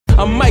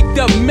I'm mic'd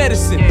up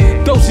medicine.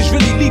 Dosage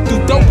really lethal.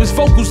 Dopest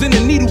vocals in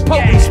the needle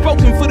poking.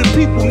 Spoken for the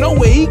people,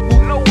 nowhere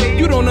equal.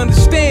 You don't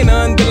understand the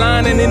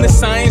underlining in the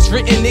science.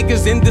 Written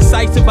niggas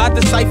indecisive, I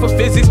decipher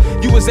physics.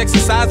 You was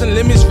exercising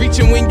limits,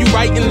 reaching when you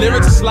writing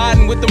lyrics.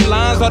 Sliding with them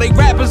lines, all they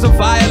rappers are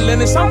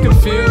violinists. I'm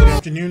confused. Good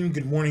afternoon,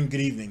 good morning, good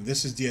evening.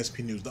 This is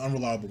DSP News, the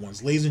unreliable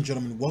ones. Ladies and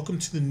gentlemen, welcome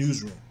to the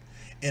newsroom.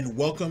 And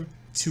welcome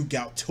to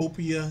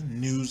Goutopia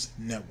News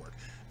Network.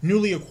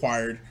 Newly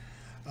acquired.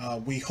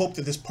 We hope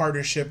that this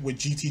partnership with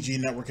GTG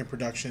Network and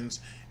Productions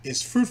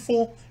is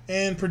fruitful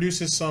and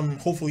produces some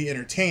hopefully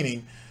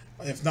entertaining,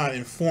 if not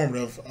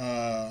informative,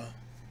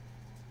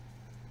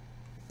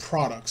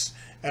 products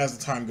as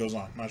the time goes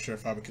on. I'm not sure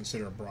if I would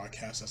consider a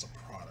broadcast as a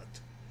product,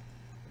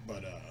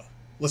 but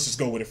let's just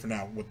go with it for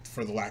now,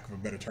 for the lack of a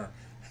better term.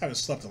 I haven't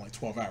slept in like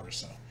 12 hours,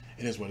 so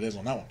it is what it is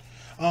on that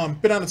one.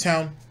 Been out of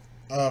town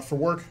for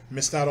work,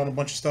 missed out on a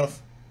bunch of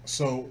stuff,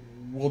 so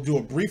we'll do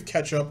a brief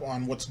catch up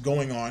on what's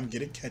going on.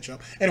 Get it? Catch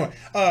up. Anyway,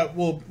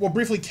 we'll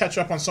briefly catch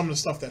up on some of the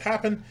stuff that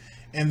happened,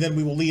 and then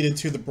we will lead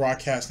into the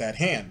broadcast at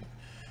hand.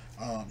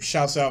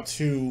 Shouts out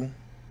to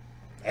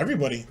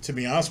everybody, to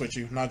be honest with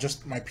you, not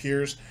just my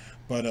peers,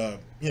 but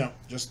you know,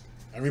 just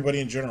everybody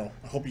in general.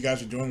 I hope you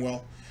guys are doing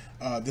well.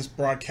 This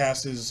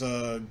broadcast is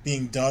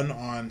being done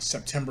on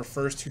September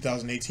 1st,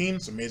 2018.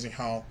 It's amazing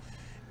how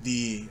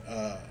the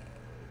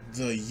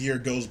year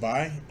goes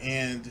by,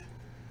 and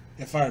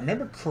if I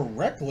remember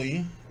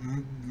correctly,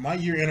 my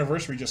year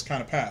anniversary just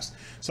kind of passed.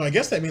 So I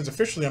guess that means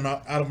officially I'm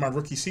out of my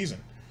rookie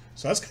season.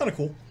 So that's kind of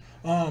cool.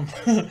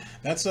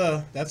 That's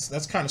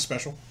kind of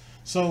special.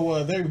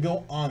 So there we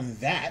go on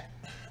that.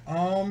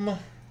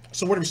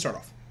 So where do we start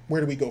off?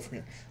 Where do we go from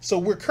here? So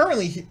we're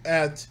currently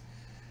at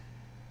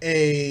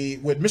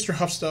with Mr.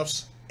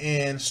 Huffstuffs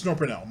and Snort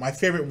Burnell, my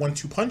favorite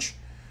 1-2 punch.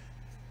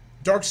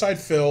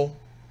 DarkSydePhil,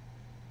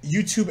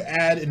 YouTube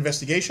ad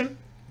investigation.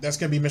 That's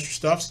gonna be Mr.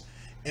 Stuffs.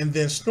 And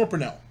then Snort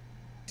Burnell,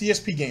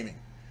 Dspgaming.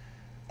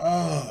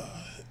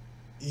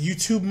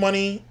 YouTube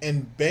money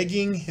and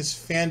begging his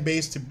fan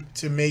base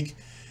to make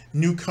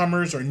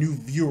newcomers or new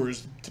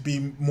viewers to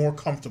be more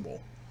comfortable,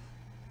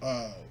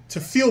 to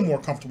feel more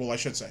comfortable, I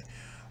should say,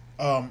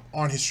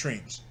 on his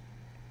streams.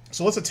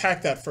 So let's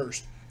attack that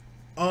first.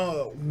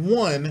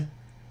 One,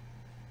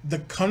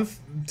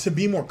 to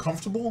be more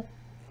comfortable.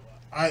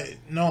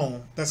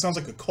 No, that sounds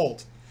like a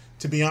cult,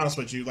 to be honest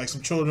with you, like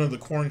some Children of the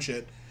Corn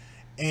shit.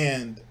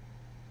 And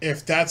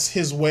if that's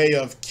his way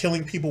of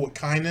killing people with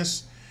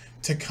kindness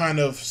to kind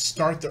of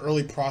start the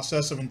early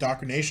process of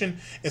indoctrination,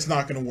 it's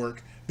not going to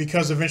work,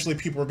 because eventually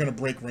people are going to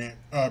break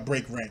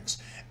ranks.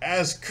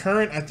 As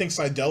current, I think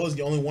Seidel is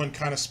the only one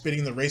kind of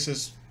spitting the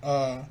racist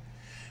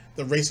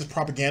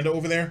propaganda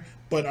over there,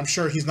 but I'm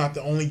sure he's not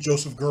the only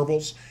Joseph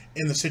Goebbels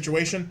in the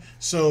situation.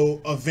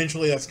 So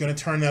eventually that's going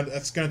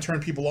to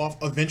turn people off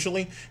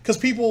eventually, because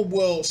people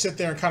will sit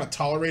there and kind of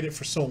tolerate it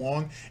for so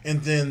long,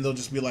 and then they'll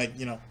just be like,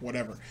 you know,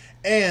 whatever.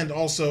 And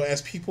also,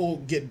 as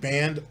people get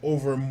banned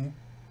over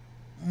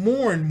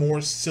more and more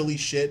silly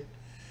shit,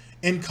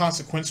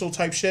 inconsequential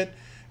type shit,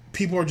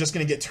 people are just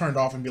going to get turned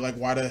off and be like,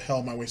 why the hell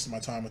am I wasting my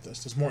time with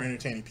this? There's more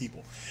entertaining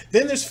people.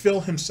 Then there's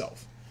Phil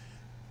himself.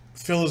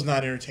 Phil is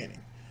not entertaining.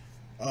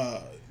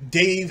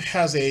 Dave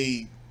has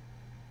a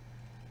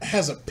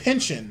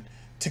penchant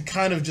to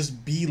kind of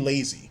just be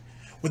lazy.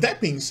 With that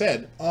being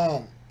said,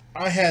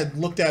 I had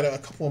looked at a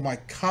couple of my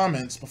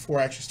comments before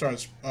I actually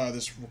started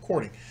this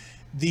recording.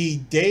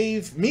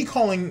 Me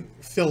calling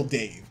Phil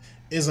Dave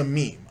is a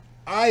meme.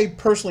 I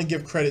personally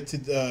give credit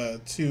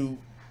to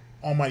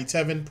Almighty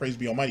Tevin, praise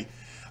be Almighty,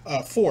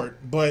 for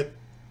it. But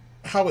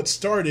how it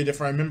started, if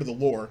I remember the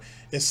lore,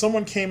 is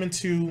someone came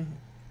into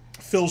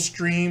Phil's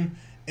stream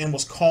and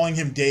was calling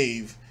him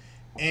Dave,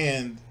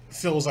 and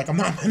Phil was like,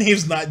 my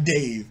name's not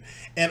Dave.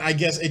 And I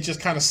guess it just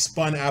kind of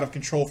spun out of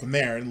control from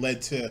there and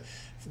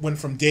went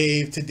from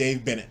Dave to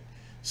Dave Bennett.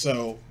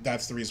 So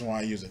that's the reason why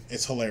I use it.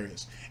 It's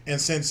hilarious. And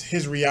since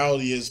his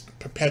reality is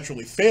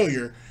perpetually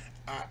failure,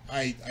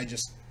 I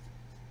just,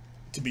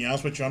 to be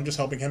honest with you, I'm just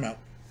helping him out.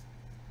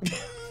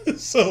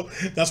 So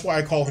that's why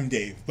I call him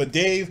Dave. But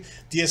Dave,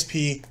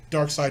 DSP,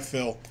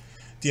 DarkSydePhil,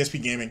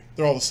 Dspgaming,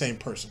 they're all the same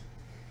person,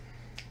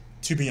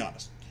 to be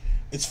honest.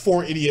 It's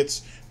 4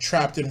 idiots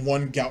trapped in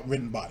one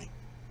gout-ridden body.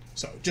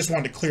 So just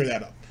wanted to clear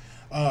that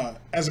up.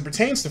 As it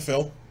pertains to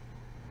Phil,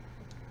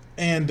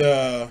 and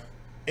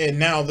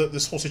now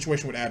this whole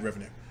situation with ad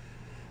revenue.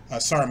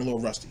 Sorry, I'm a little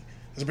rusty.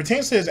 As it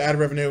pertains to his ad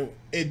revenue,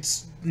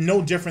 it's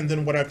no different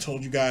than what I've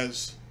told you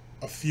guys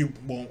a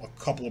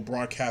couple of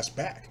broadcasts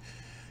back,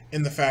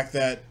 in the fact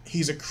that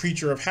he's a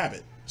creature of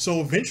habit. So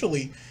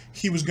eventually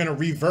he was going to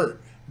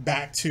revert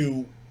back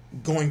to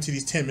going to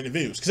these 10-minute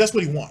videos, because that's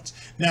what he wants.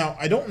 Now,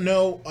 I don't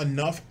know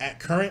enough at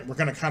current. We're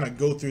going to kind of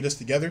go through this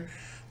together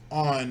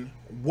on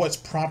what's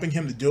prompting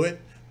him to do it.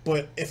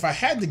 But if I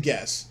had to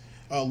guess,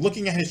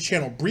 looking at his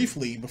channel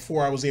briefly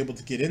before I was able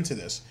to get into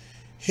this,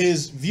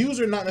 his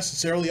views are not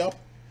necessarily up,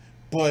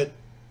 but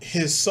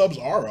his subs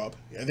are up.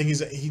 I think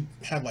he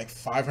had like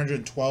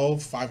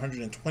 512,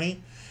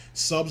 520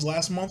 subs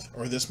last month,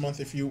 or this month,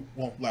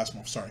 last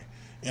month, sorry,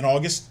 in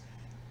August.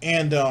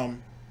 and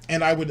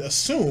I would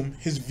assume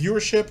his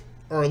viewership,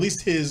 or at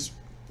least his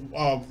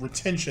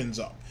retention's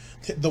up.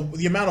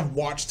 The amount of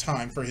watch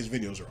time for his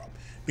videos are up,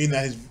 being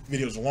that his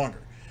videos are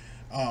longer.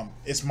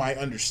 It's my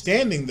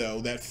understanding,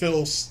 though, that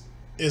Phil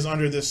is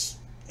under this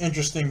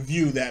interesting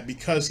view that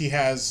because he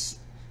has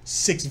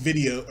 6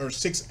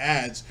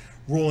 ads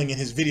rolling in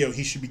his video,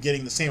 he should be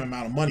getting the same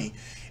amount of money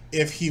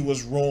if he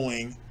was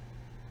rolling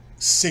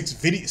 6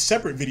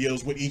 separate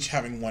videos with each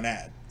having 1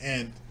 ad.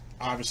 And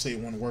obviously it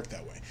wouldn't work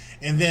that way.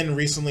 And then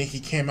recently he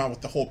came out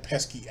with the whole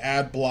pesky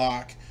ad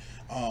block.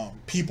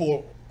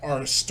 People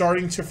are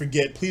starting to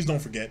forget, please don't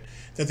forget,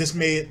 that this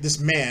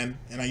man,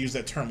 and I use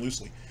that term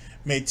loosely,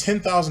 made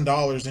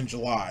 $10,000 in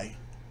July,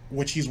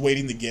 which he's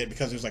waiting to get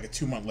because there's like a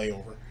 2-month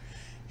layover.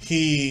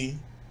 He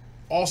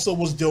also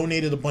was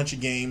donated a bunch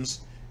of games,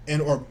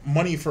 or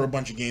money for a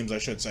bunch of games, I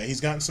should say. He's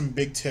gotten some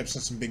big tips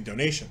and some big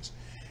donations.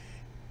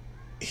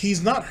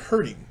 He's not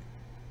hurting.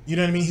 You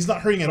know what I mean? He's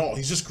not hurting at all.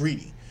 He's just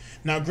greedy.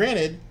 Now,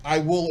 granted, I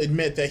will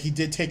admit that he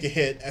did take a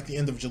hit at the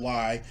end of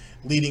July,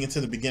 leading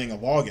into the beginning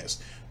of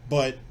August.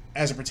 But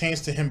as it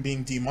pertains to him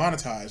being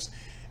demonetized,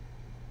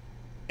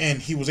 and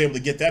he was able to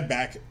get that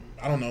back,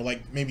 I don't know,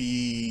 like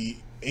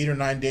maybe 8 or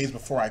 9 days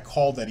before I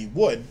called that he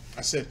would.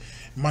 I said,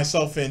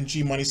 myself and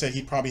G Money said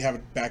he'd probably have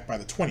it back by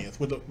the 20th,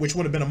 which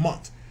would have been a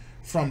month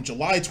from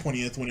July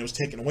 20th when it was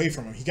taken away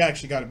from him. He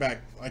actually got it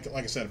back,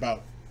 like I said,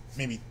 about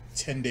maybe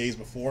 10 days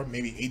before,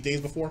 maybe 8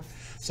 days before,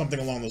 something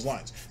along those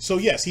lines. So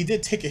yes, he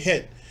did take a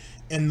hit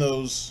in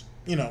those,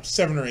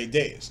 7 or 8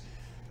 days.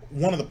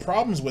 One of the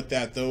problems with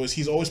that, though, is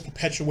he's always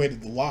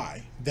perpetuated the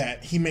lie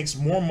that he makes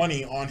more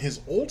money on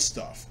his old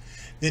stuff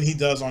than he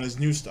does on his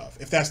new stuff.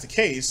 If that's the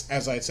case,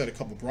 as I said a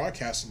couple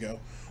broadcasts ago,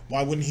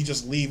 why wouldn't he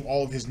just leave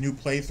all of his new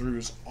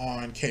playthroughs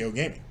on KO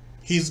Gaming?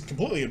 He's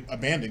completely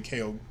abandoned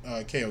KO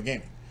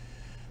Gaming.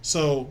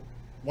 So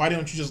why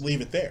don't you just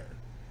leave it there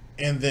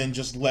and then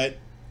just let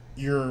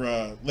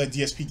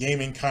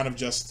Dspgaming kind of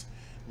just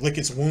lick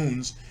its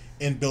wounds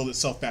and build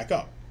itself back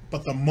up?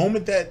 But the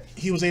moment that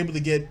he was able to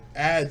get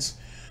ads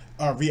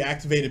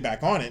reactivated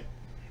back on it,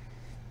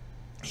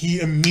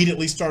 he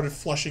immediately started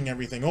flushing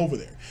everything over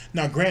there.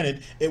 Now,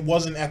 granted, it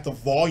wasn't at the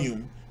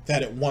volume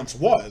that it once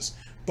was,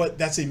 but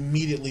that's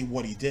immediately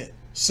what he did.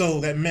 So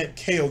that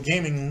meant KO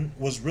Gaming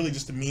was really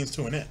just a means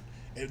to an end.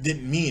 It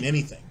didn't mean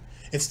anything.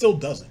 It still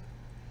doesn't.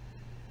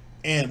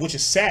 And which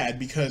is sad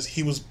because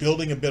he was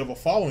building a bit of a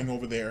following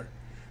over there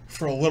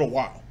for a little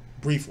while,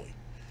 briefly.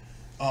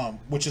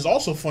 Which is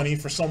also funny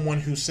for someone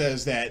who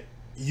says that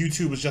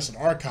YouTube is just an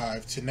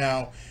archive to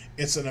now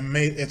it's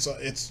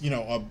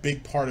a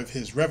big part of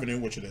his revenue,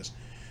 which it is,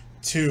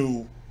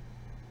 to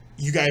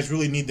you guys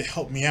really need to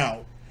help me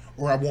out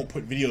or I won't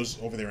put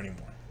videos over there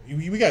anymore.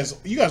 You guys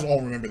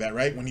all remember that,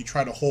 right? When he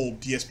tried to hold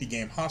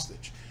Dspgaming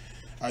hostage,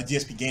 I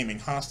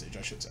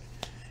should say.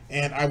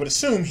 And I would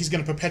assume he's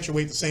going to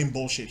perpetuate the same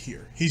bullshit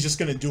here. He's just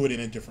going to do it in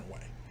a different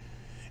way.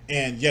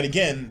 And yet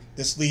again,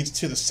 this leads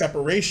to the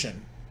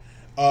separation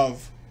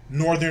of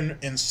Northern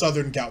and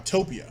Southern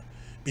Goutopia.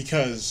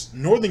 Because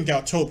Northern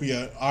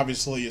Goutopia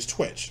obviously is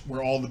Twitch,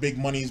 where all the big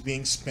money is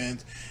being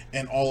spent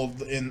and all of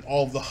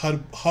the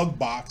hug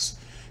box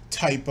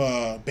type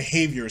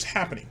behavior is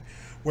happening.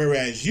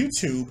 Whereas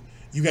YouTube,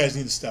 you guys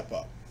need to step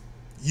up.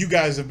 You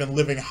guys have been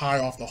living high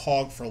off the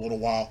hog for a little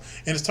while,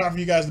 and it's time for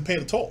you guys to pay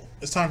the toll.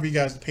 It's time for you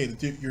guys to pay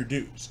your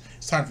dues.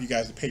 It's time for you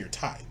guys to pay your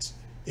tithes,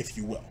 if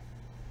you will,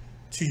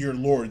 to your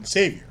Lord and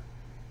Savior,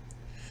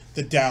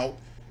 the doubt,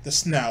 the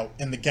snout,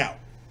 and the gout.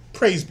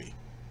 Praise be.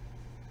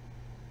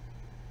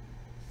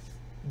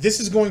 This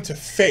is going to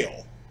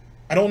fail.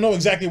 I don't know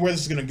exactly where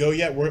this is going to go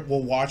yet.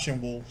 We'll watch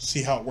and we'll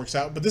see how it works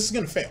out, but this is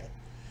going to fail.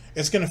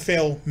 It's going to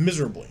fail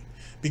miserably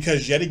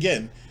because, yet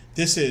again,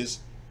 this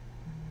is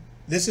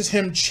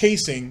him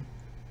chasing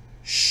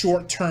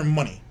short-term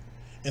money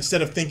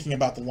instead of thinking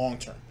about the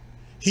long-term.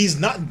 He's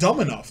not dumb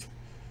enough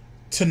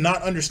to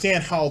not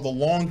understand how the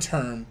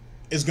long-term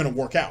is going to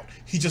work out.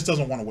 He just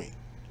doesn't want to wait.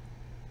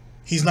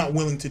 He's not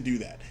willing to do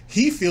that.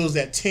 He feels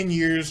that 10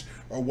 years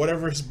or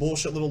whatever his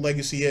bullshit little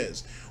legacy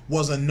is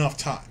was enough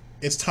time.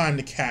 It's time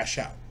to cash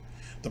out.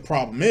 The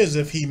problem is,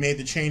 if he made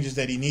the changes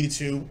that he needed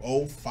to,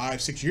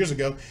 5, 6 years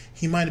ago,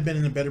 he might have been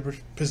in a better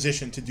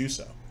position to do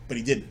so, but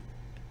he didn't.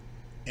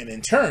 And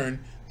in turn,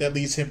 that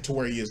leads him to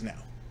where he is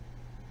now.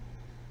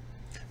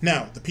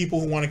 Now, the people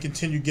who want to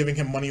continue giving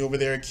him money over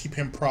there, keep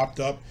him propped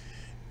up,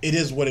 it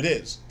is what it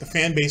is. The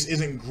fan base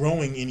isn't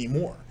growing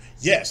anymore.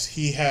 Yes,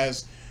 he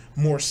has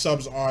more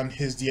subs on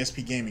his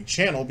Dspgaming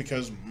channel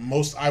because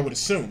I would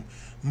assume,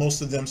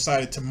 most of them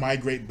decided to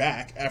migrate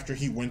back after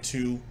he went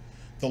to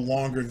the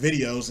longer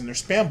videos and their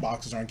spam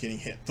boxes aren't getting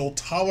hit. They'll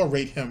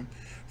tolerate him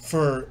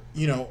for,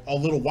 a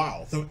little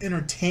while. They'll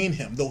entertain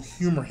him. They'll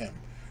humor him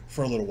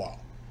for a little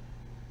while.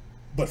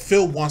 But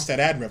Phil wants that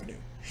ad revenue.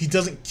 He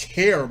doesn't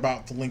care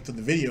about the length of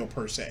the video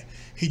per se.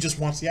 He just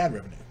wants the ad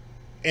revenue.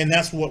 And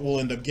that's what will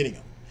end up getting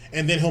him.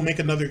 And then he'll make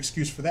another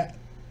excuse for that.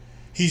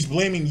 He's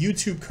blaming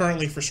YouTube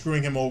currently for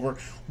screwing him over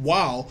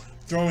while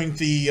throwing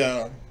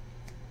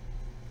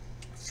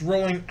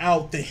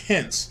out the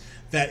hints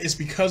that it's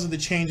because of the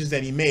changes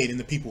that he made and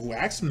the people who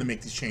asked him to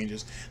make these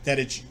changes that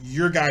it's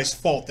your guy's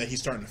fault that he's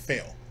starting to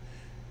fail.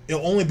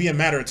 It'll only be a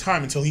matter of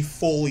time until he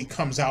fully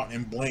comes out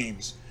and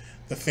blames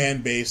the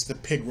fan base, the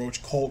pig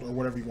roach cult, or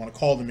whatever you want to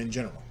call them in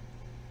general.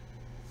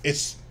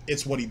 It's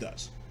what he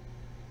does.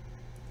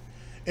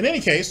 In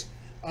any case,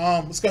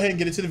 let's go ahead and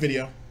get into the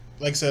video.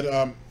 Like I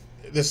said,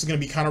 this is going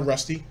to be kind of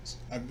rusty.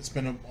 It's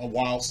been a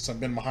while since I've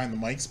been behind the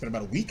mic. It's been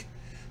about a week,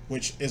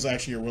 which is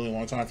actually a really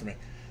long time for me.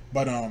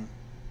 But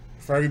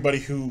for everybody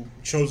who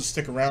chose to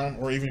stick around,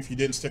 or even if you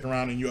didn't stick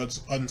around and you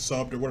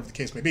unsubbed or whatever the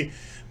case may be,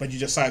 but you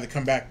decided to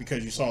come back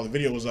because you saw the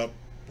video was up,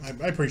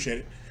 I appreciate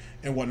it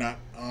and whatnot.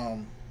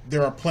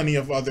 There are plenty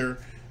of other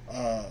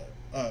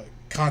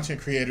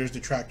content creators,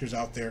 detractors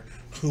out there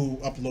who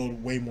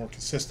upload way more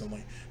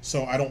consistently.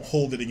 So I don't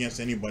hold it against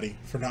anybody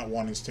for not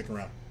wanting to stick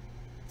around.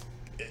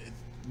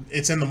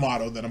 It's in the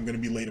motto that I'm going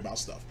to be late about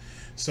stuff.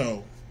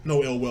 So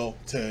no ill will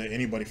to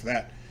anybody for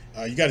that.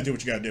 You got to do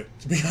what you got to do,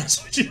 to be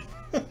honest with you.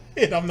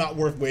 And I'm not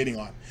worth waiting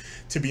on,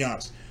 to be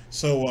honest.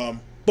 So,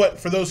 but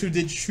for those who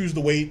did choose to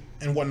wait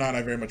and whatnot,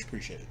 I very much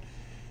appreciate it.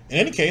 In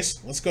any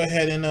case, let's go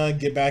ahead and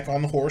get back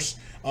on the horse.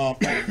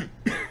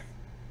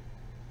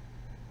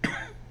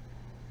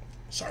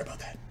 Sorry about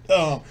that.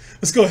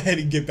 Let's go ahead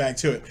and get back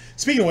to it.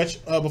 Speaking of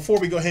which, before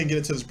we go ahead and get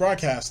into this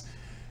broadcast,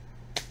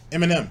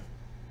 Eminem,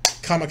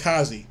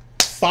 Kamikaze,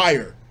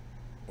 fire.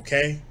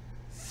 Okay?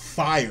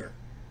 Fire.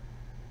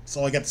 That's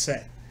all I got to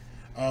say.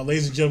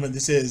 Ladies and gentlemen,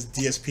 this is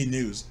DSP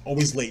News.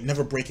 Always late,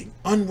 never breaking.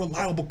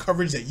 Unreliable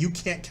coverage that you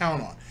can't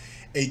count on.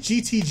 A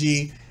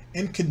GTG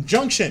in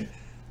conjunction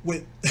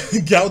with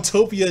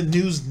Goutopia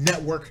News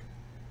Network.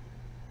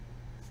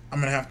 I'm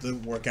going to have to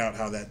work out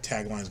how that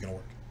tagline is going to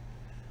work.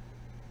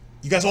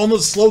 You guys all know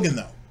the slogan,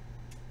 though.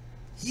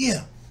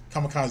 Yeah.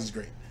 Kamikaze is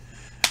great.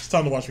 It's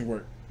time to watch me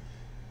work.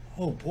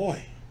 Oh,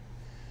 boy.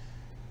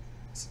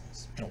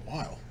 It's been a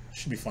while.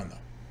 Should be fun, though.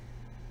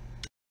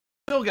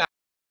 So,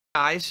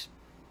 guys,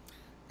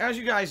 as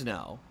you guys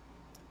know,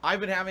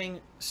 I've been having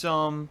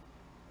some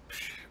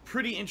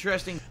pretty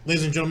interesting...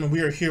 Ladies and gentlemen,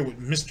 we are here with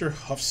Mr.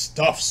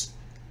 Huffstuff's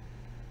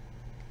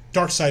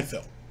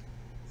DarkSydePhil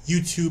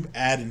YouTube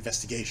ad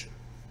investigation.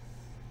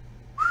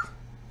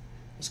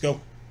 Let's go.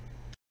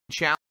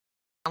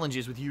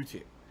 Challenges with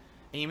YouTube.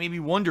 And you may be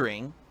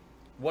wondering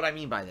what I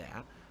mean by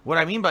that. What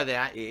I mean by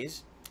that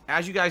is,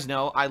 as you guys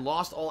know, I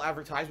lost all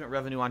advertisement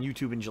revenue on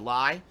YouTube in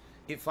July.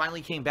 It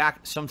finally came back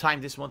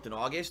sometime this month in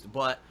August,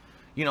 but,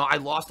 you know, I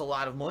lost a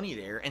lot of money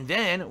there. And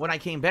then, when I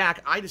came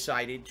back, I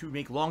decided to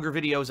make longer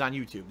videos on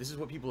YouTube. This is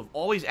what people have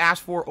always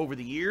asked for over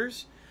the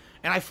years,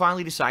 and I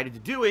finally decided to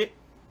do it.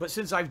 But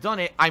since I've done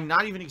it, I'm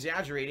not even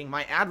exaggerating,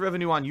 my ad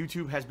revenue on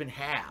YouTube has been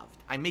halved.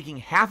 I'm making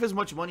half as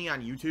much money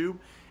on YouTube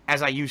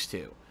as I used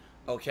to.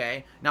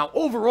 Okay? Now,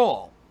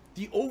 overall,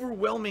 the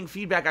overwhelming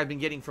feedback I've been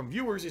getting from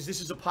viewers is this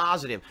is a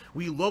positive.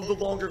 We love the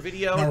longer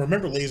video. Now,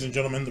 remember, ladies and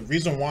gentlemen, the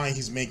reason why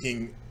he's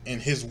making, in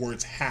his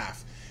words,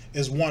 half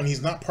is, one,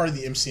 he's not part of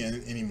the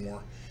MCN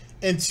anymore.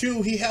 And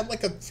two, he had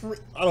like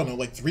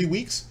 3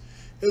 weeks.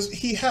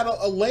 He had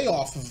a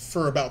layoff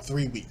for about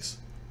 3 weeks.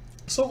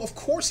 So, of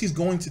course, he's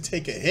going to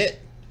take a hit.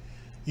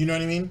 You know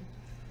what I mean?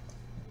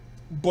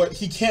 But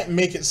he can't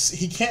make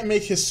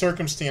his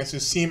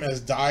circumstances seem as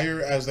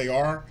dire as they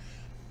are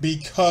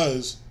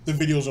because the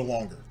videos are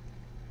longer.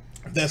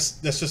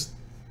 That's just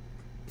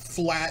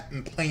flat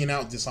and plain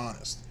out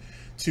dishonest,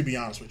 to be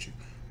honest with you.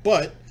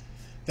 But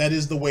that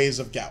is the ways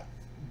of Gout.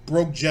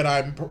 Broke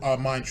Jedi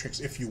mind tricks,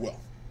 if you will.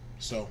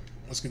 So,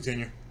 let's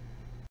continue.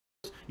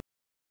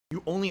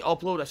 You only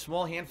upload a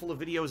small handful of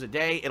videos a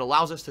day. It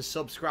allows us to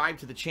subscribe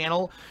to the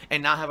channel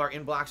and not have our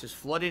inboxes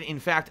flooded. In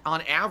fact,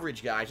 on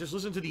average, guys, just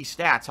listen to these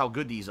stats, how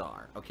good these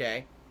are,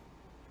 okay?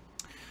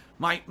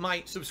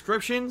 My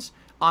subscriptions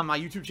on my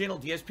YouTube channel,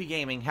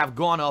 Dspgaming, have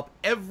gone up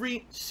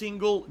every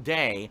single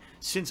day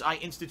since I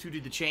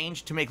instituted the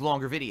change to make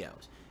longer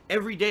videos.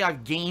 Every day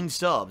I've gained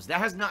subs. That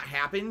has not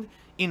happened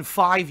in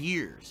 5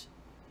 years.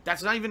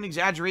 That's not even an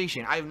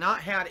exaggeration. I have not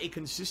had a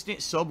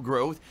consistent sub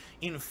growth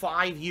in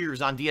 5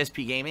 years on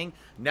Dspgaming.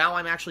 Now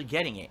I'm actually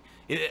getting it.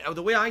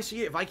 The way I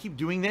see it, if I keep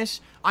doing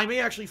this, I may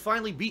actually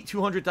finally beat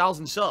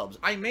 200,000 subs.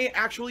 I may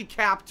actually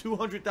cap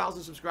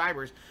 200,000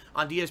 subscribers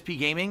on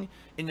Dspgaming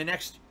in the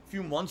next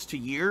few months to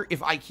year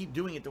if I keep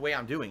doing it the way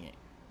I'm doing it.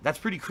 That's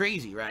pretty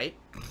crazy, right?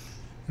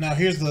 Now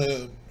here's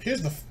the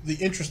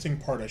interesting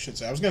part, I should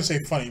say. I was going to say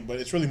funny, but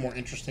it's really more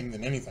interesting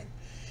than anything.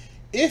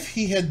 If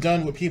he had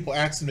done what people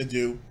asked him to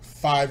do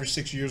 5 or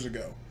 6 years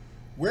ago,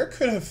 where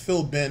could have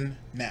Phil been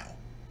now?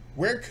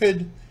 What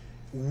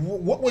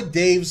would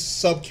Dave's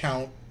sub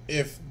count,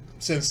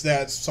 since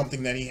that's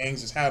something that he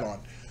hangs his hat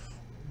on,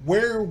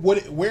 where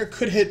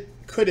could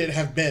it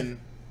have been,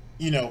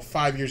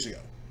 5 years ago?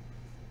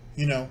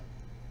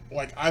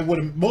 Like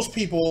most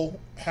people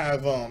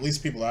have, at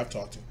least people I've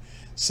talked to,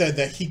 said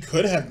that he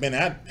could have been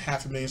at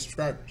 500,000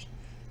 subscribers.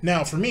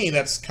 Now, for me,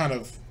 that's kind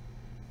of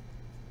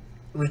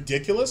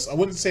ridiculous. I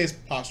wouldn't say it's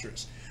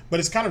preposterous, but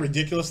it's kind of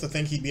ridiculous to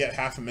think he'd be at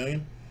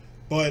 500,000.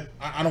 But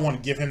I don't want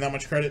to give him that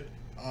much credit.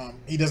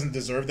 He doesn't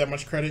deserve that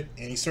much credit,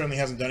 and he certainly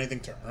hasn't done anything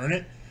to earn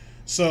it.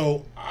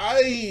 So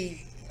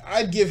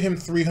I'd give him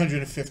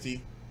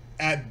 350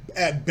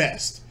 at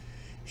best.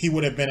 He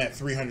would have been at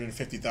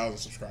 350,000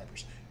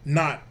 subscribers,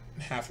 not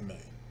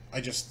 500,000.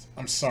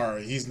 I'm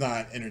sorry, he's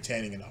not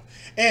entertaining enough.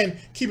 And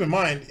keep in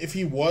mind, if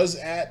he was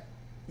at,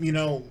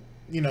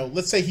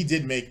 let's say he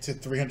did make to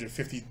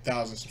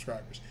 350,000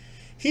 subscribers,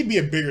 he'd be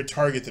a bigger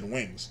target than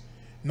Wings.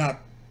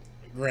 Not,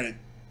 granted,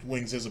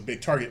 Wings is a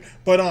big target,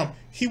 but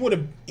he would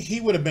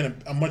have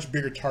been a much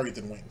bigger target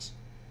than Wings,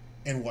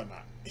 and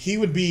whatnot.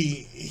 He'd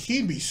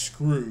be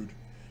screwed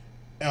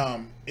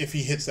if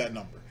he hits that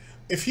number.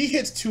 If he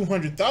hits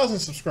 200,000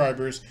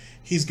 subscribers,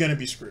 he's gonna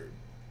be screwed,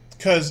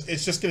 because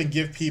it's just gonna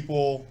give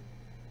people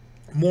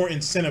more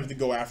incentive to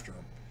go after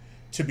him.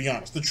 To be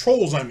honest, the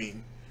trolls, I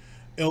mean,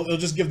 it'll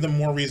just give them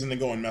more reason to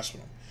go and mess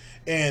with him.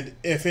 And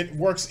if it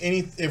works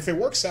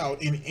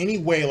out in any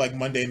way like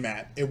Monday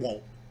Matt, it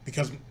won't,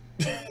 because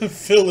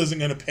Phil isn't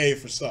gonna pay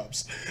for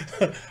subs.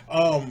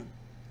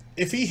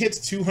 If he hits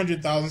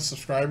 200,000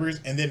 subscribers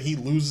and then he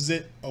loses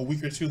it a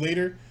week or two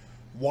later,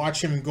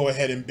 watch him go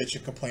ahead and bitch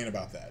and complain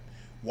about that.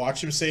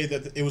 Watch him say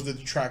that it was the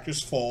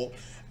detractors' fault.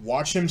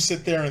 Watch him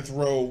sit there and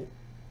throw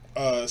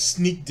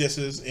sneak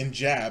disses and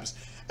jabs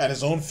at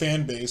his own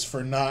fan base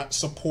for not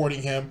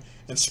supporting him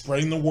and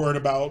spreading the word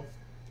about,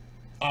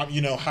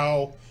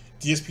 how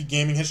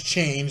Dspgaming has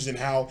changed and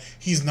how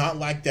he's not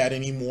like that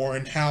anymore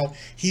and how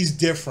he's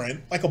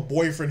different, like a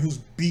boyfriend who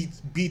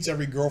beats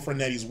every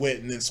girlfriend that he's with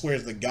and then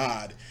swears to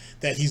God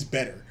that he's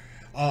better.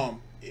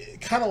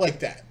 Kind of like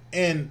that.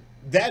 And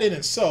that in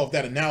itself,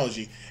 that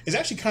analogy, is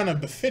actually kind of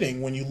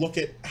befitting when you look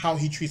at how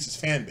he treats his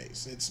fan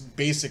base. It's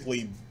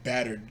basically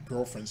battered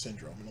girlfriend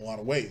syndrome in a lot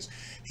of ways.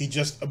 He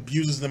just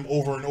abuses them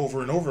over and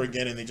over and over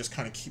again, and they just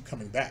kind of keep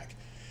coming back.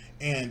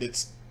 And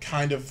it's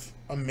kind of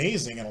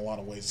amazing in a lot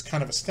of ways. It's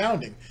kind of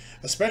astounding,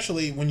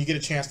 especially when you get a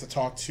chance to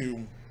talk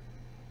to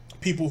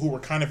people who were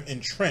kind of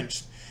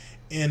entrenched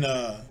in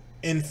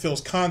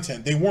Phil's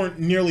content. They weren't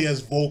nearly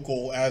as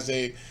vocal as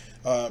a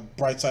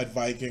Brightside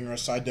Viking or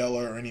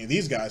Sidella or any of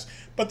these guys,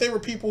 but they were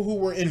people who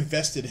were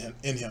invested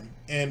in him.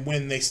 And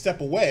when they step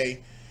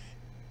away,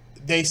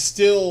 they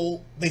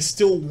still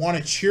want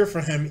to cheer for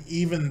him,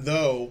 even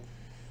though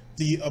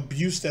the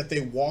abuse that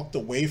they walked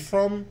away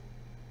from,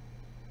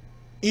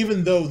 they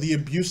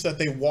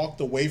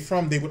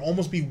would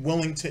almost be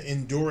willing to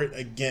endure it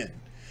again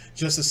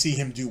just to see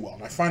him do well.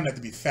 And I find that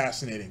to be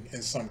fascinating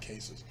in some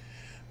cases.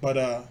 But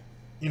what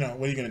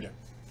are you gonna do?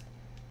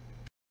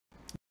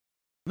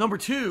 Number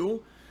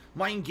two,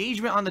 my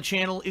engagement on the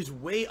channel is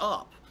way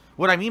up.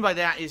 What I mean by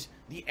that is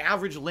the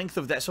average length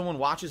of that someone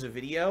watches a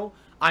video,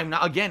 I'm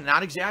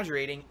not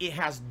exaggerating, it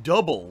has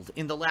doubled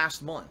in the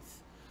last month.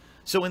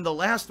 So in the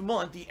last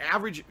month, the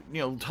average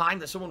time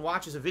that someone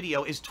watches a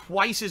video is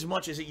twice as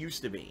much as it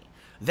used to be.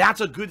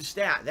 That's a good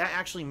stat. That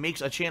actually makes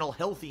a channel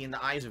healthy in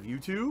the eyes of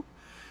YouTube.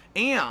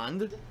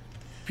 And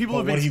people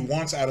have been... What he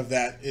wants out of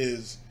that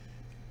is,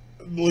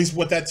 at least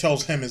what that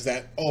tells him is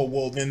that, oh,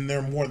 well, then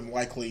they're more than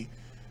likely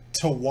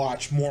to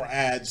watch more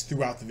ads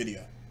throughout the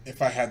video,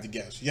 if I had to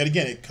guess. Yet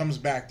again, it comes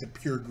back to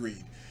pure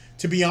greed.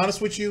 To be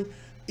honest with you,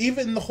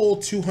 even the whole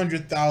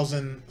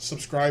 200,000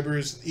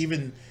 subscribers,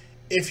 even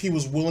if he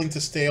was willing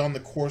to stay on the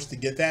course to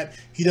get that,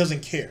 he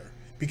doesn't care,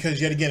 because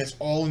yet again, it's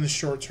all in the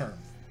short term.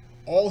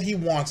 All he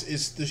wants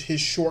is his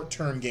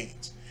short-term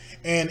gains.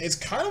 And it's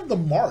kind of the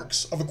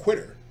marks of a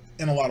quitter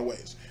in a lot of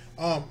ways.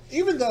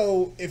 Even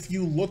though if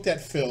you looked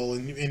at Phil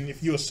and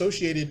if you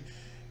associated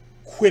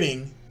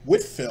quitting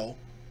with Phil,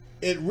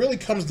 it really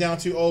comes down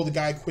to, oh, the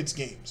guy quits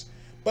games.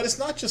 But it's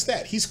not just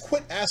that. He's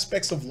quit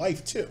aspects of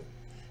life too.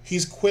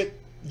 He's quit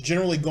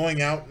generally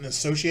going out and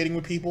associating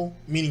with people,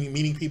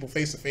 meeting people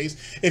face to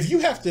face. If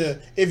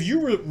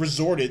you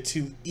resorted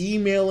to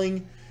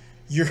emailing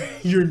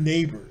your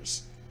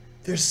neighbors,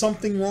 there's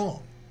something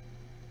wrong.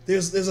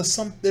 There's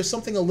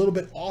something a little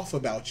bit off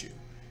about you.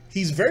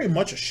 He's very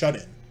much a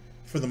shut-in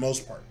for the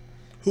most part,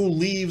 who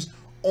leaves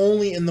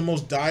only in the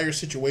most dire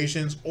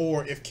situations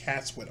or if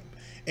cat's with him.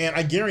 And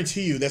I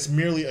guarantee you that's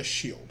merely a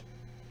shield.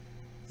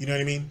 You know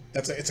what I mean?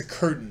 It's a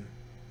curtain,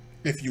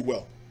 if you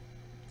will.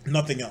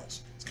 Nothing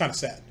else. It's kind of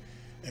sad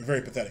and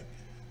very pathetic.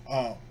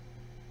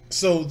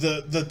 So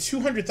the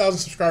 200,000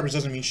 subscribers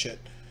doesn't mean shit.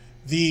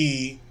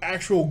 The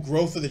actual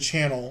growth of the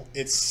channel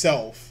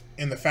itself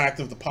and the fact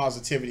of the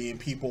positivity and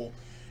people,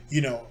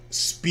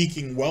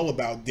 speaking well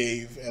about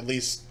Dave, at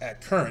least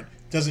at current,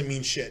 doesn't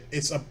mean shit.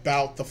 It's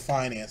about the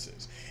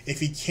finances. If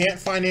he can't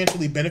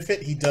financially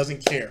benefit, he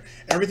doesn't care.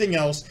 Everything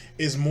else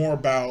is more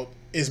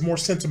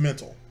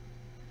sentimental.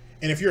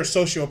 And if you're a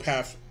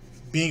sociopath,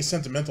 being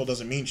sentimental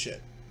doesn't mean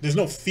shit. There's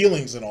no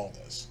feelings in all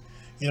this.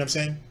 You know what I'm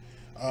saying?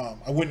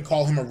 I wouldn't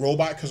call him a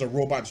robot, because a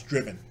robot's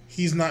driven.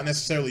 He's not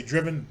necessarily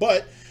driven,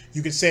 but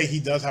you could say he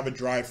does have a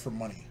drive for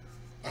money.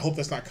 I hope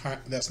that's not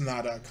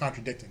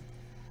contradicting.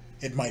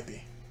 It might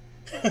be.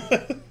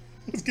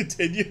 Let's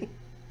continue.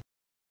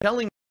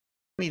 Telling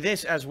me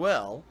this as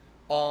well.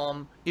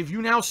 If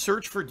you now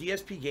search for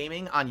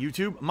Dspgaming on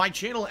YouTube, my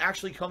channel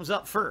actually comes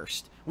up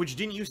first, which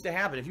didn't used to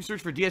happen. If you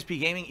search for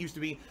Dspgaming, it used to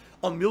be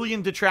a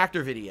million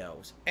detractor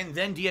videos, and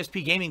then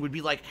Dspgaming would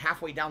be like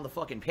halfway down the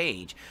fucking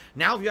page.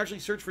 Now, if you actually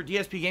search for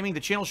Dspgaming, the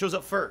channel shows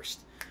up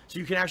first, so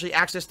you can actually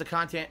access the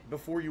content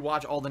before you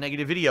watch all the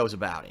negative videos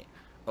about it.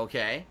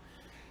 Okay?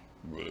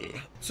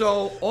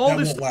 So all that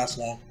this won't last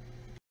long.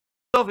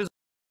 Stuff is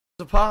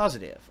a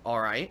positive,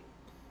 all right?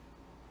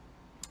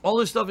 All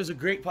this stuff is a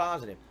great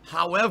positive.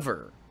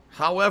 However,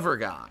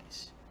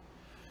 guys,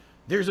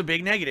 there's a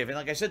big negative. And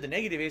like I said, the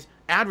negative is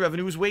ad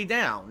revenue is way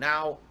down.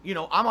 Now, you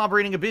know, I'm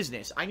operating a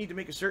business. I need to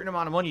make a certain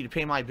amount of money to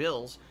pay my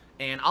bills.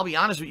 And I'll be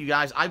honest with you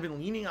guys, I've been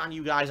leaning on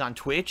you guys on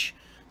Twitch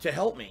to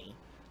help me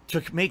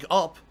to make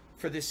up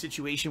for this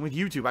situation with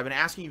YouTube. I've been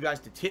asking you guys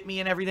to tip me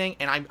and everything,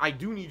 and I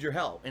do need your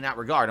help in that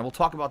regard. And we'll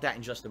talk about that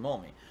in just a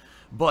moment.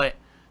 But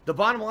the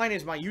bottom line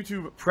is my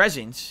YouTube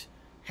presence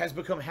has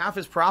become half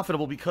as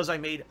profitable because I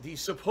made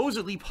these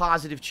supposedly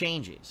positive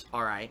changes,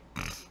 all right?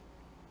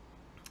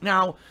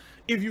 Now,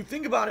 if you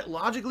think about it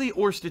logically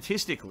or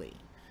statistically,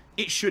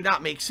 it should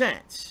not make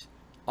sense,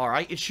 all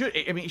right? It should,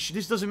 I mean,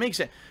 this doesn't make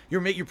sense.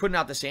 You're putting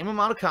out the same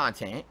amount of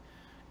content.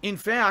 In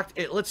fact,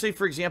 let's say,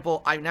 for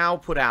example, I now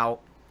put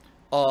out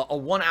a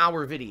 1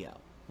 hour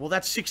video. Well,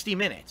 that's 60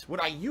 minutes.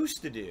 What I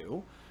used to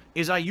do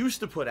is I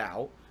used to put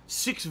out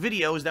 6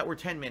 videos that were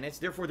 10 minutes,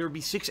 therefore there would be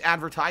 6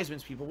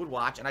 advertisements people would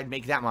watch, and I'd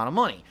make that amount of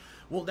money.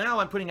 Well, now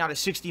I'm putting out a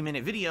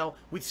 60-minute video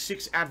with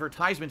 6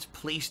 advertisements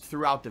placed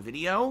throughout the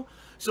video.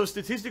 So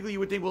statistically, you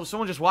would think, well, if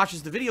someone just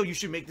watches the video, you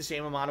should make the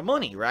same amount of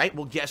money, right?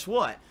 Well, guess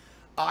what?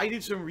 I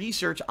did some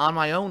research on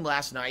my own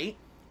last night,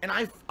 and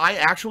I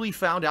actually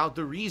found out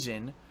the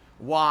reason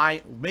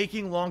why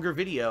making longer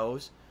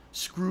videos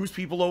screws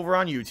people over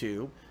on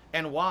YouTube,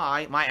 and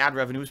why my ad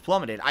revenue is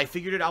plummeted. I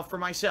figured it out for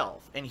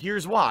myself, and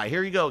here's why.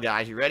 Here you go,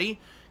 guys. You ready?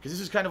 Because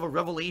this is kind of a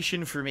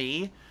revelation for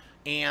me,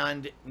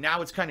 and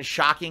now it's kind of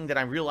shocking that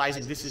I'm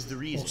realizing this is the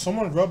reason. Well,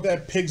 someone rubbed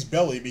that pig's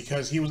belly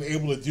because he was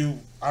able to do,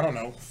 I don't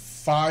know,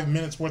 5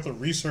 minutes worth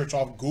of research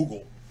off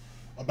Google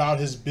about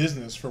his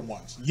business for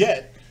once.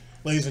 Yet,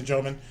 ladies and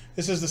gentlemen,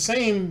 this is the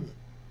same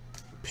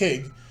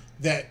pig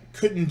that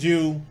couldn't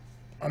do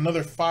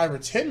another 5 or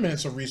 10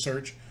 minutes of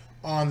research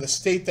on the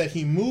state that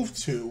he moved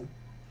to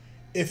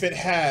if it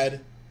had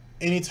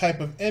any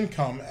type of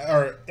income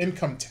or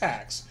income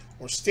tax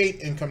or state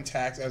income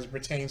tax as it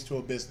pertains to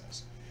a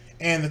business.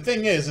 And the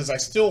thing is I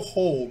still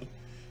hold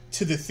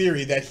to the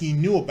theory that he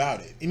knew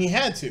about it, and he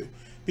had to,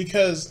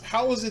 because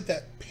how is it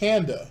that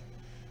Panda,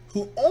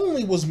 who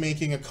only was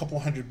making a couple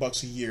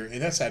 $100 a year,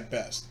 and that's at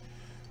best,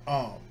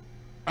 I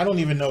don't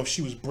even know if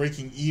she was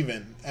breaking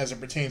even as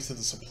it pertains to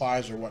the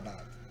supplies or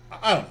whatnot.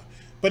 I don't know.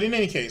 But in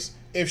any case,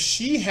 if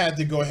she had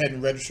to go ahead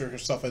and register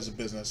herself as a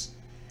business,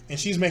 and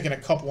she's making a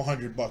couple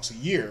 $100 a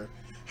year,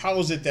 how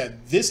is it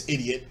that this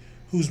idiot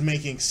who's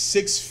making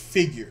 6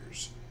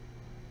 figures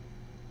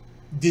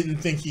didn't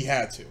think he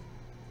had to?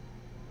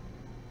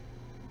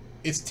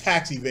 It's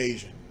tax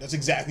evasion. That's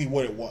exactly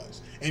what it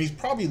was. And he's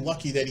probably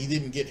lucky that he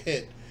didn't get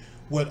hit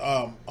with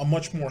a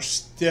much more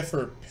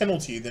stiffer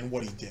penalty than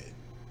what he did.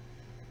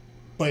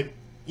 But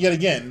yet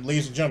again,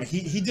 ladies and gentlemen,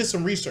 he did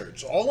some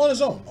research all on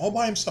his own, all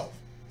by himself,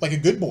 like a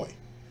good boy.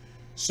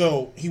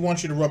 So he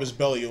wants you to rub his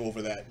belly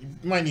over that. You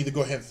might need to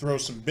go ahead and throw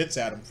some bits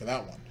at him for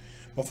that one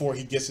before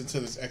he gets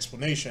into this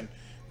explanation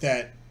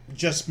that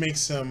just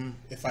makes him,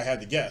 if I had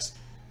to guess,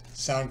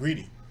 sound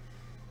greedy.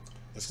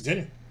 Let's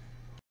continue.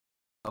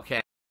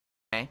 Okay.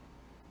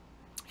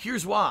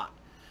 Here's why.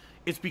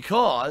 It's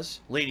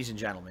because, ladies and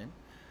gentlemen,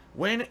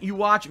 when you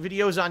watch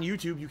videos on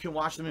YouTube, you can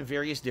watch them in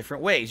various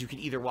different ways. You can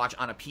either watch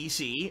on a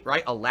PC,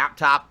 right, a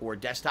laptop or a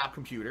desktop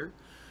computer.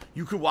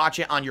 You could watch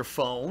it on your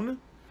phone.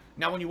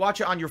 Now, when you watch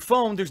it on your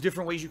phone, there's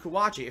different ways you could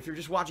watch it. If you're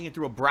just watching it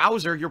through a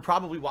browser, you're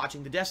probably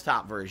watching the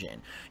desktop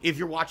version. If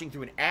you're watching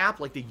through an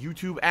app, like the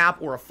YouTube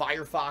app or a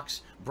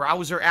Firefox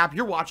browser app,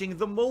 you're watching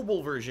the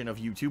mobile version of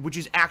YouTube, which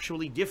is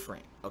actually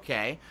different,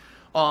 okay?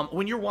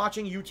 When you're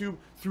watching YouTube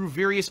through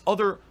various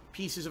other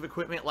pieces of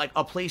equipment like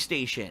a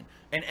PlayStation,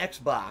 an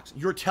Xbox,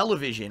 your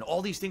television,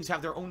 all these things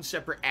have their own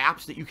separate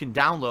apps that you can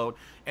download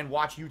and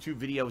watch YouTube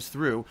videos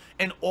through,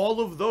 and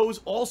all of those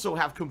also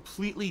have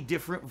completely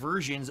different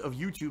versions of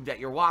YouTube that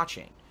you're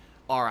watching.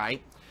 All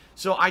right,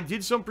 so I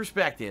did some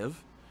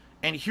perspective,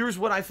 and here's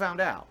what I found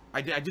out.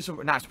 I did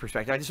some, not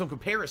perspective, I did some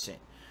comparison.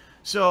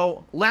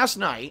 So last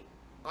night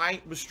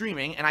I was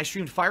streaming, and I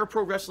streamed Fire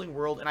Pro Wrestling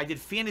World, and I did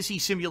fantasy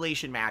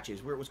simulation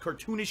matches where it was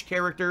cartoonish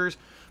characters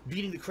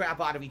beating the crap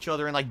out of each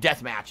other in like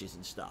death matches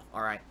and stuff.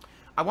 All right,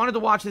 I wanted to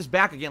watch this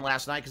back again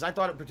last night because I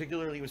thought it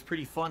particularly was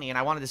pretty funny, and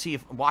I wanted to see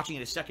if watching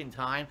it a second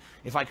time,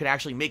 if I could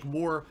actually make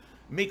more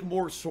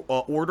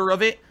order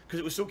of it, because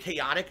it was so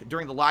chaotic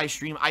during the live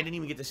stream. I didn't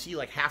even get to see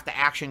like half the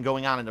action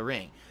going on in the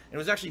ring. And it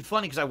was actually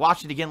funny because I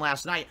watched it again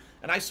last night,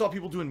 and I saw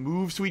people doing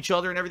moves to each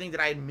other and everything that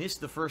I had missed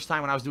the first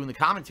time when I was doing the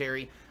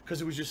commentary,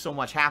 because it was just so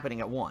much happening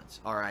at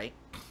once. All right,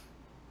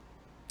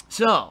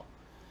 so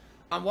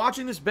I'm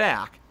watching this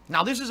back,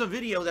 Now, this is a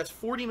video that's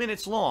 40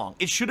 minutes long.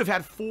 It should have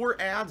had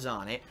 4 ads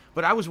on it,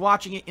 but I was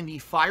watching it in the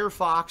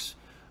Firefox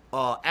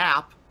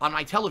app on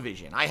my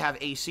television. I have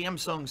a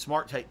Samsung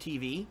Smart Type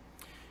TV,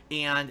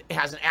 and it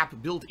has an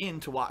app built in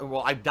to watch.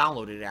 Well, I've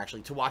downloaded it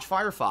actually to watch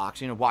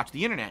Firefox, watch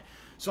the internet.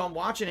 So I'm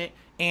watching it,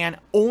 and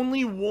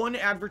only one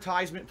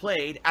advertisement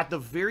played at the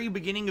very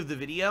beginning of the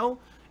video.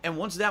 And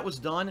once that was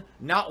done,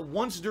 not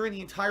once during the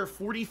entire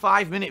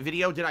 45-minute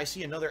video did I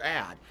see another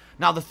ad.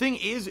 Now, the thing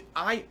is,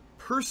 I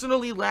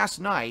personally last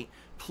night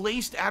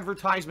placed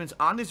advertisements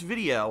on this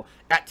video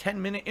at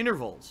 10-minute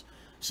intervals.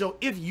 So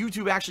if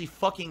YouTube actually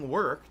fucking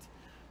worked,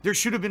 there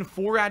should have been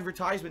 4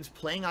 advertisements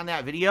playing on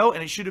that video,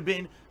 and it should have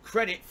been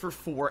credit for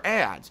 4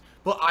 ads.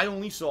 But I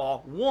only saw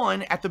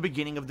 1 at the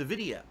beginning of the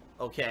video,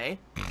 okay?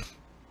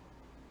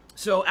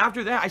 So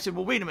after that, I said,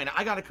 well, wait a minute,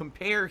 I got to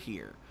compare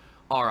here,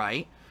 all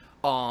right?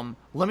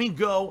 Let me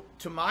go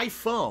to my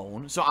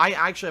phone. So I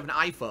actually have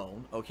an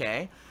iPhone,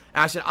 okay?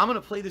 And I said, I'm going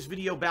to play this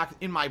video back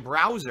in my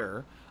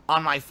browser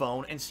on my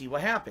phone and see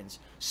what happens.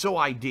 So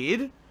I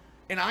did,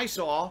 and I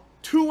saw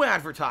 2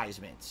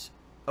 advertisements,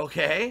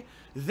 okay?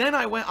 Then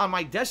I went on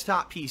my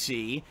desktop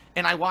PC,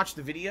 and I watched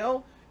the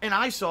video, and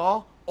I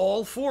saw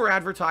all 4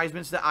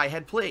 advertisements that I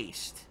had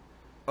placed,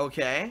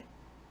 okay?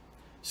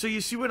 So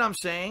you see what I'm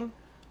saying?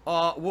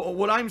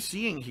 What I'm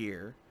seeing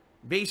here,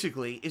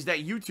 basically, is that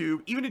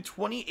YouTube, even in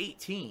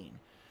 2018,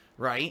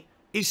 right,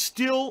 is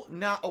still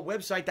not a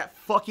website that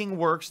fucking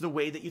works the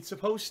way that it's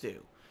supposed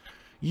to.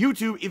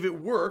 YouTube, if it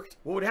worked,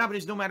 what would happen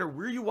is no matter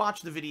where you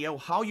watch the video,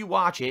 how you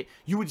watch it,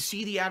 you would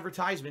see the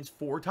advertisements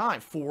 4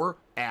 times, 4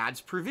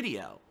 ads per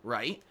video,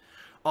 right?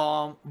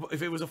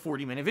 If it was a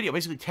 40-minute video,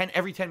 basically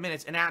every 10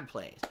 minutes an ad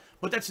plays.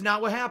 But that's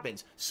not what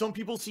happens. Some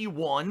people see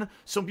 1,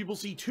 some people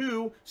see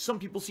 2, some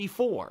people see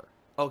 4,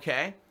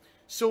 okay?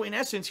 So in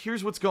essence,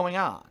 here's what's going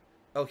on,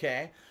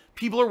 okay?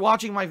 People are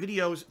watching my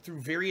videos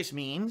through various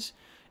means,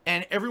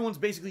 and everyone's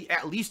basically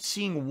at least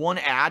seeing 1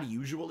 ad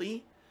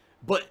usually,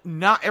 but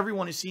not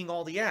everyone is seeing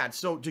all the ads.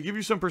 So to give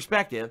you some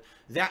perspective,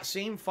 that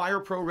same Fire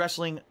Pro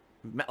Wrestling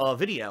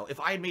video, if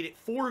I had made it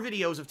 4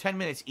 videos of 10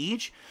 minutes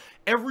each,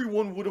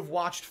 everyone would have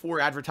watched 4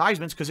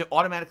 advertisements because it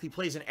automatically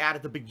plays an ad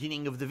at the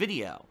beginning of the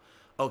video.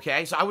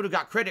 Okay, so I would have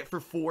got credit for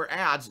 4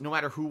 ads no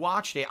matter who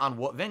watched it on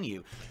what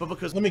venue. But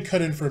because... Let me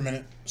cut in for a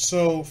minute.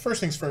 So first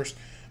things first,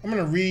 I'm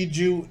going to read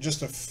you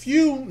just a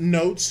few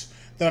notes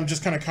that I'm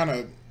just kind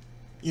of,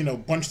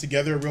 bunched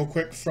together real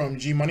quick from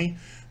G Money,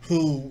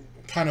 who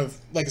kind of,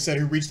 like I said,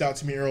 who reached out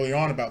to me early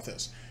on about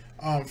this.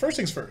 First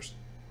things first,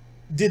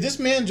 did this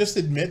man just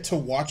admit to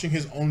watching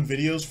his own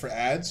videos for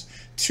ads?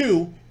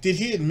 2, did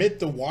he admit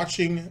to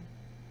watching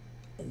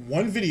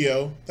 1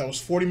 video that was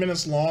 40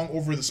 minutes long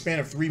over the span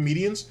of 3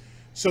 medians?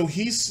 So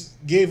he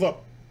gave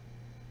up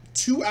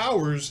 2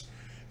 hours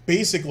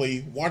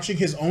basically watching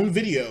his own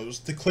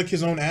videos to click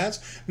his own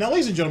ads. Now,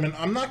 ladies and gentlemen,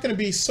 I'm not going to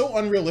be so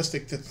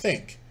unrealistic to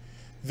think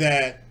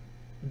that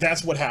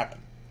that's what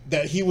happened.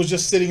 That he was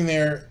just sitting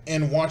there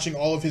and watching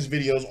all of his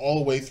videos all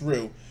the way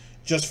through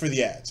just for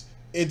the ads.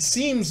 It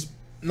seems,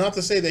 not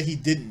to say that he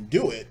didn't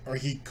do it or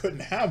he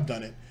couldn't have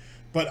done it,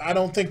 but I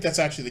don't think that's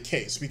actually the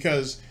case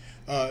because...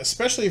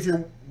 especially if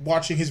you're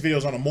watching his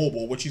videos on a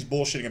mobile, which he's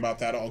bullshitting about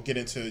that. I'll get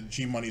into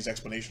G Money's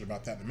explanation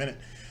about that in a minute.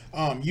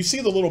 You see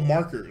the little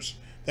markers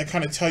that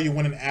kind of tell you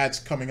when an ad's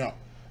coming up.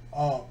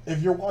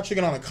 If you're watching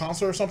it on a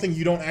console or something,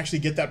 you don't actually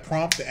get that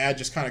prompt. The ad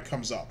just kind of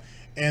comes up.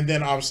 And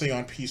then obviously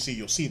on PC,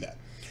 you'll see that.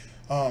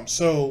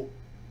 So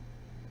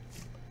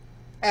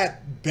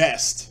at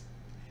best,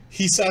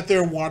 he sat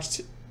there and watched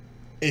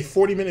a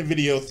 40-minute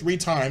video 3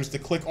 times to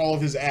click all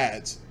of his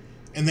ads,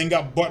 and then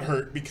got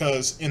butthurt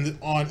because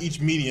on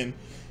each median,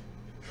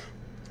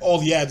 all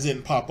the ads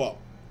didn't pop up.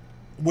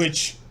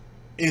 Which,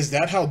 is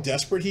that how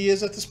desperate he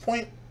is at this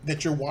point?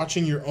 That you're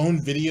watching your own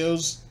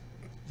videos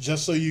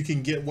just so you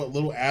can get what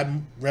little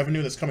ad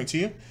revenue that's coming to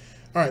you?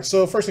 Alright,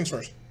 so first things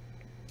first.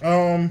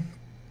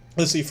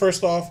 Let's see,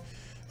 first off,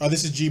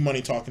 this is G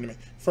Money talking to me.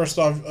 First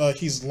off,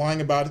 he's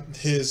lying about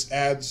his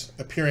ads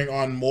appearing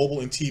on mobile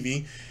and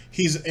TV.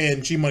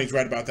 And G Money's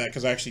right about that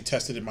because I actually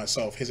tested it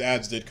myself. His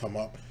ads did come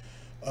up.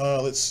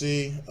 Let's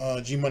see.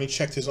 G Money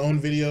checked his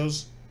own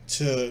videos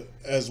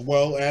as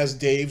well as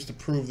Dave's to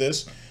prove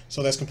this.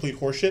 So that's complete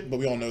horseshit, but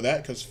we all know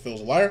that because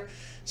Phil's a liar.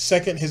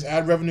 Second, his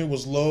ad revenue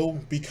was low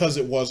because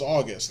it was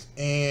August,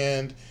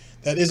 and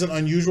that isn't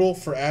unusual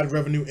for ad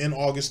revenue in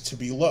August to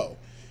be low.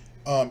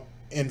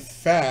 In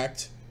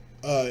fact,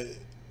 in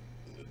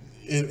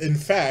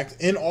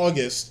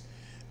August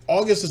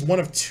is one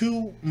of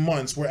 2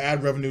 months where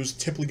ad revenue is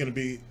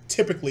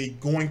typically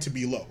going to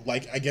be low.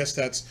 Like, I guess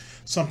that's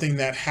something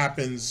that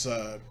happens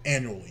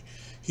annually.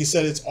 He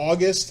said it's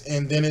August,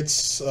 and then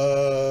it's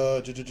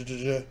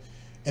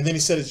and then he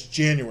said it's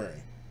January.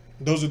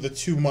 Those are the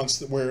 2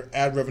 months where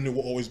ad revenue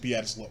will always be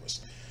at its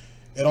lowest.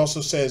 It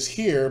also says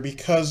here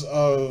because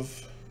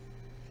of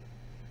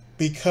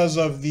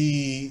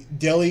the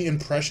daily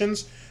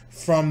impressions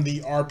from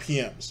the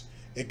RPMs.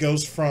 It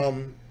goes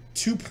from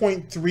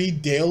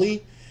 2.3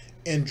 daily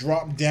and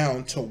dropped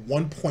down to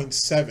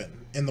 1.7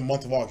 in the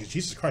month of August.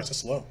 Jesus Christ,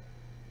 that's low.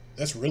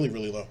 That's really,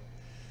 really low.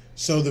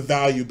 So the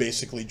value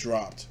basically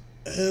dropped.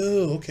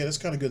 Oh, okay, that's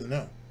kind of good to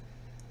know.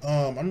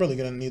 I'm really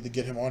going to need to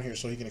get him on here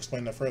so he can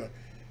explain that further.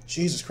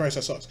 Jesus Christ,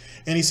 that sucks.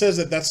 And he says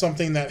that that's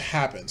something that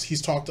happens.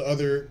 He's talked to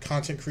other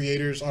content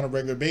creators on a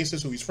regular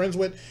basis who he's friends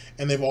with,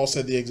 and they've all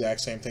said the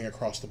exact same thing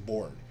across the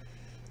board.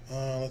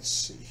 Let's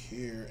see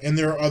here. And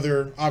there are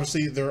other,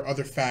 obviously, there are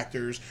other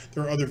factors,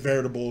 there are other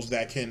variables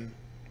that can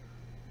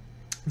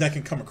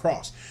come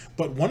across.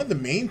 But one of the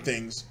main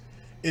things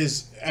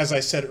is, as I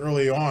said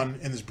early on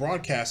in this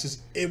broadcast,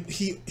 is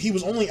he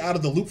was only out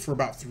of the loop for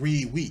about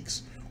 3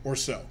 weeks or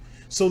so.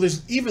 So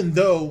there's, even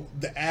though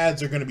the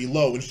ads are going to be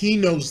low, and he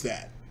knows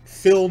that,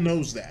 Phil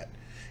knows that.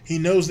 He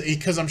knows that,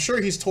 because I'm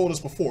sure he's told us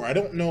before. I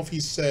don't know if he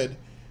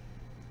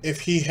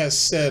has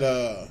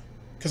said,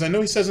 because I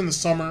know he says in the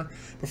summer,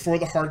 before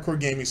the hardcore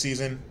gaming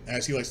season,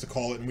 as he likes to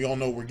call it, and we all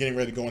know we're getting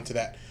ready to go into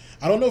that.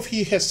 I don't know if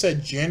he has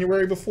said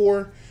January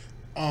before.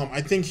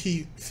 I think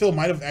Phil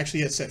might have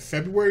actually had said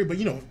February, but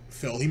you know,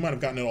 Phil, he might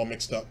have gotten it all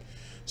mixed up.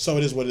 So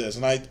it is what it is,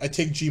 and I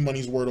take G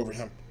Money's word over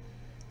him.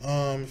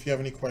 If you have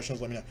any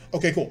questions, let me know.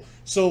 Okay, cool.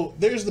 So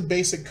there's the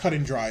basic cut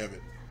and dry of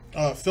it.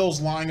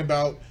 Phil's lying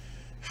about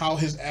how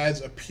his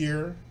ads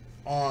appear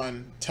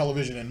on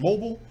television and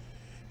mobile,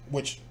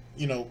 which,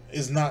 you know,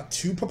 is not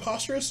too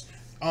preposterous.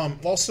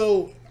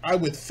 Also, I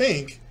would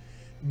think,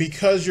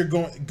 because you're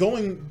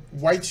going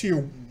right to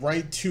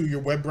your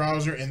web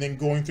browser and then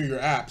going through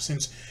your app,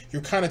 since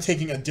you're kind of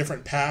taking a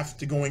different path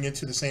to going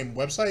into the same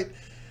website.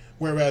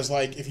 Whereas,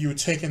 like, if you're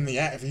using the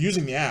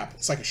app,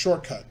 it's like a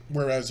shortcut.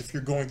 Whereas if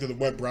you're going through the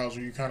web browser,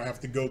 you kind of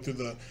have to go through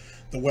the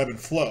web and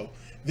flow.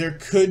 There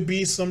could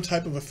be some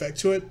type of effect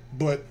to it,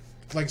 but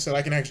like I said,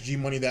 I can ask G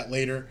Money that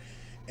later,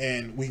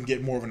 and we can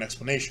get more of an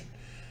explanation.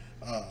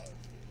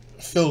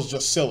 Phil's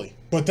just silly.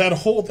 But that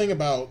whole thing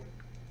about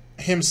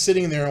him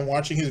sitting there and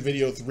watching his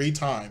video 3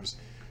 times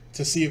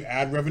to see if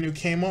ad revenue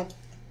came up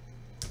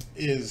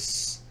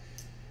is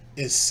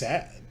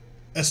sad,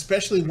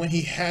 especially when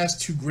he has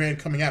 $2 grand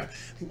coming at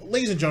him.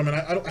 Ladies and gentlemen,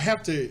 I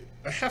have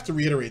to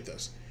reiterate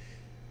this.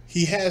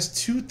 He has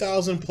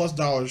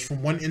 $2,000+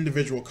 from one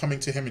individual coming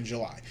to him in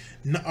July,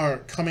 or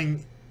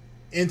coming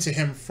into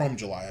him from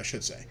July, I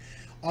should say,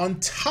 on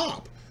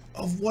top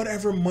of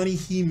whatever money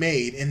he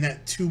made in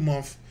that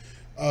 2-month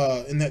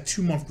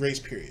grace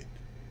period.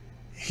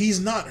 He's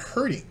not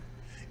hurting.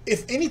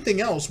 If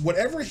anything else,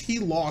 whatever he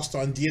lost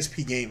on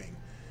Dspgaming,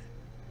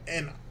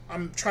 and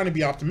I'm trying to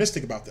be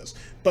optimistic about this,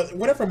 but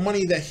whatever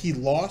money that he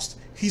lost,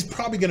 he's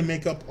probably going to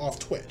make up off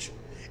Twitch.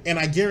 And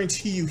I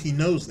guarantee you he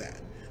knows that.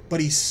 But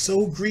he's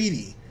so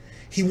greedy,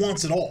 he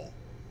wants it all.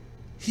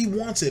 He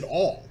wants it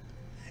all.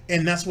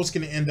 And that's what's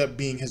going to end up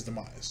being his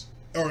demise.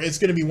 Or it's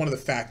going to be one of the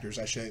factors,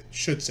 I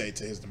should say,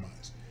 to his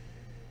demise.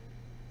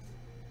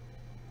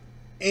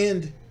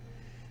 And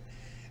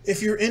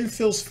if you're in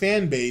Phil's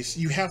fan base,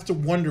 you have to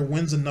wonder,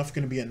 when's enough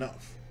going to be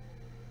enough?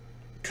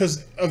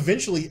 Because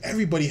eventually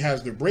everybody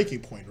has their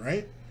breaking point,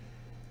 right?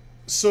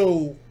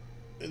 So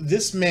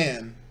this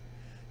man,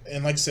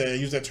 and like I said, I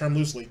use that term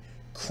loosely,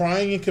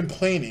 crying and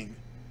complaining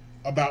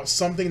about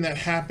something that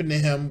happened to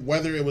him,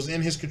 whether it was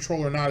in his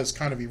control or not, is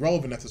kind of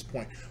irrelevant at this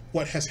point.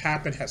 What has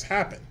happened has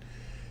happened.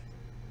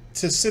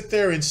 To sit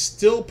there and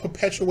still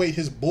perpetuate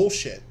his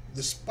bullshit,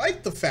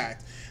 despite the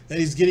fact that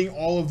he's getting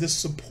all of this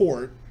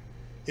support,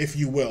 if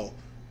you will,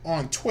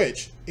 on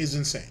Twitch, is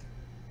insane.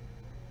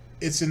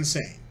 It's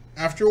insane.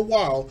 After a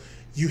while,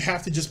 you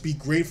have to just be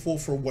grateful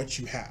for what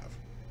you have.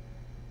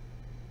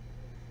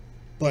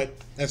 But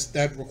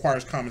that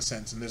requires common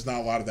sense, and there's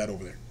not a lot of that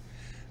over there.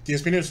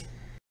 DSP News.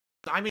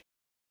 I made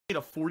a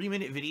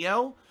 40-minute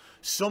video.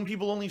 Some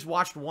people only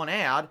watched 1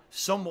 ad,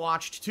 some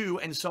watched 2,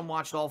 and some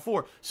watched all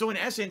 4. So in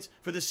essence,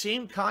 for the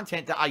same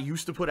content that I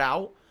used to put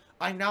out,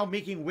 I'm now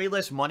making way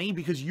less money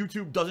because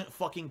YouTube doesn't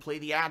fucking play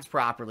the ads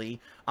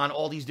properly on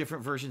all these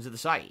different versions of the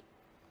site.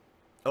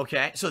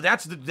 Okay, so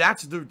that's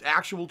the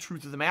actual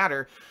truth of the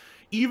matter.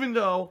 Even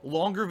though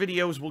longer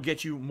videos will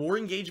get you more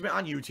engagement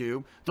on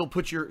YouTube, they'll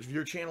put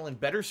your channel in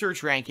better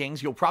search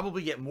rankings, you'll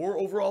probably get more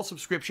overall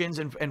subscriptions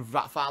and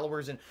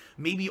followers, and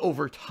maybe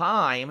over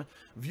time,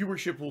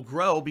 viewership will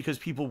grow because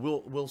people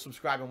will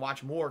subscribe and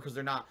watch more because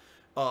they're not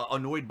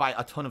annoyed by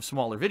a ton of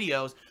smaller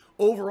videos.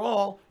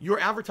 Overall, your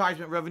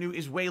advertisement revenue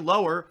is way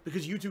lower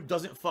because YouTube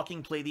doesn't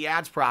fucking play the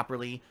ads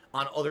properly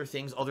on other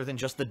things other than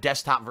just the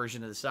desktop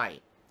version of the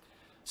site.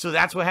 So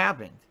that's what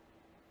happened.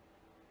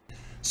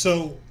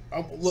 So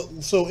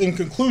in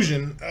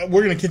conclusion,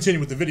 we're going to continue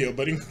with the video,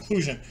 but in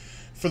conclusion,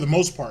 for the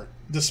most part,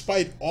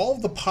 despite all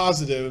of the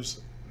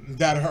positives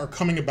that are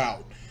coming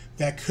about,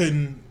 that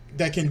can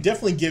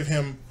definitely give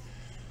him,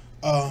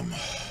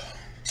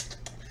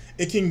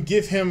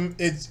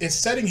 it's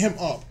setting him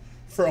up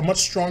for a much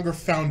stronger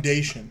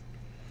foundation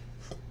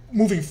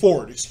moving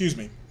forward. Excuse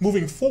me.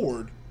 Moving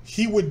forward,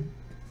 he would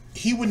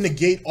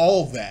negate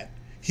all of that.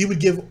 He would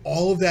give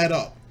all of that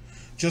up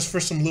just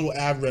for some little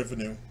ad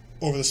revenue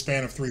over the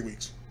span of 3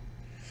 weeks.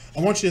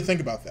 I want you to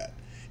think about that.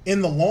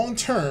 In the long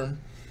term,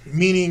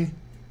 meaning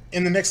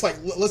in the next, like,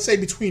 let's say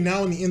between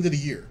now and the end of the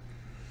year,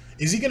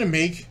 is he going to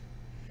make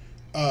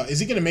Is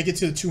he going to make it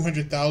to the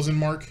 200,000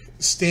 mark,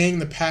 staying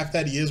the path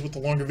that he is with the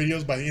longer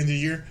videos by the end of the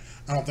year?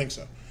 I don't think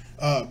so.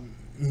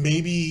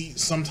 Maybe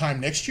sometime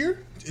next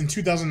year in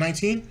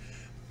 2019.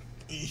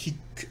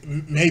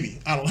 Maybe,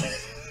 I don't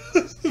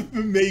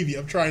know. Maybe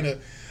I'm trying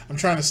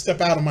to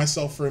step out of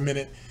myself for a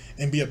minute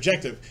and be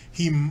objective.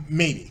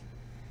 Maybe.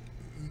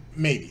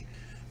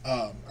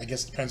 I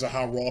guess it depends on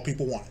how raw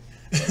people want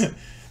it.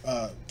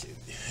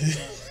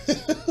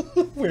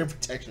 Wear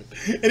protection.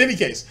 In any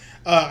case,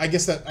 I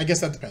guess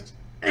that depends.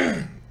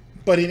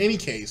 But in any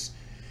case,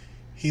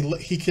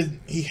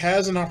 he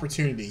has an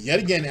opportunity yet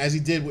again, as he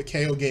did with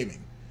KO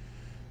Gaming,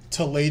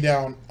 to lay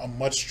down a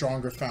much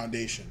stronger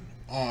foundation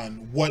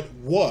on what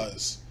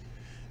was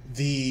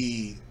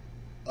the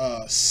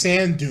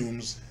sand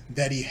dunes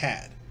that he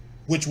had,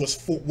 which was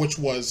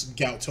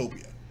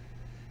Goutopia.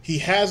 He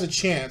has a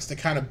chance to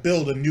kind of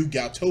build a new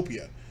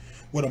Goutopia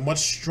with a much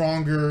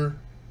stronger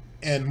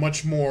and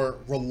much more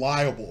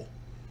reliable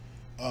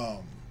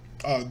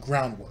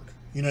groundwork.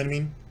 You know what I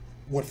mean?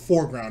 With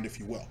foreground, if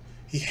you will.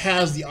 He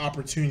has the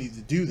opportunity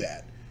to do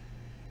that,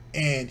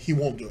 and he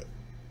won't do it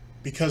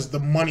because the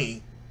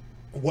money,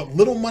 what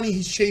little money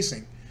he's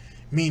chasing,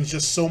 means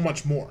just so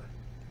much more.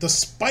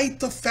 Despite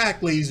the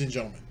fact, ladies and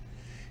gentlemen,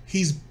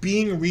 he's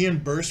being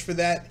reimbursed for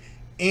that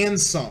and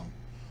some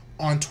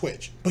on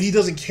Twitch, but he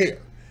doesn't care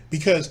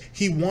because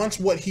he wants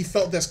what he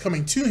felt that's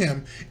coming to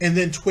him, and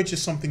then Twitch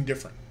is something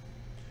different,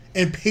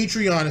 and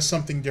Patreon is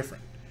something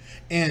different,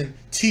 and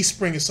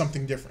Teespring is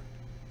something different.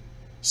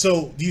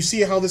 So do you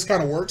see how this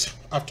kind of works?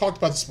 I've talked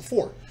about this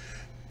before,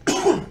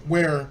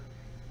 where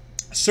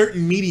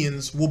certain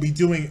medians will be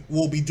doing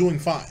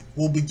fine,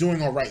 will be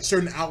doing all right.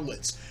 Certain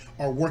outlets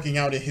are working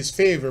out in his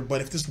favor,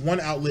 but if this one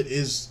outlet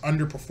is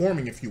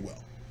underperforming, if you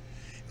will,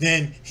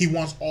 then he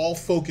wants all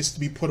focus to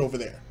be put over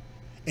there.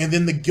 And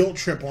then the guilt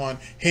trip on,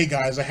 hey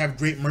guys, I have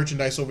great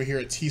merchandise over here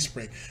at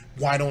Teespring.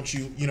 Why don't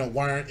you,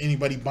 why aren't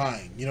anybody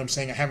buying? You know what I'm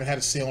saying? I haven't had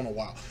a sale in a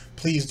while.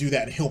 Please do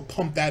that. And he'll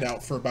pump that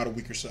out for about a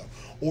week or so.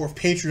 Or if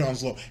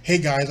Patreon's low, hey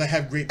guys, I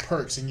have great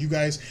perks, and you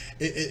guys,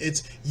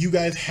 you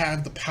guys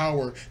have the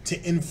power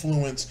to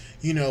influence,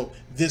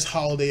 this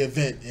holiday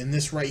event and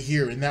this right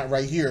here and that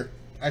right here.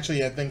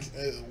 Actually, I think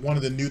one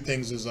of the new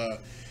things is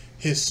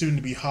his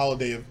soon-to-be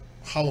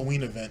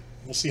Halloween event.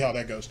 We'll see how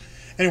that goes.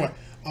 Anyway,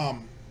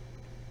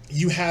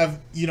 you have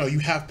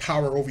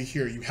power over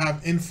here. You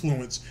have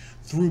influence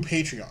through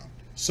Patreon.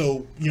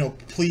 So,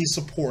 please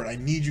support. I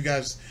need you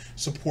guys'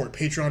 support.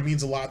 Patreon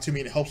means a lot to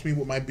me. It helps me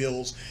with my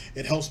bills.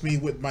 It helps me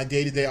with my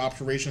day-to-day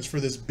operations for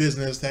this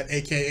business that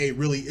AKA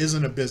really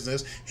isn't a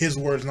business. His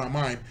words, not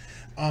mine.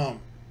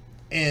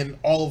 And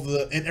all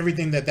of and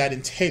everything that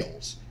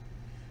entails.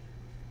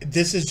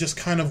 This is just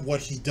kind of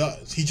what he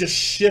does. He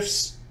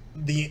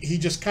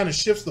just kind of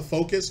shifts the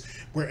focus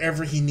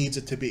wherever he needs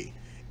it to be.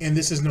 And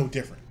this is no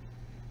different.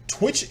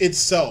 Twitch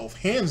itself,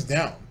 hands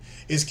down,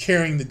 is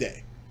carrying the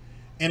day.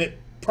 And it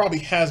probably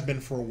has been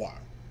for a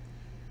while.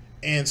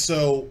 And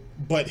so,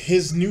 but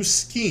his new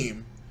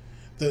scheme,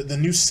 the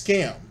new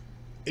scam,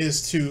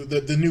 is to,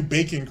 the new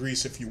bacon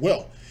grease, if you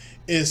will,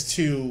 is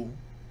to,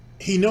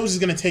 he knows he's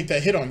going to take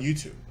that hit on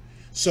YouTube.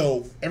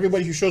 So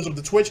everybody who shows up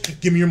to Twitch,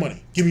 give me your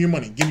money, give me your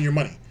money, give me your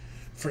money.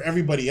 For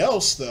everybody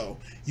else, though,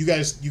 you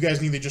guys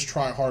need to just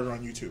try harder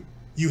on YouTube.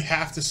 You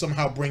have to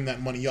somehow bring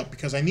that money up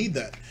because I need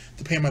that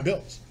to pay my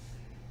bills.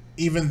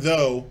 Even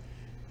though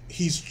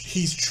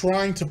he's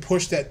trying to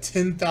push that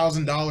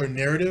 $10,000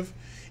 narrative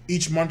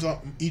each month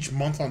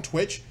on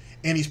Twitch,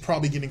 and he's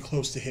probably getting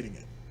close to hitting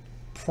it.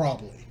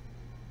 Probably.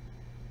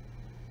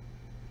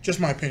 Just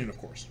my opinion, of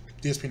course.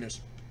 DSP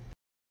News.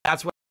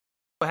 That's what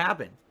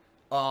happened.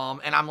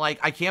 And I'm like,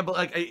 I can't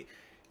believe,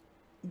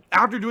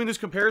 after doing this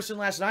comparison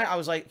last night, I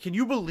was like, can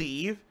you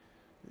believe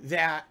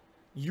that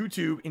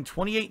YouTube in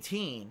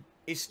 2018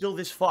 is still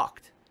this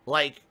fucked?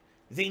 Like,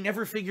 they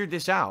never figured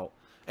this out.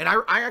 And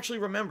I actually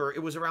remember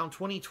it was around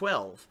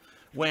 2012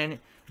 when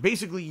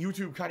basically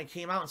YouTube kind of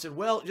came out and said,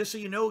 well, just so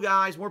you know,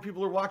 guys, more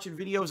people are watching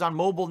videos on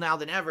mobile now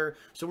than ever,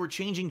 so we're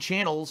changing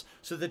channels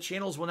so the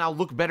channels will now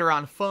look better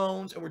on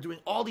phones, and we're doing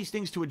all these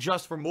things to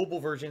adjust for mobile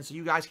versions so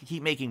you guys can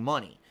keep making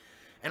money.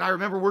 And I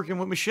remember working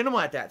with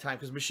Machinima at that time,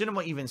 because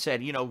Machinima even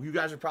said, you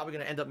guys are probably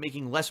going to end up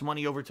making less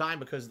money over time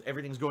because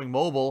everything's going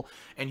mobile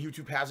and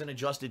YouTube hasn't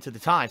adjusted to the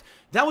times.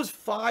 That was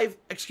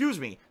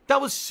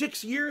that was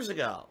 6 years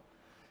ago.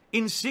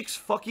 In 6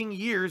 fucking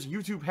years,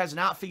 YouTube has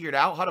not figured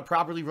out how to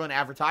properly run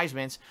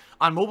advertisements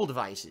on mobile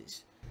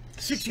devices.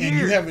 6 years. And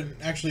you haven't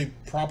actually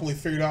properly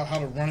figured out how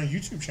to run a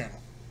YouTube channel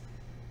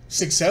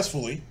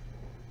successfully.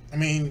 I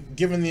mean,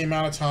 given the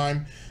amount of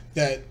time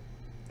that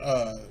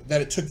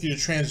it took you to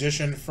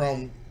transition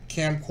from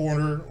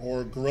camcorder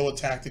or guerrilla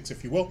tactics,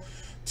 if you will,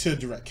 to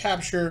direct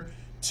capture,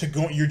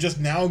 you're just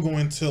now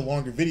going to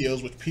longer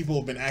videos, which people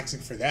have been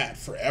asking for that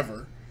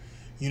forever.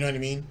 You know what I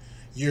mean?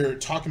 You're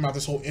talking about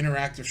this whole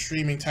interactive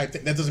streaming type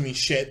thing. That doesn't mean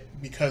shit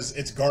because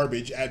it's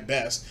garbage at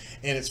best.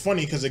 And it's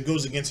funny because it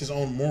goes against his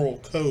own moral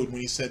code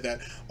when he said that,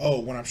 oh,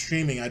 when I'm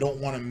streaming, I don't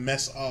want to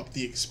mess up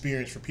the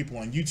experience for people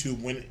on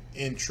YouTube, when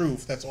in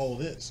truth, that's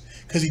all it is.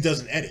 Because he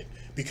doesn't edit.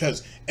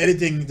 because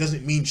editing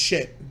doesn't mean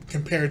shit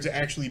compared to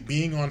actually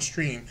being on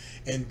stream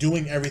and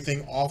doing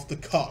everything off the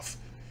cuff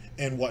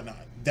and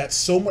whatnot. That's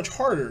so much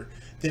harder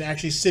than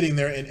actually sitting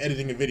there and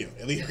editing a video.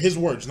 At least his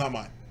words, not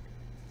mine.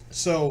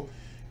 So,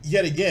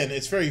 yet again,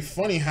 it's very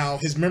funny how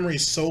his memory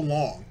is so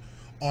long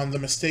on the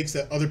mistakes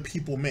that other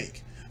people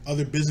make,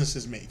 other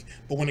businesses make.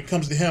 But when it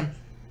comes to him,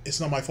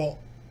 it's not my fault.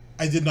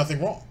 I did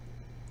nothing wrong.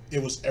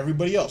 It was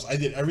everybody else. I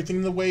did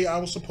everything the way I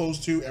was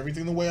supposed to,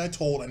 everything the way I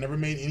told. I never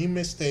made any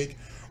mistake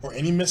or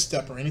any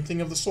misstep or anything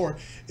of the sort.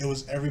 It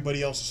was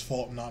everybody else's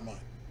fault, not mine.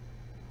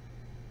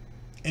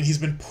 And he's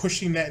been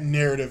pushing that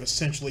narrative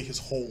essentially his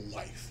whole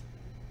life.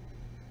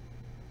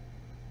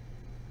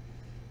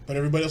 But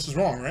everybody else is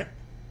wrong, right?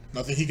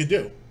 Nothing he could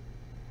do.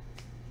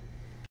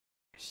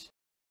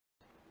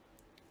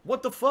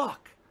 What the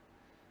fuck?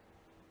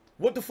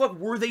 What the fuck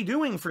were they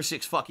doing for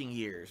 6 fucking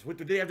years? What,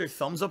 did they have their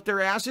thumbs up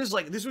their asses?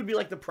 Like, this would be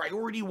like the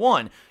priority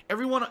one.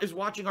 Everyone is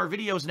watching our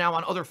videos now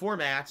on other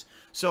formats,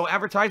 so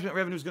advertisement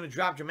revenue is going to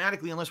drop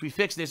dramatically unless we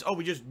fix this. Oh,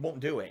 we just won't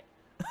do it.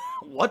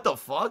 What the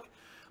fuck?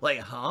 Like,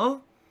 huh?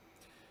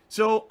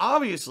 So,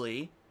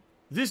 obviously,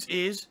 this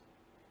is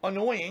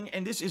annoying,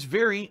 and this is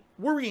very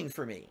worrying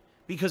for me.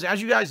 Because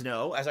as you guys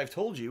know, as I've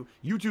told you,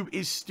 YouTube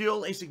is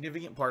still a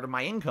significant part of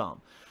my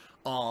income.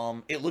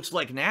 It looks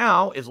like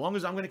now, as long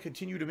as I'm going to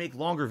continue to make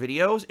longer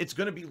videos, it's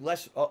going to be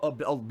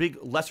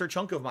lesser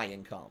chunk of my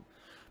income.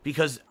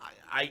 Because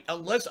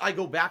unless I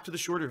go back to the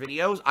shorter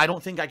videos, I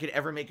don't think I could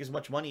ever make as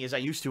much money as I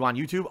used to on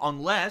YouTube,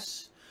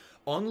 unless,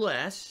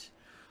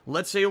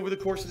 let's say over the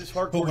course of this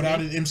hardcore But without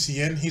an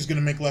MCN, he's going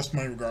to make less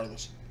money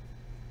regardless.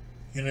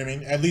 You know what I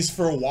mean? At least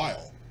for a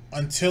while.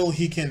 Until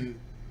he can,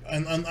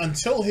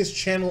 until his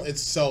channel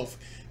itself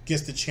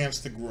gets the chance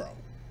to grow.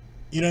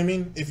 You know what I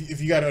mean? If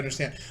you got to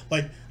understand.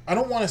 Like, I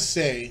don't want to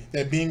say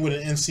that being with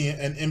an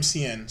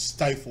MCN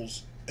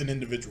stifles an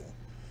individual.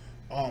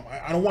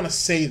 I don't want to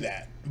say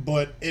that,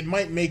 but it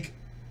might make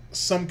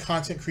some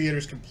content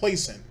creators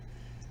complacent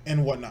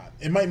and whatnot.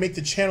 It might make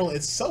the channel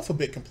itself a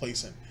bit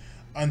complacent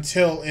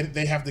until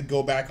they have to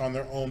go back on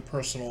their own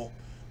personal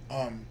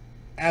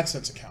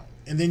AdSense account,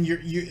 and then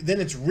then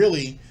it's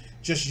really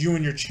just you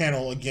and your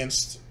channel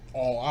against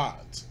all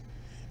odds,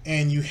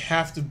 and you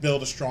have to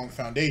build a strong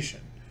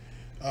foundation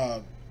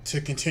to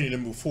continue to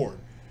move forward.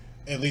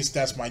 At least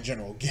that's my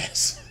general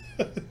guess.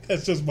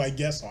 That's just my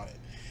guess on it.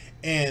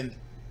 And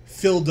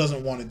Phil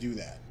doesn't want to do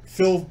that.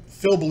 Phil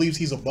believes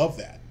he's above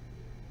that.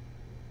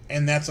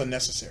 And that's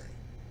unnecessary.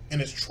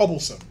 And it's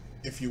troublesome,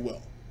 if you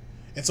will.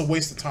 It's a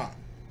waste of time.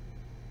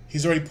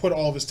 He's already put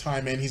all of his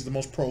time in. He's the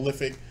most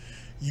prolific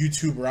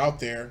YouTuber out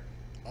there.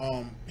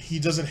 He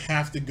doesn't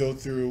have to go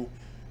through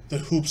the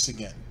hoops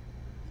again,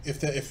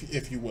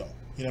 if you will. You know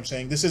what I'm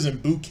saying? This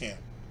isn't boot camp.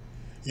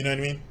 You know what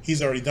I mean?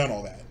 He's already done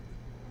all that.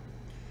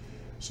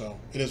 So,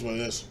 it is what it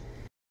is.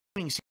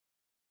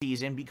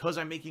 Season, because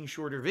I'm making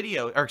longer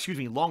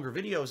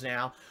videos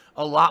now,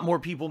 a lot more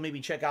people maybe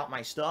check out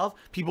my stuff.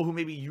 People who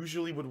maybe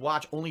usually would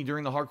watch only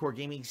during the hardcore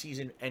gaming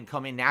season and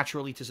come in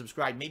naturally to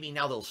subscribe, maybe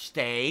now they'll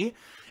stay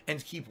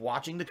and keep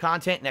watching the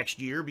content next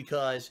year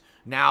because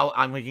now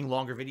I'm making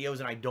longer videos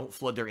and I don't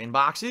flood their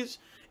inboxes.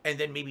 And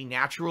then maybe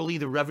naturally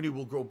the revenue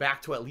will go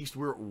back to at least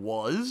where it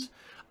was.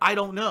 I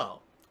don't know.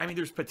 I mean,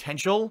 there's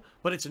potential,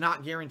 but it's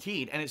not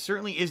guaranteed. And it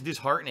certainly is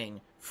disheartening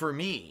for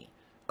me,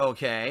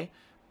 okay,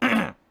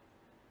 to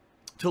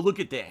look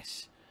at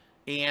this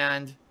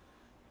and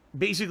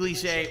basically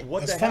say,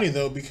 what the hell? It's funny,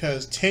 though,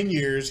 because 10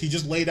 years, he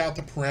just laid out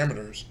the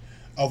parameters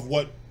of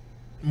what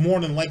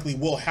more than likely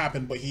will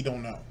happen, but he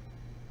don't know.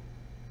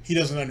 He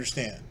doesn't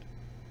understand.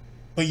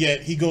 But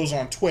yet, he goes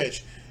on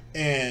Twitch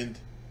and,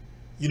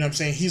 you know what I'm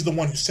saying, he's the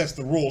one who sets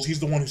the rules. He's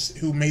the one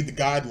who made the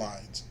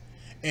guidelines.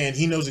 And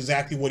he knows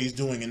exactly what he's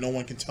doing, and no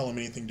one can tell him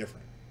anything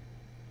different.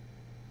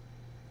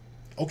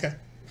 Okay.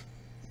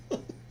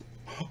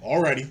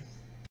 Alrighty.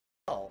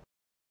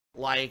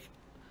 Like,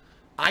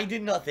 I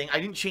did nothing. I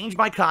didn't change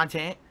my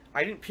content.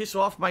 I didn't piss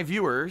off my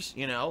viewers,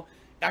 you know.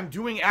 I'm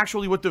doing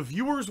actually what the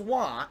viewers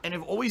want and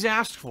have always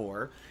asked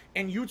for.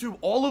 And YouTube,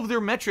 all of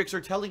their metrics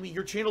are telling me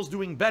your channel's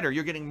doing better.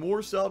 You're getting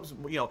more subs,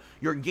 you know,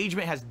 your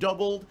engagement has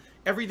doubled.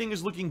 Everything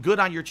is looking good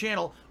on your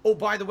channel. Oh,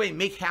 by the way,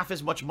 make half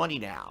as much money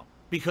now.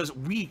 Because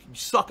we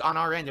suck on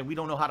our end and we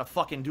don't know how to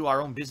fucking do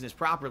our own business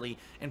properly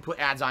and put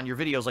ads on your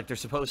videos like they're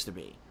supposed to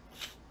be.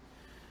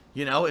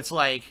 You know, it's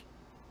like,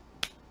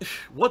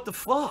 what the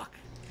fuck?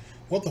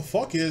 What the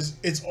fuck is,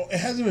 it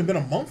hasn't even been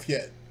a month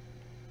yet.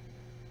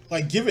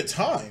 Like, give it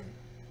time.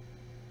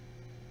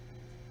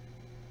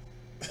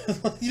 You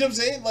know what I'm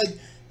saying? Like,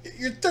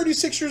 you're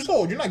 36 years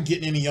old. You're not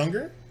getting any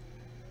younger.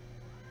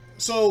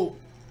 So,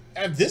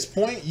 at this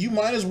point, you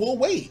might as well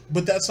wait.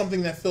 But that's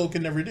something that Phil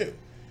can never do.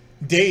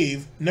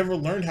 Dave never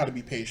learned how to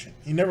be patient.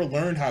 He never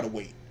learned how to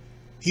wait.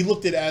 He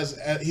looked at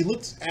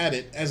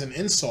it as an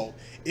insult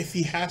if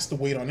he has to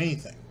wait on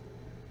anything.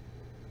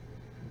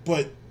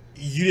 But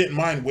you didn't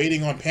mind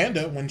waiting on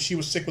Panda when she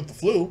was sick with the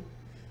flu.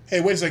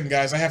 Hey, wait a second,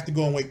 guys. I have to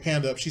go and wake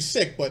Panda up. She's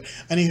sick, but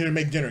I need her to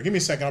make dinner. Give me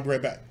a second. I'll be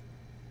right back.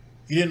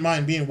 You didn't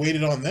mind being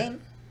waited on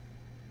then?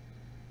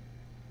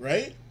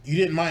 right? You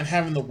didn't mind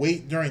having to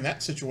wait during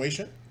that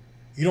situation.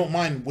 You don't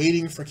mind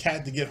waiting for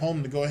Kat to get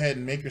home to go ahead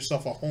and make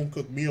yourself a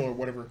home-cooked meal or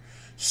whatever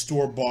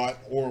store-bought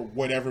or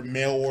whatever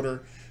mail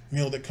order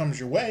meal that comes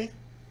your way.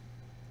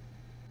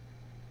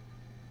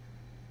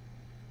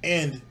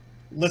 And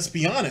let's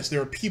be honest,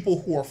 there are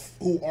people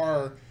who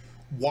are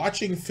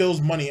watching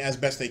Phil's money as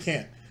best they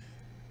can.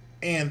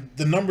 And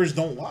the numbers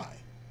don't lie.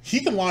 He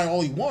can lie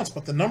all he wants,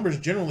 but the numbers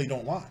generally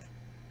don't lie.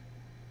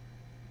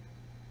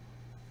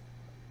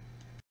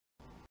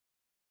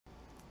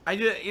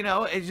 You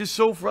know, it's just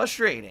so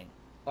frustrating.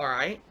 All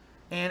right.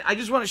 And I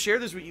just want to share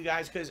this with you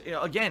guys because, you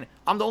know, again,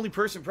 I'm the only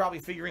person probably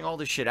figuring all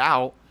this shit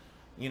out.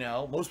 You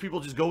know, most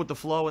people just go with the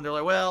flow and they're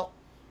like, well,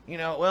 you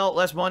know, well,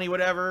 less money,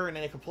 whatever, and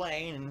then they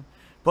complain.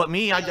 But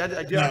me, I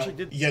actually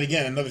did. Yet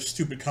again, another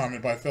stupid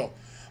comment by Phil.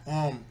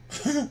 Out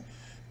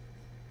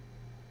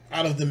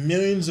of the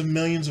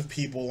millions of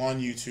people on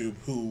YouTube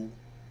who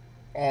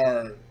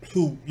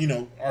you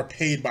know are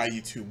paid by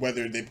YouTube,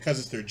 whether they because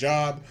it's their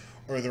job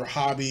or their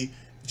hobby,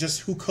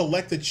 just who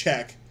collect a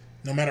check,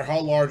 no matter how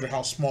large or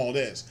how small it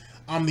is.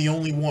 I'm the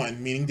only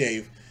one, meaning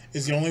Dave,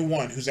 is the only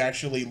one who's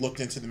actually looked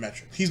into the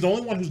metrics. He's the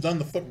only one who's done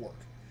the footwork.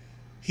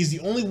 He's the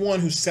only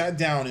one who sat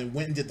down and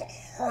went and did the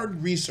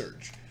hard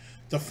research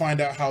to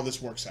find out how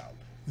this works out.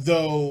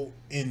 Though,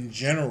 in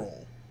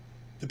general,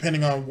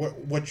 depending on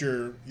what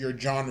your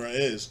genre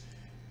is,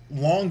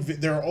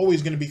 there are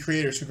always going to be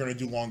creators who are going to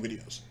do long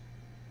videos.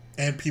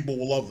 And people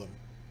will love them.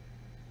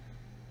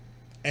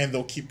 And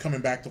they'll keep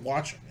coming back to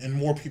watch them. And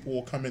more people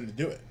will come in to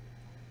do it.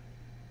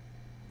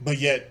 But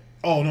yet,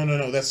 oh, no,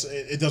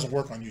 it doesn't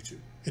work on YouTube.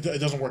 It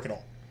doesn't work at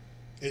all.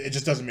 It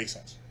just doesn't make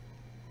sense.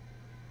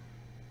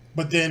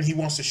 But then he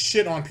wants to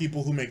shit on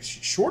people who make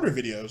shorter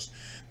videos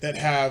that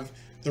have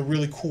the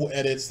really cool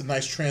edits, the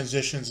nice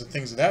transitions and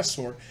things of that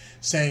sort,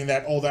 saying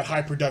that, oh, that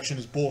high production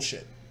is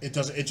bullshit. It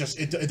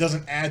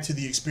doesn't add to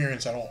the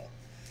experience at all.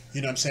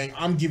 You know what I'm saying?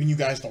 I'm giving you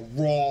guys the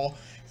raw,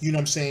 you know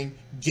what I'm saying,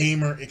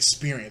 gamer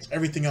experience.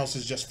 Everything else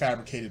is just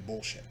fabricated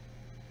bullshit.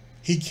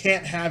 He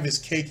can't have his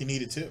cake and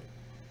eat it too.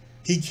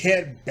 He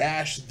can't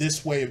bash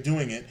this way of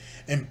doing it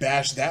and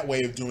bash that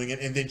way of doing it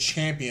and then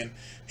champion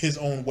his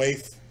own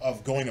way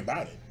of going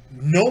about it,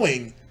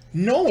 knowing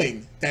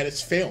that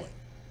it's failing.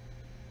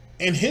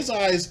 In his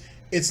eyes,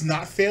 it's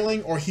not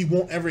failing, or he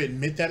won't ever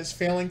admit that it's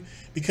failing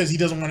because he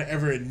doesn't want to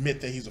ever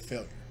admit that he's a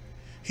failure.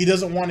 He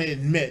doesn't want to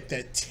admit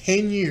that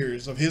 10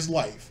 years of his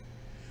life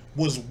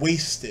was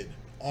wasted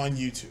on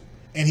YouTube,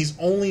 and he's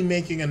only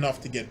making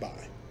enough to get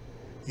by.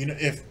 You know,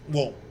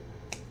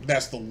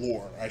 that's the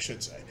lore, I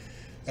should say.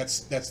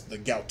 That's the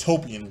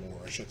Goutopian lore,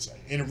 I should say.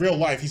 In real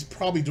life, he's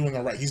probably doing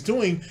all right. He's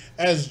doing,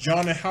 as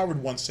John and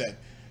Howard once said,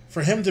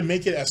 for him to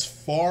make it as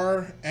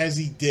far as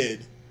he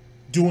did,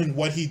 doing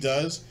what he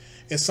does,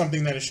 is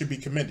something that it should be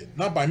commended.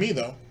 Not by me,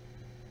 though.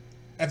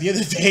 At the end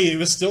of the day, it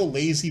was still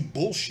lazy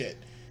bullshit.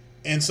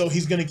 And so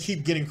he's going to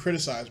keep getting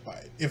criticized by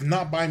it. If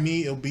not by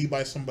me, it'll be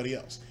by somebody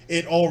else.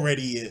 It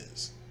already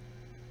is.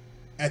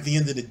 At the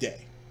end of the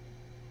day.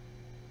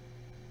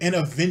 And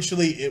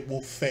eventually it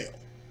will fail.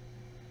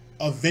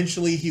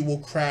 Eventually he will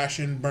crash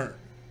and burn.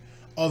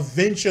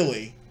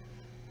 Eventually,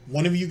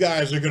 one of you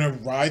guys are going to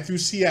ride through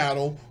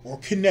Seattle or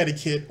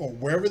Connecticut or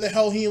wherever the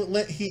hell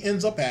he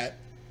ends up at.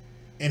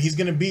 And he's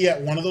going to be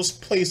at one of those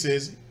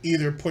places,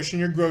 either pushing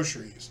your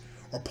groceries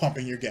or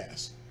pumping your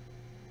gas.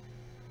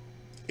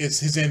 It's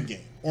his end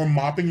game. Or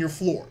mopping your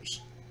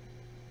floors.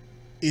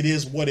 It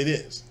is what it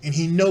is. And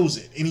he knows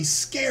it. And he's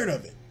scared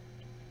of it.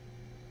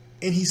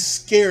 And he's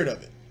scared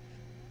of it.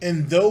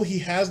 And though he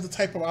has the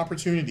type of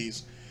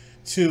opportunities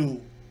to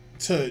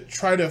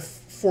try to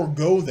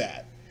forego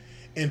that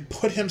and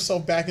put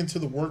himself back into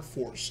the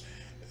workforce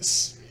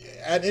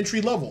at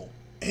entry level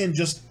and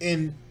just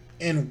and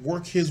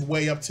work his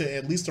way up to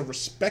at least a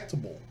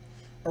respectable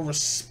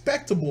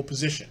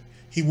position,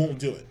 he won't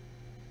do it.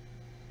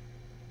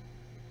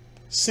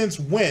 Since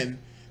when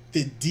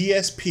did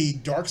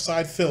DSP,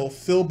 DarkSydePhil,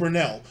 Phil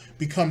Burnell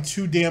become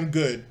too damn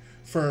good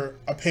for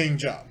a paying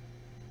job?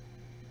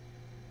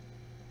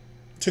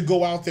 To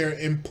go out there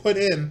and put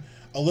in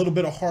a little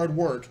bit of hard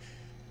work,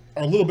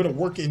 or a little bit of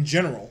work in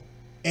general,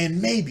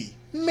 and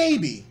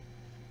maybe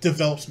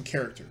develop some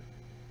character.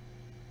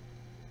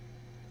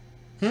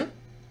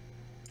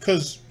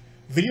 Because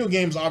video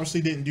games obviously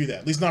didn't do that,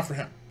 at least not for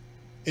him.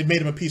 It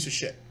made him a piece of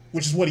shit,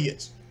 which is what he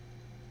is.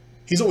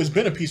 He's always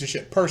been a piece of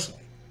shit,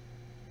 personally.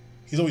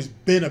 He's always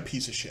been a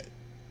piece of shit.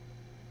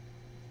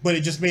 But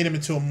it just made him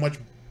into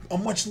a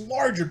much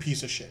larger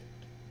piece of shit.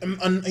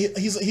 And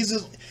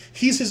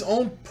he's his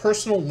own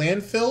personal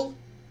landfill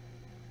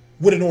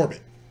with an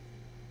orbit.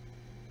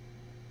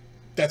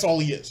 That's all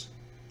he is.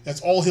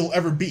 That's all he'll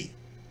ever be.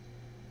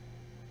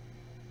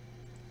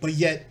 But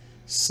yet,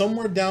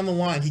 somewhere down the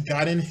line, he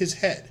got in his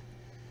head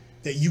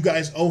that you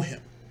guys owe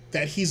him.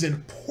 That he's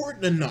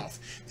important enough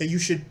that you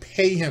should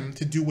pay him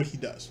to do what he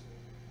does.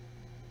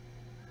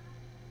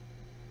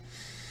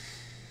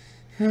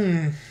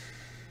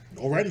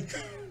 Already.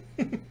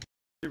 The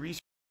research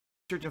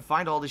and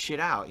find all this shit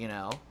out, you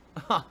know.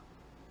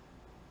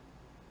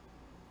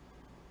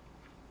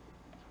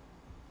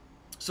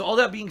 So all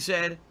that being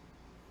said,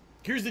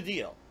 here's the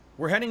deal.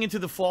 We're heading into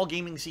the fall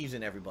gaming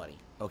season, everybody,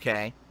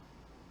 okay?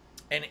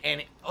 And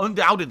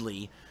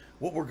undoubtedly,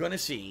 what we're going to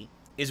see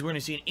is we're going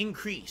to see an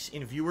increase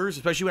in viewers,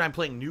 especially when I'm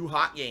playing new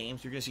hot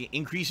games. You're going to see an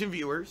increase in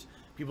viewers.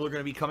 People are going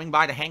to be coming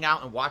by to hang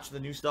out and watch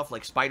the new stuff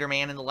like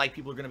Spider-Man and the like.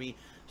 People are going to be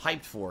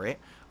hyped for it,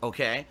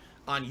 okay?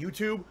 On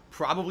YouTube,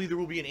 probably there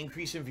will be an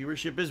increase in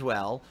viewership as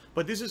well.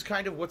 But this is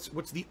kind of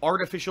what's the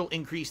artificial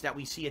increase that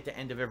we see at the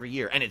end of every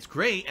year. And it's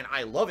great, and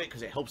I love it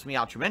because it helps me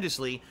out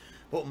tremendously.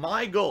 But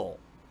my goal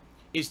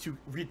is to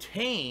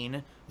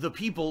retain the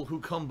people who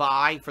come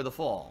by for the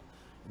fall.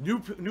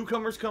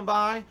 Newcomers come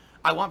by,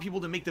 I want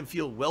people to make them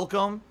feel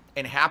welcome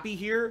and happy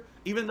here,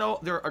 even though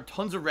there are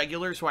tons of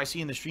regulars who I see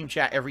in the stream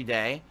chat every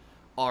day.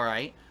 All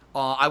right.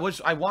 I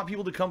want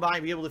people to come by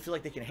and be able to feel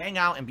like they can hang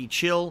out and be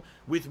chill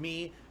with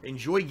me,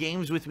 enjoy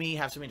games with me,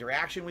 have some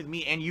interaction with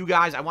me and you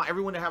guys. I want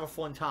everyone to have a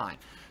fun time.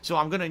 So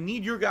I'm going to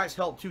need your guys'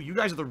 help too. You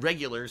guys are the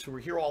regulars who are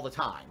here all the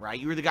time, right?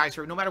 You're the guys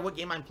who are, no matter what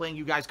game I'm playing,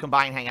 you guys come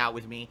by and hang out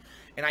with me,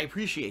 and I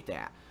appreciate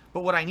that.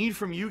 But what I need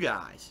from you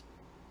guys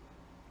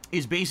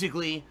is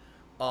basically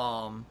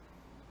a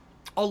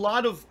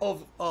lot of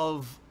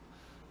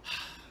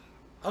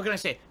how can I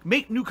say,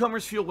 make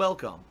newcomers feel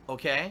welcome,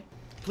 okay?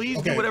 Please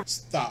do whatever.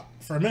 Stop.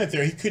 For a minute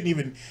there, he couldn't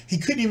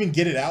even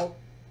get it out.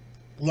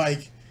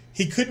 Like,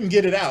 he couldn't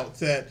get it out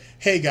that,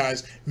 hey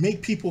guys,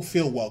 make people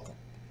feel welcome.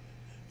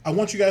 I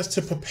want you guys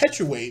to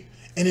perpetuate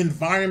an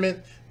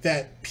environment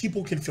that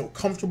people can feel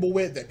comfortable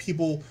with, that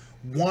people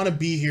want to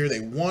be here,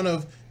 they want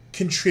to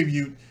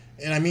contribute,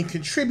 and I mean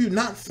contribute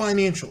not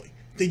financially.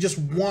 They just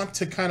want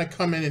to kind of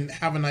come in and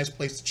have a nice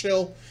place to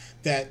chill,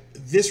 that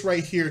this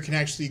right here can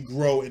actually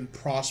grow and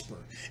prosper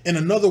in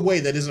another way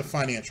that isn't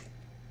financial.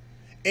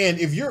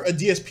 And if you're a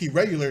DSP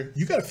regular,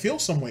 you got to feel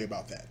some way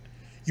about that.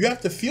 You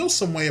have to feel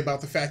some way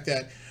about the fact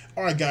that,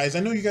 all right, guys,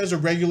 I know you guys are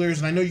regulars,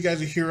 and I know you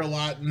guys are here a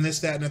lot, and this,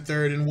 that, and the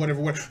third, and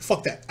whatever.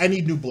 Fuck that. I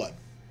need new blood.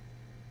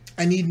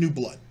 I need new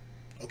blood.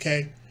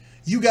 Okay?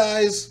 You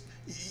guys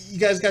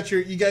got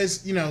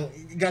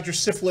your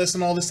syphilis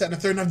and all this, that, and the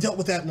third, and I've dealt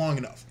with that long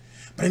enough.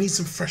 But I need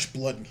some fresh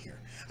blood in here.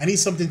 I need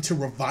something to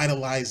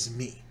revitalize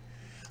me.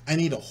 I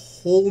need a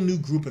whole new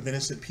group of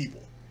innocent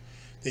people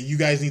that you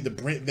guys need to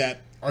bring,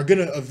 that are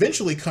going to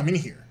eventually come in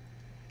here.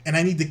 And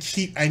I need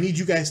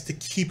you guys to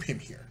keep him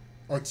here,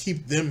 or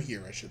keep them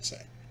here, I should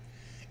say.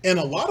 In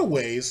a lot of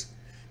ways,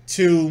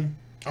 some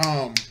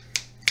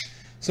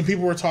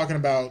people were talking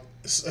about,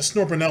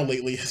 Snort Burnell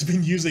lately has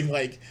been using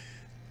like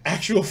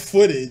actual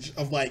footage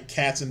of like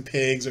cats and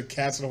pigs or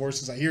cats and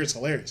horses. I hear it's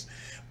hilarious.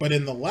 But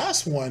in the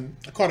last one,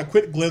 I caught a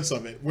quick glimpse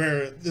of it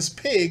where this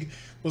pig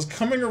was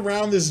coming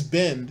around this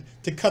bend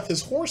to cut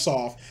this horse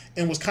off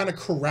and was kind of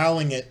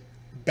corralling it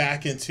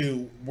back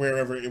into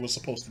wherever it was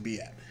supposed to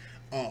be at.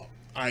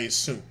 I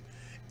assume.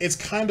 It's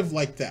kind of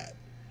like that.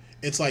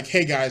 It's like,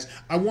 hey guys,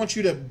 I want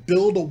you to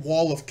build a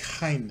wall of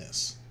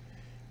kindness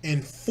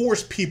and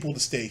force people to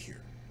stay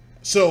here.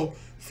 So,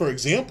 for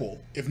example,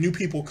 if new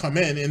people come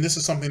in, and this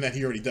is something that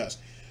he already does,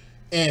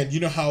 and you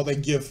know how they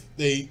give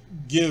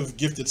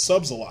gifted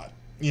subs a lot,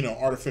 you know,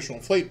 artificial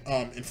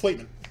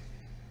inflatement.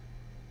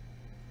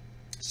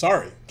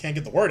 Sorry, can't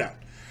get the word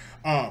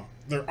out.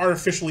 They're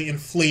artificially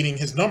inflating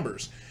his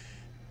numbers.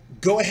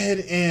 Go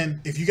ahead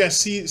and, if you guys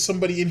see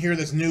somebody in here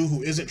that's new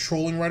who isn't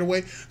trolling right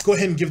away, go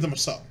ahead and give them a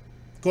sub.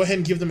 Go ahead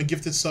and give them a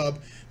gifted sub.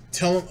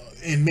 Tell them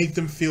and make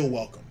them feel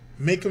welcome.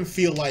 Make them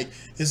feel like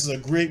this is a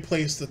great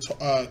place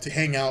to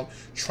hang out.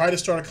 Try to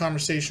start a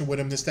conversation with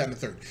them, this, that, and the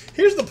third.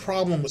 Here's the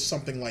problem with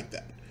something like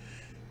that.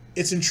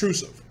 It's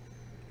intrusive.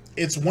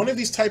 It's one of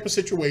these type of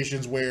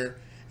situations where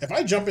if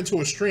I jump into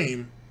a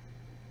stream,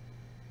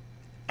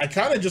 I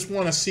kind of just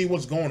want to see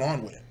what's going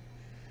on with it.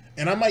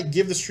 And I might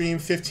give the stream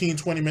 15,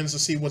 20 minutes to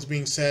see what's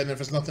being said, and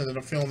if it's nothing that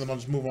I'm feeling, then I'll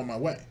just move on my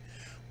way.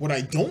 What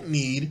I don't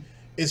need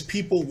is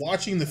people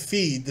watching the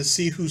feed to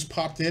see who's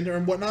popped in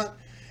and whatnot,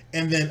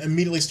 and then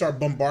immediately start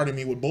bombarding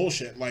me with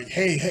bullshit. Like,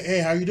 hey,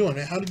 how you doing,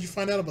 man? How did you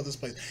find out about this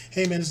place?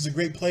 Hey, man, this is a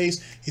great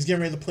place. He's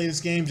getting ready to play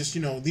this game. Just,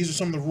 you know, these are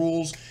some of the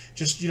rules.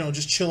 Just, you know,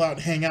 just chill out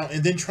and hang out,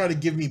 and then try to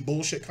give me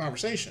bullshit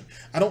conversation.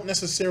 I don't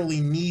necessarily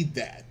need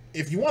that.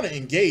 If you want to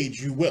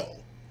engage, you will.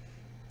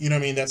 You know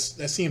what I mean? That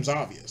seems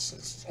obvious.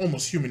 It's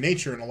almost human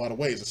nature in a lot of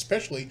ways,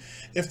 especially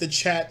if the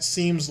chat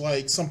seems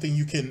like something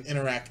you can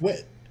interact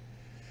with.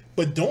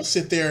 But don't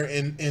sit there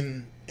and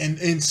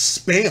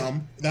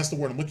spam, that's the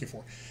word I'm looking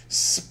for,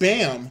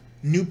 spam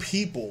new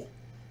people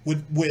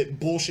with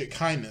bullshit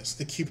kindness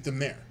to keep them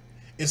there.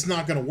 It's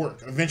not going to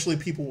work. Eventually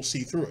people will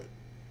see through it.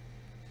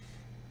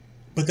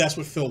 But that's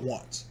what Phil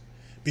wants.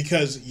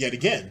 Because, yet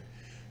again,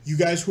 you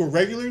guys who are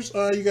regulars,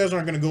 you guys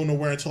aren't going to go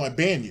nowhere until I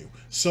ban you.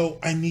 So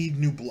I need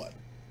new blood.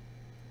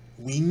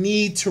 We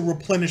need to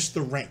replenish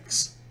the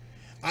ranks.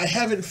 I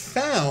haven't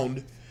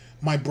found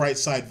my bright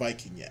side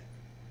Viking yet.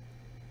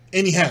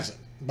 And he hasn't,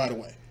 by the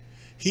way.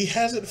 He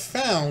hasn't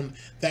found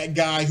that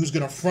guy who's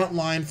going to front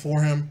line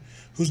for him,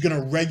 who's going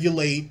to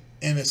regulate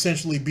and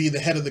essentially be the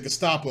head of the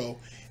Gestapo,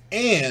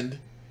 and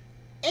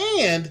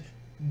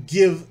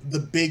give the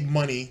big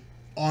money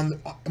on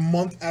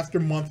month after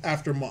month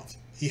after month.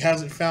 He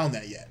hasn't found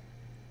that yet.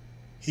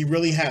 He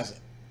really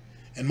hasn't.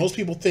 And most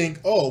people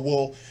think, oh,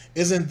 well,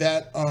 isn't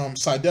that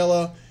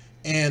Sidella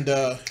and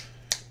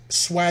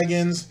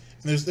Swaggins?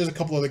 And there's a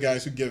couple other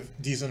guys who give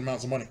decent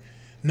amounts of money.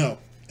 No,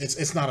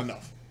 it's not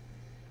enough.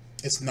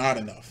 It's not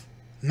enough.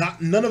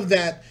 None of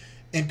that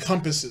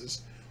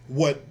encompasses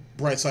what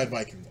Brightside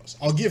Viking was.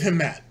 I'll give him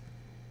that.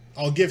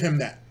 I'll give him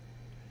that.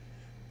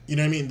 You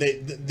know what I mean?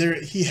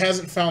 He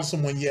hasn't found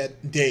someone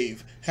yet.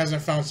 Dave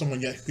hasn't found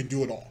someone yet who could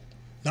do it all.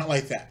 Not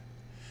like that.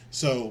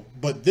 So,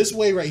 but this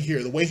way right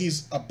here, the way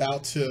he's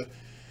about to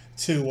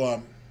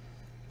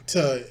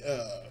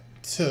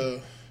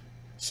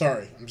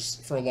sorry, I'm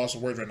just for a loss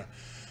of words right now.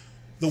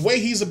 The way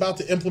he's about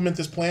to implement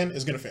this plan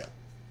is going to fail.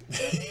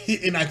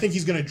 And I think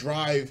he's going to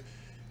drive,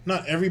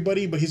 not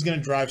everybody, but he's going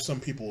to drive some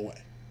people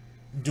away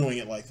doing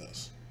it like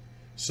this.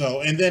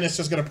 So, and then it's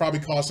just going to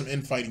probably cause some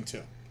infighting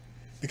too.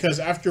 Because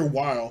after a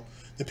while,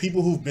 the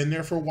people who've been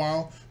there for a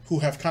while, who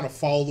have kind of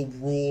followed the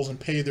rules and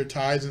paid their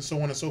tithes and so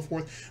on and so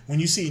forth, when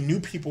you see new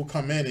people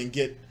come in and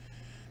get,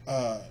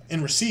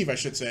 and receive, I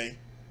should say,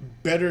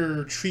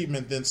 better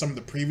treatment than some of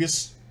the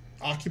previous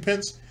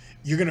occupants,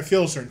 you're going to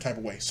feel a certain type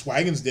of way.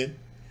 Swaggins did.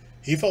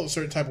 He felt a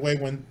certain type of way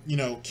when, you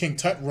know, King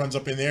Tut runs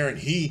up in there and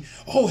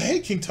oh, hey,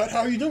 King Tut,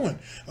 how are you doing?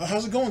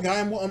 How's it going, guy?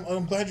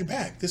 I'm glad you're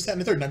back. This, that,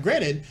 and the third. Now,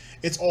 granted,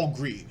 it's all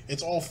greed.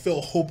 It's all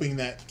Phil hoping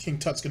that King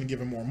Tut's going to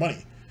give him more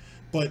money.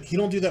 But he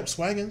don't do that with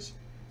Swaggins.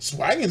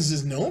 Swaggins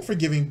is known for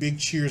giving big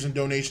cheers and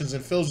donations,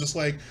 and Phil's just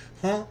like,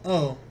 huh?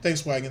 Oh,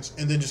 thanks, Swaggins,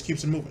 and then just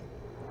keeps it moving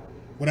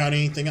without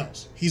anything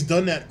else. He's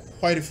done that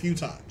quite a few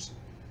times.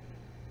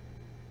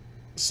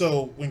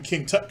 So when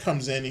King Tut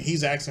comes in and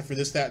he's asking for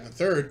this, that, and the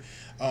third,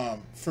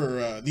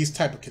 for these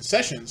type of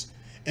concessions,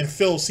 and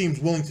Phil seems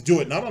willing to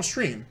do it, not on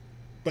stream,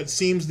 but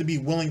seems to be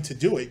willing to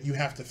do it, you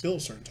have to feel a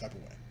certain type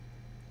of way.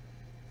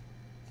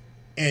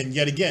 And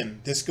yet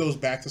again, this goes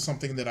back to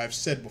something that I've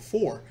said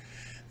before,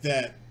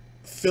 that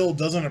Phil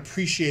doesn't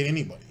appreciate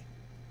anybody.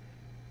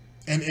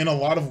 And in a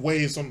lot of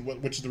ways,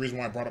 which is the reason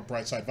why I brought up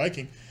Brightside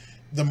Viking,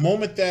 the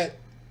moment that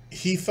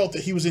he felt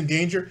that he was in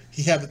danger,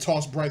 he had to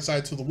toss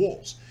Brightside to the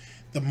wolves.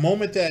 The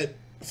moment that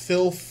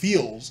Phil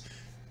feels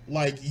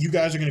like you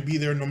guys are going to be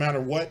there no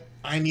matter what,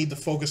 I need to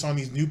focus on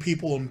these new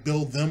people and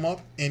build them up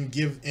and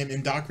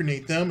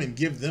indoctrinate them and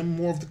give them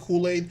more of the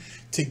Kool-Aid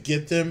to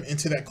get them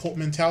into that cult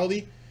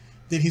mentality,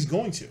 then he's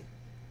going to.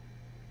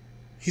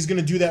 He's going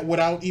to do that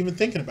without even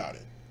thinking about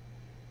it.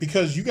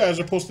 Because you guys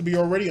are supposed to be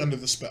already under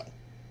the spell.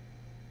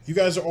 You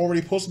guys are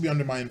already supposed to be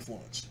under my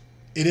influence.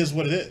 It is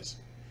what it is.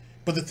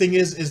 But the thing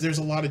is there's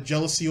a lot of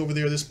jealousy over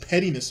there, there's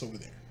pettiness over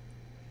there.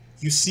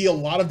 You see a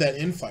lot of that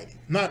infighting.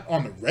 Not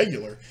on the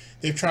regular.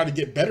 They've tried to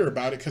get better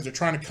about it because they're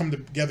trying to come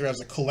together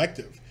as a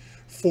collective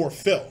for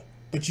Phil.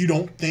 But you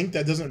don't think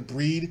that doesn't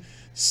breed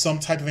some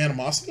type of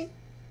animosity?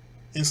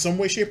 In some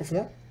way, shape, or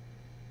form?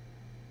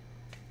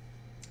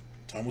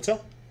 Time will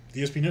tell.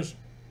 DSP News.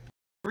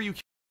 You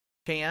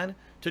can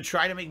to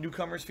try to make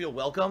newcomers feel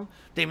welcome.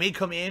 They may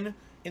come in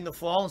the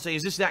fall and say,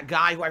 is this that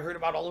guy who I heard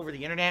about all over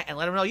the internet? And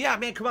let them know, yeah,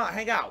 man, come on,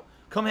 hang out.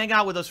 Come hang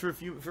out with us for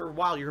a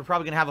while. You're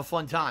probably going to have a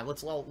fun time.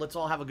 Let's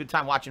all have a good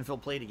time watching Phil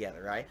play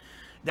together, right?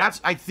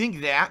 I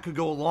think that could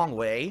go a long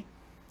way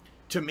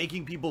to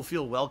making people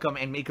feel welcome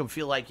and make them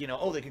feel like, you know,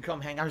 oh, they could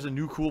come hang out. There's a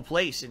new cool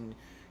place. And,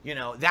 you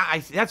know,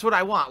 that's what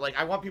I want. Like,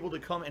 I want people to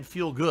come and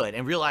feel good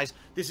and realize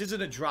this isn't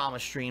a drama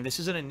stream. This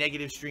isn't a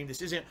negative stream.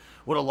 This isn't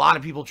what a lot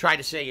of people try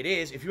to say it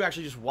is. If you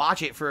actually just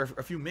watch it for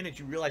a few minutes,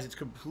 you realize it's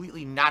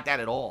completely not that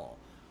at all.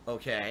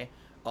 Okay?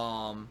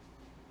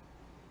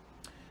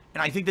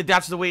 And I think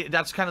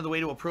that's kind of the way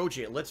to approach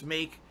it. Let's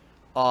make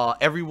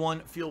everyone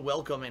feel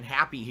welcome and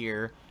happy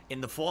here in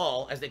the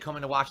fall as they come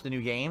in to watch the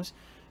new games,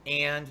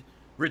 and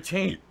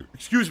retain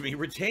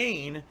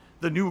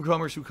the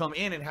newcomers who come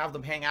in and have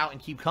them hang out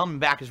and keep coming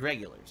back as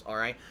regulars, all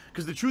right?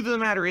 Because the truth of the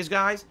matter is,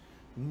 guys,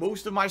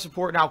 most of my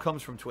support now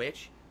comes from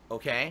Twitch,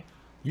 okay?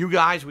 You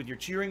guys with your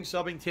cheering,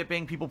 subbing,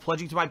 tipping, people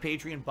pledging to my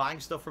Patreon, buying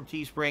stuff from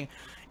Teespring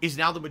is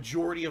now the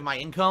majority of my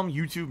income.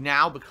 YouTube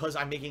now, because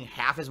I'm making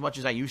half as much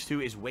as I used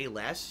to, is way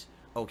less,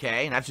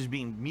 okay? And that's just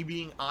me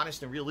being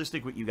honest and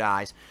realistic with you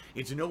guys.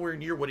 It's nowhere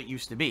near what it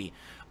used to be.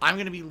 I'm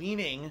going to be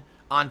leaning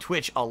on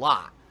Twitch a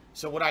lot.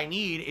 So what I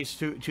need is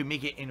to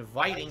make it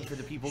inviting for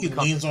the people to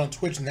come. He leans on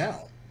Twitch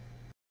now.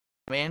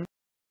 In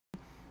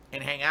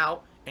and hang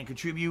out and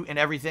contribute and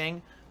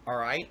everything, all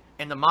right?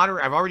 And the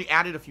I've already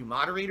added a few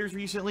moderators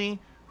recently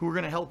who are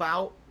going to help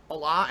out a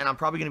lot, and I'm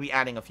probably going to be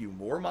adding a few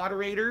more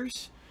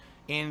moderators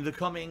in the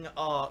coming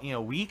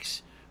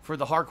weeks for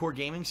the hardcore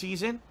gaming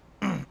season.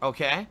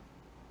 Okay?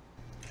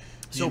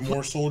 So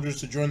more soldiers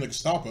to join the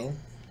Gestapo,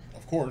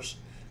 of course.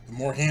 The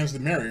more hands the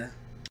merrier.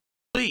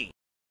 Please.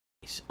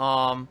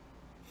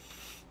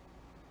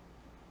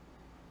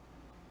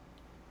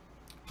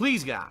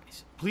 Please,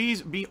 guys,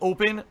 please be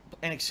open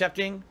and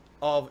accepting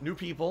of new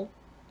people,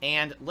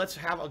 and let's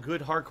have a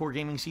good hardcore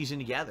gaming season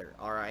together,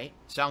 all right?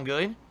 Sound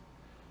good?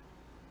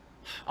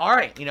 All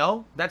right, you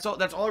know, that's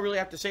all I really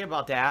have to say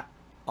about that.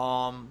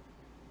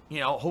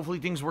 Hopefully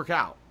things work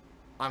out.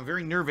 I'm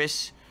very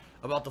nervous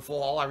about the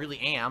fall. I really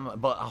am,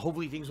 but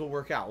hopefully things will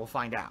work out. We'll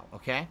find out,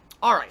 okay?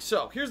 All right,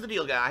 so here's the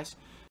deal, guys.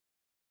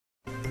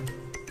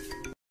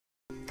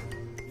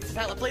 It's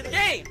time to play the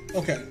game.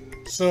 Okay,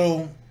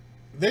 so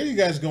there you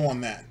guys go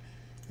on that.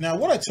 Now,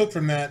 what I took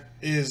from that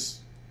is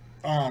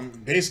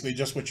basically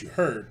just what you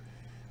heard,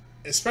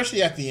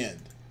 especially at the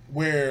end,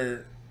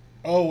 where,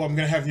 oh, I'm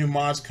going to have new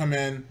mods come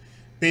in,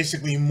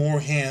 basically more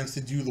hands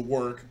to do the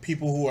work,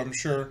 people who I'm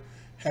sure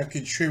have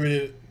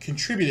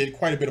contributed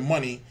quite a bit of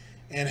money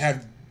and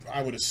have,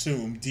 I would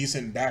assume,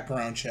 decent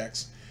background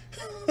checks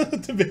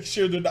to make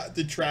sure they're not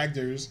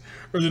detractors,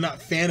 or they're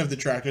not fan of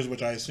detractors,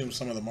 which I assume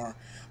some of them are.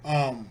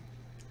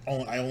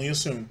 I only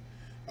assume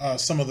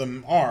some of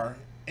them are,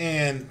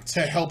 and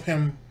to help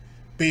him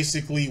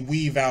basically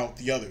weave out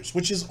the others,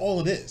 which is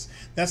all it is.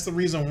 That's the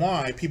reason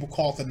why people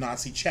call it the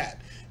Nazi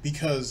chat,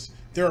 because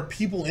there are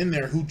people in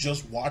there who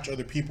just watch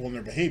other people and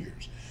their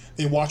behaviors.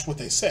 They watch what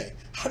they say.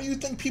 How do you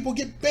think people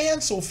get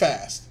banned so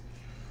fast?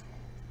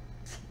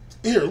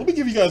 Here, let me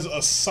give you guys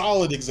a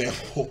solid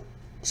example.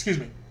 Excuse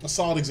me, a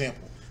solid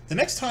example. The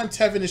next time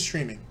Tevin is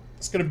streaming,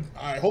 it's gonna,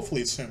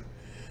 hopefully it's soon.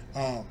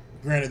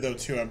 Granted, though,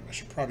 too, I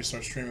should probably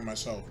start streaming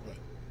myself, but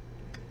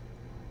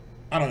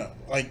I don't know.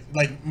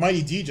 Like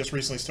Mighty D just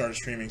recently started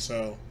streaming,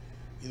 so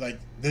like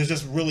there's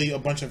just really a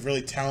bunch of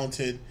really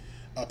talented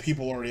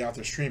people already out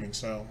there streaming.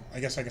 So I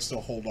guess I can still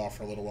hold off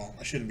for a little while.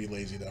 I shouldn't be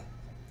lazy though.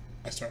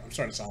 I'm starting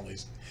to sound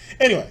lazy.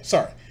 Anyway,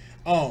 sorry.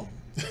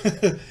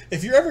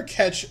 If you ever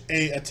catch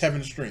a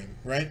Tevin stream,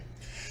 right?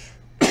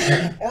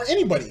 Or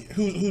anybody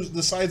who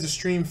decides to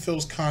stream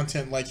Phil's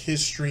content like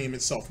his stream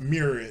itself,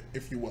 mirror it,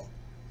 if you will.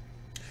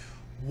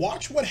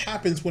 Watch what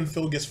happens when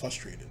Phil gets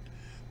frustrated.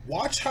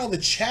 Watch how the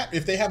chat,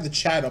 if they have the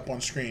chat up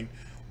on screen,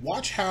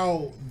 watch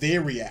how they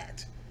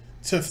react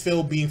to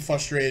Phil being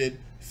frustrated,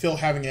 Phil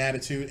having an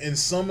attitude, and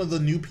some of the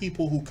new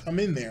people who come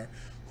in there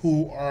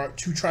who are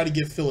to try to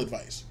give Phil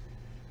advice.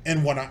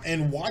 And whatnot.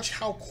 And watch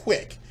how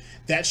quick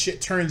that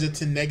shit turns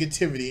into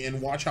negativity,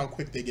 and watch how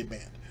quick they get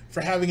banned for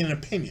having an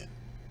opinion.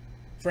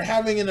 For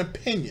having an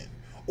opinion.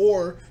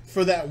 Or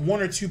for that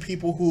one or two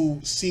people who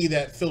see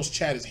that Phil's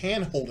chat is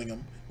hand-holding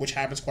them, which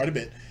happens quite a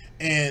bit,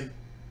 and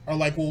are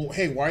like, well,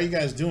 hey, why are you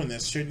guys doing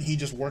this? Shouldn't he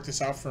just work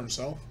this out for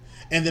himself?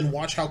 And then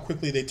watch how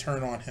quickly they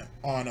turn on him,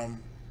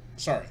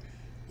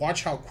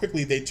 watch how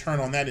quickly they turn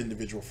on that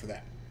individual for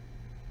that.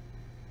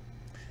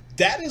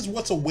 That is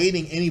what's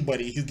awaiting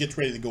anybody who gets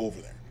ready to go over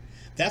there.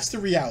 That's the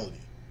reality.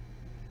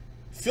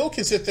 Phil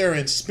can sit there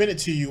and spin it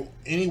to you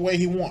any way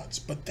he wants,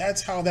 but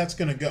that's how that's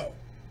going to go.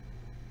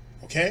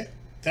 Okay?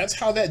 That's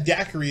how that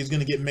daiquiri is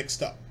going to get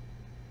mixed up.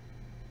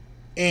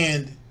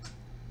 And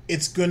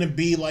it's going to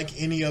be like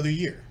any other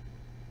year.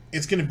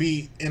 It's going to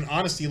be, in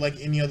honesty, like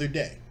any other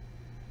day.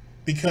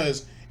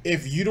 Because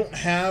if you don't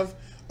have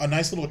a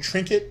nice little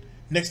trinket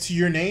next to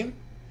your name,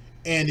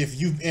 and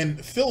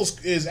Phil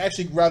is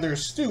actually rather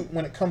astute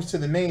when it comes to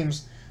the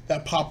names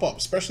that pop up,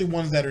 especially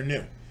ones that are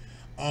new.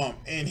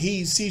 And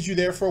he sees you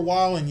there for a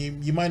while, and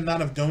you might not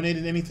have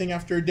donated anything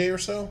after a day or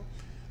so.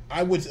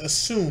 I would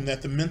assume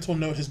that the mental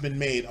note has been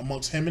made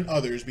amongst him and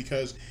others,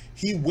 because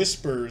he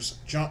whispers,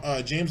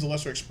 James the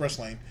Lesser Express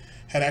Lane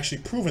had actually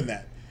proven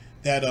that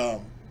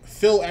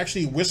Phil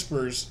actually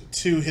whispers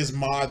to his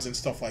mods and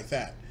stuff like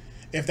that.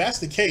 If that's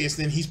the case,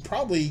 then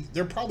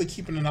they're probably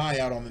keeping an eye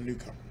out on the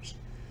newcomers.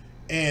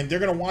 And they're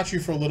going to watch you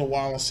for a little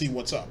while and see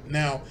what's up.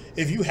 Now,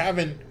 if you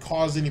haven't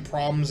caused any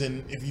problems,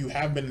 and if you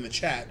have been in the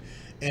chat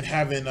and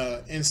haven't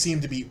and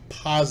seem to be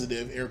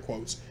positive, air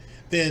quotes,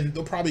 then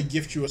they'll probably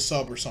gift you a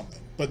sub or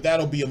something. But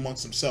that'll be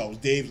amongst themselves.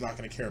 Dave's not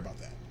going to care about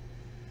that.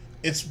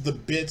 It's the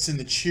bits and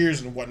the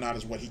cheers and whatnot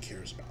is what he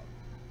cares about.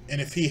 And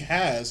if he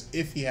has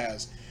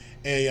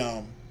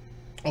a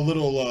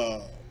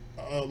little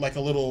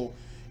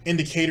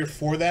indicator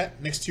for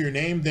that next to your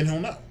name, then he'll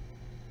know.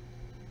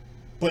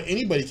 But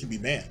anybody can be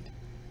banned,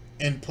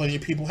 and plenty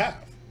of people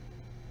have.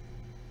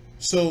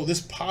 So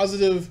this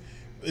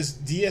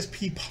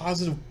DSP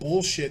positive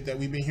bullshit that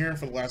we've been hearing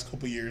for the last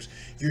couple of years,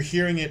 you're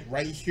hearing it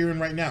right here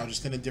and right now,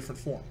 just in a different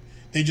form.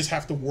 They just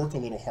have to work a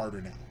little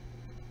harder now.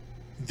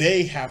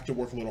 They have to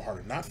work a little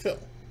harder, not Phil.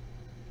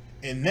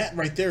 And that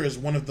right there is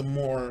one of the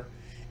more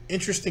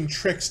interesting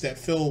tricks that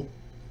Phil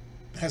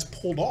has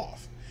pulled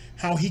off.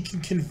 How he can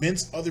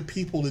convince other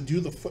people to do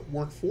the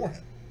footwork for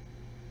him,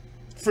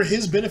 for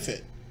his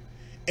benefit,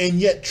 and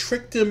yet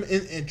trick them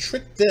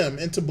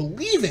into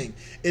believing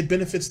it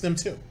benefits them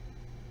too.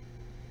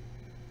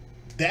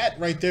 That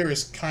right there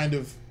is kind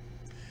of,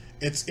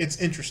 it's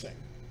interesting.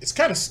 It's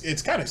kind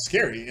of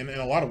scary in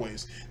a lot of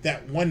ways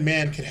that one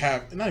man could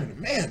have, not even a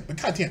man,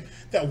 but goddamn,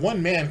 that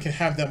one man can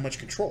have that much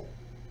control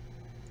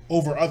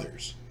over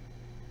others.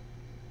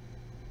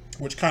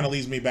 Which kind of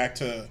leads me back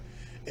to,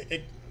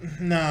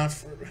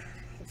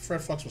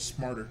 Fred Fox was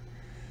smarter.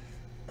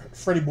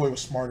 Freddy Boy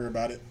was smarter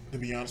about it, to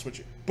be honest with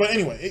you. But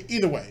anyway,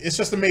 either way, it's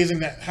just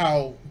amazing that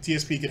how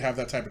DSP could have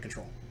that type of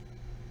control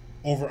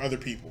over other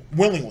people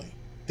willingly.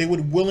 They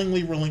would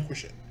willingly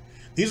relinquish it.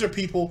 These are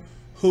people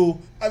who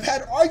I've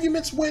had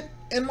arguments with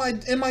in my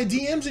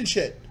DMs and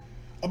shit.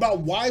 about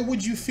why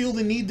would you feel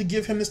the need to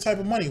give him this type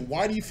of money?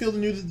 Why do you feel the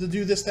need to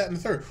do this, that, and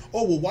the third?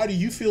 Oh, well, why do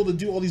you feel to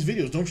do all these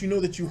videos? Don't you know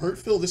that you hurt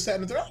Phil, this, that,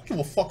 and the third? I don't give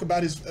a fuck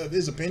about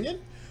his opinion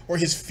or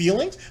his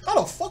feelings.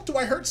 How the fuck do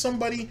I hurt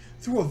somebody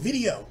through a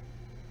video?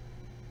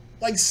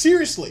 Like,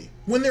 seriously,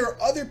 when there are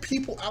other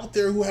people out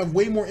there who have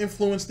way more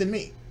influence than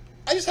me.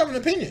 I just have an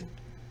opinion.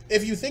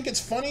 If you think it's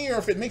funny or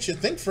if it makes you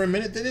think for a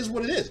minute, that is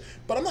what it is.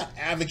 But I'm not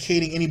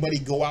advocating anybody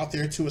go out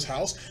there to his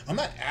house. I'm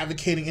not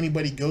advocating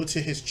anybody go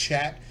to his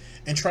chat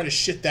and try to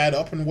shit that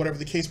up and whatever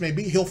the case may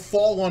be. He'll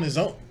fall on his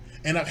own.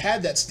 And I've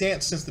had that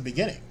stance since the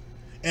beginning.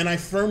 And I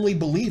firmly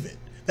believe it.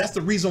 That's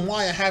the reason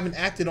why I haven't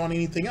acted on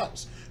anything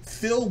else.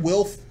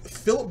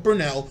 Philip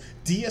Burnell,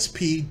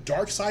 DSP,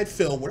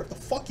 DarkSydePhil, whatever the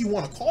fuck you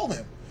want to call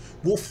him,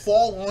 will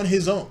fall on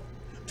his own.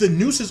 The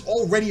noose is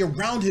already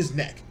around his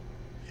neck.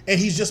 And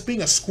he's just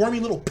being a squirmy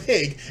little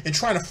pig and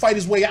trying to fight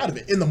his way out of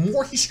it. And the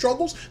more he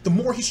struggles, the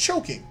more he's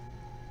choking.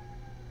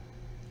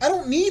 I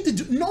don't need to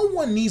do, no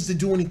one needs to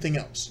do anything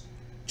else.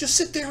 Just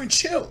sit there and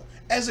chill.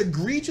 As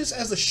egregious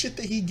as the shit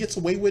that he gets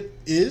away with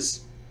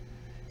is,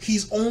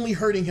 he's only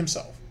hurting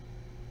himself.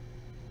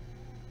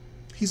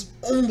 He's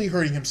only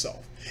hurting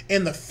himself.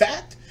 And the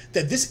fact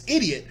that this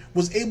idiot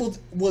was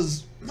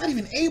not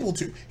even able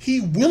to,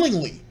 he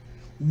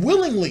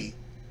willingly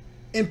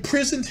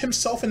imprisoned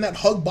himself in that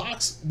hug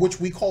box, which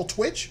we call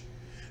Twitch,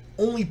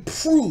 only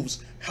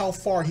proves how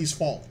far he's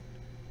fallen.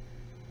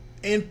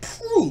 And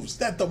proves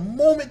that the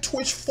moment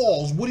Twitch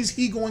falls, what is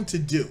he going to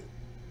do?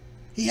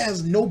 He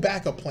has no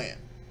backup plan.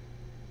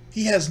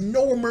 He has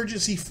no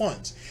emergency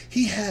funds.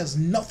 He has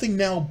nothing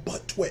now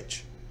but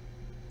Twitch.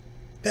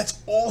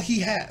 That's all he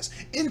has.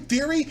 In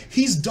theory,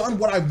 he's done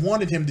what I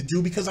wanted him to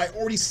do because I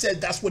already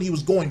said that's what he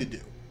was going to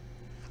do.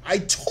 I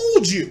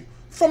told you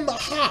from the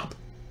hop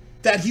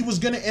that he was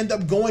going to end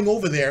up going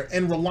over there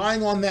and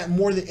relying on that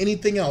more than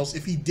anything else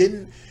if he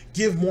didn't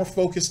give more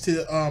focus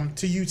to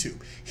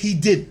YouTube. He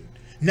didn't.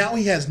 Now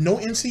he has no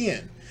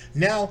NCN.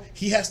 Now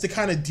he has to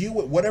kind of deal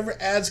with whatever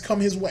ads come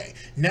his way.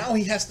 Now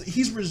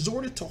he's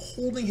resorted to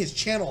holding his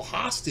channel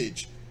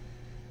hostage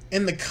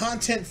and the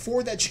content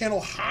for that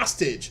channel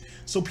hostage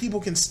so people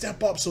can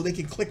step up so they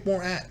can click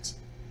more ads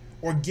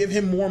or give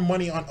him more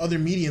money on other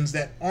mediums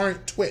that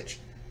aren't Twitch.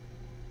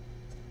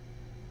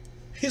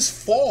 His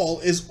fall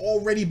is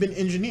already been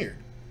engineered.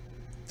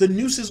 The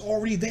noose is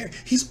already there.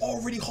 He's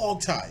already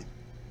hogtied.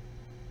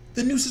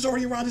 The noose is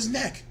already around his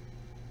neck.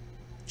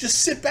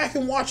 Just sit back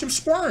and watch him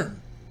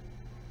squirm.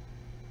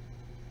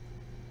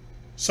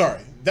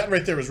 Sorry, that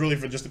right there was really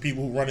for just the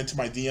people who run into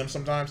my DM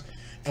sometimes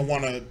and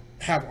want to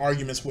have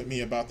arguments with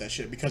me about that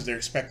shit because they're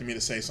expecting me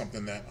to say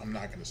something that I'm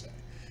not going to say.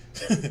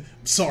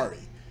 I'm sorry.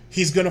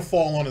 He's going to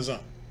fall on his own.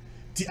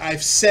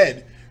 I've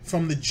said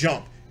from the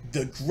jump,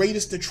 the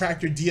greatest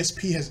detractor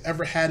DSP has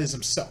ever had is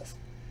himself.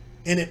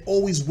 And it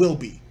always will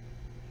be.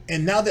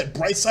 And now that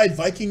Brightside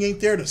Viking ain't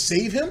there to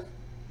save him,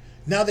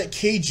 now that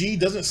KG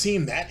doesn't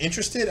seem that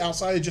interested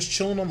outside of just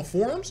chilling on the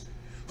forums,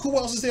 who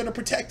else is there to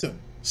protect him?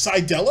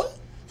 Sidella?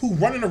 Who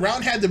running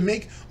around had to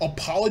make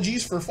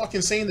apologies for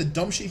fucking saying the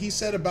dumb shit he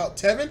said about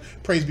Tevin,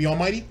 praise be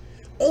almighty,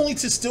 only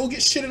to still get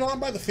shitted on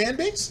by the fan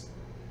base?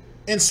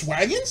 And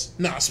Swaggins?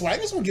 Nah,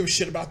 Swaggins don't give a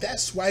shit about that.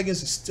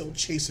 Swaggins is still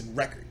chasing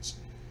records.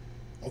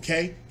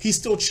 Okay? He's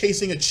still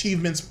chasing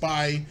achievements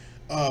by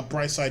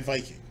Brightside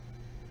Viking.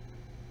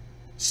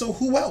 So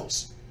who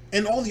else?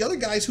 And all the other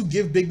guys who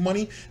give big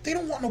money, they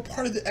don't want no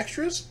part of the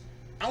extras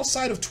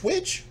outside of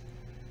Twitch.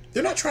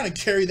 They're not trying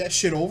to carry that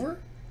shit over.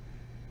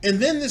 And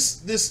then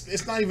this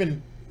it's not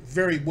even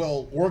very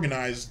well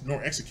organized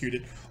nor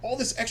executed. All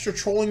this extra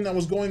trolling that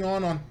was going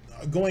on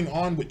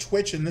with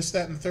Twitch and this,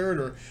 that, and the third,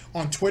 or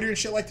on Twitter and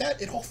shit like that,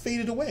 it all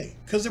faded away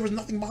because there was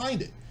nothing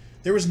behind it.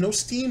 There was no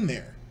steam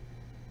there.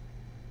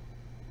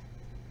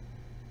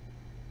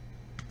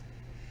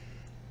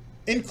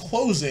 In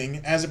closing,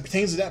 as it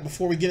pertains to that,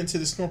 before we get into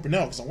the Snort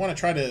Burnell, because I want to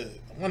try to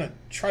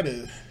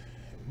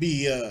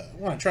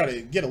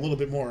get a little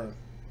bit more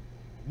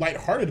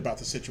lighthearted about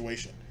the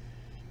situation.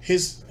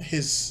 His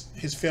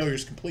failure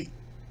is complete.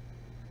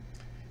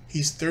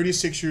 He's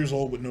 36 years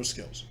old with no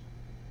skills.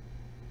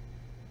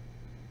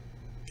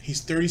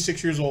 He's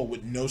 36 years old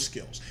with no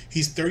skills.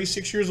 He's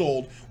 36 years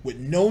old with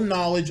no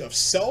knowledge of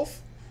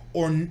self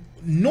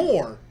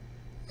nor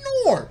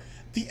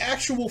the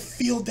actual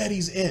field that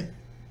he's in.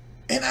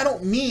 And I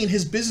don't mean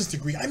his business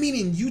degree. I mean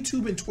in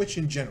YouTube and Twitch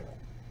in general.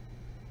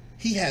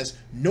 He has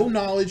no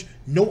knowledge,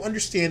 no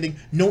understanding,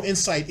 no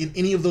insight in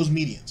any of those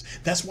mediums.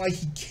 That's why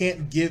he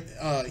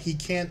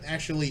can't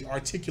actually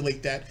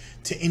articulate that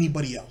to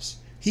anybody else.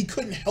 He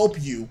couldn't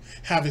help you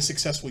have a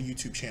successful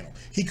YouTube channel.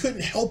 He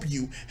couldn't help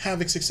you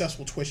have a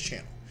successful Twitch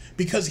channel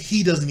because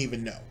he doesn't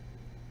even know.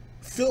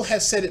 Phil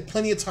has said it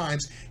plenty of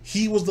times.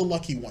 He was the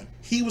lucky one.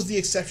 He was the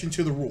exception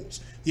to the rules.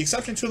 The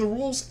exception to the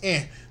rules,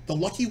 the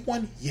lucky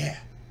one, yeah.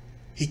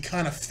 He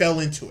kind of fell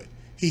into it.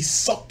 He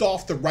sucked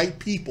off the right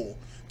people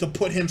to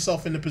put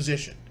himself in the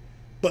position.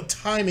 But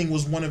timing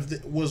was one of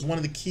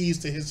the keys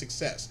to his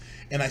success.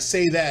 And I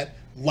say that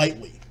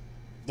lightly.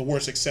 The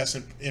word success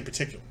in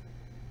particular.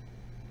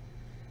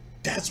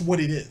 That's what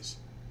it is.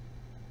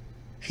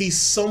 He's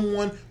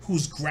someone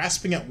who's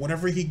grasping at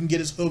whatever he can get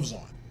his hooves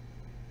on.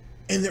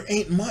 And there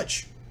ain't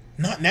much.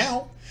 Not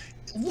now.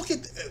 Look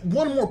at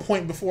one more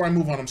point before I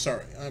move on. I'm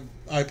sorry.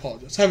 I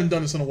apologize. I haven't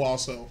done this in a while,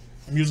 so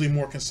I'm usually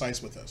more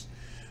concise with this.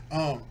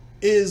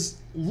 Is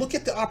look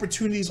at the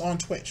opportunities on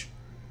Twitch.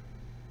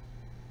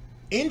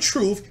 In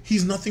truth,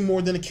 he's nothing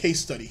more than a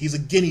case study. He's a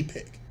guinea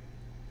pig.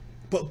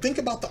 But think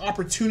about the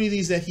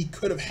opportunities that he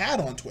could have had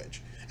on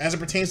Twitch as it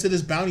pertains to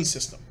this bounty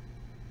system.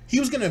 He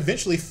was going to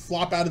eventually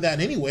flop out of that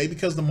anyway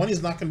because the money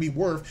is not going to be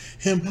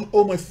worth him.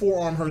 Oh, my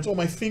forearm hurts. Oh,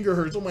 my finger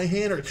hurts. Oh, my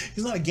hand hurts.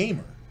 He's not a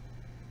gamer.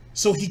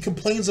 So he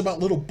complains about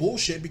little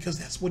bullshit because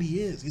that's what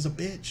he is. He's a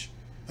bitch.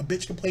 A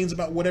bitch complains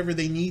about whatever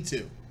they need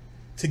to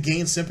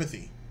gain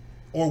sympathy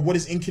or what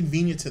is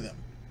inconvenient to them.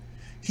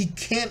 He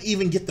can't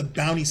even get the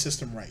bounty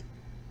system right.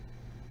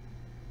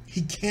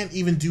 He can't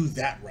even do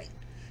that right.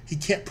 He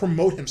can't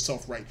promote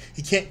himself right.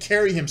 He can't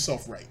carry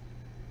himself right.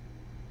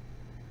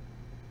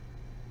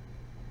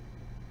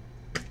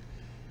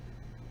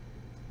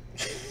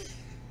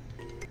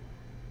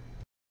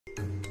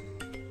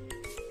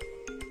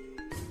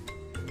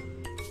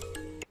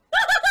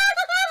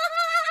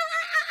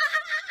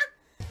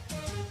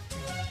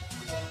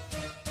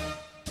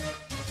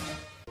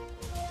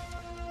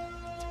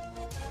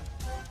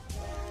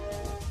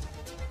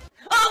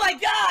 Oh my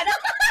god!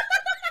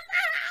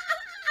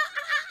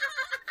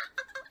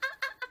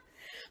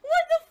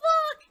 What the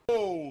fuck?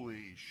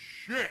 Holy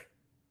shit!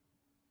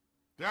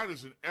 That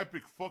is an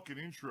epic fucking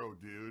intro,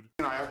 dude.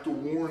 And I have to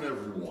warn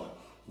everyone.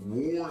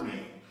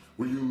 Warning.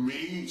 What you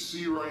may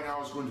see right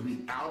now is going to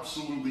be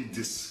absolutely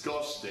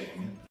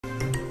disgusting.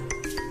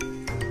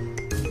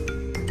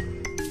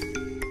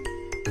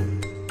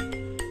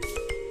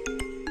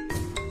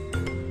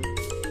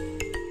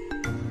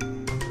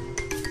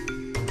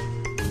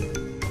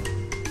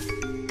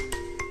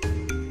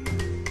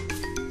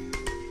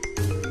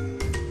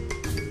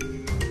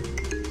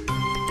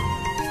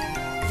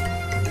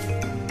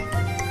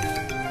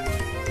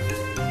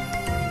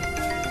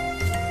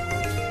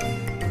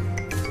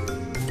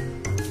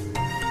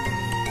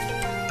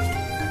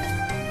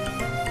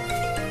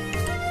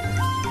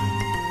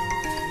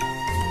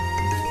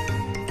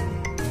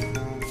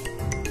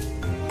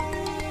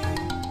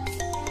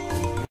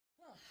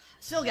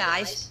 So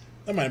guys,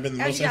 That might have been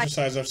the most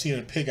exercise I've seen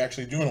a pig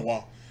actually do in a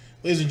while.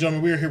 Ladies and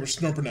gentlemen, we are here with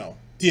Snort, Burnell,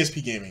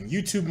 Dspgaming,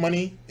 YouTube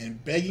money,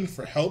 and begging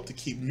for help to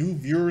keep new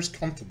viewers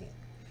comfortable.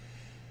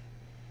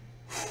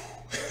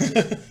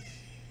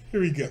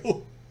 Here we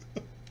go.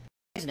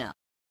 now,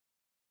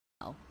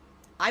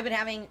 I've been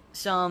having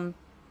some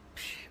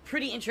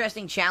pretty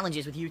interesting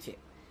challenges with YouTube.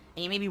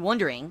 And you may be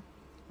wondering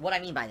what I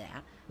mean by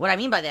that. What I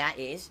mean by that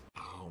is...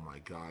 Oh my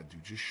god,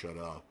 dude, just shut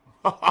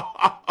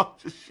up.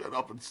 Just shut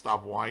up and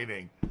stop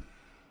whining.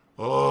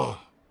 Ugh.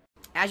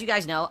 As you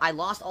guys know, I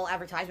lost all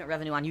advertisement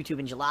revenue on YouTube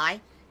in July.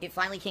 It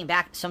finally came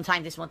back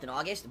sometime this month in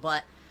August,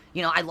 but,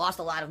 you know, I lost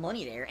a lot of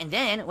money there. And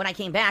then, when I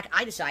came back,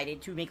 I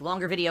decided to make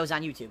longer videos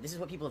on YouTube. This is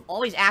what people have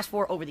always asked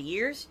for over the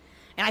years,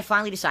 and I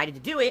finally decided to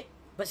do it.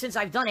 But since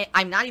I've done it,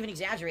 I'm not even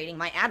exaggerating,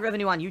 my ad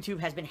revenue on YouTube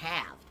has been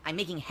halved. I'm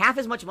making half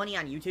as much money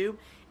on YouTube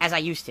as I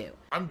used to.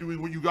 I'm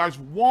doing what you guys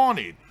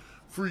wanted.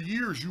 For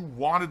years, you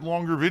wanted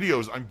longer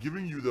videos. I'm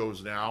giving you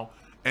those now,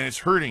 and it's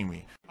hurting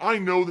me. I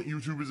know that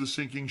YouTube is a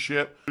sinking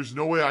ship. There's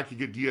no way I could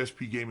get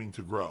Dspgaming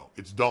to grow.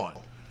 It's done.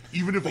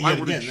 Even if I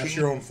would have that's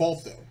your own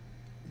fault, though.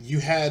 You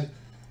had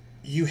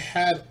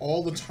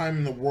all the time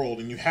in the world,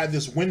 and you had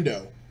this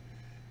window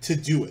to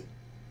do it,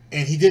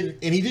 and he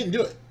didn't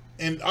do it.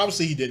 And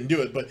obviously he didn't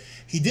do it, but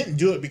he didn't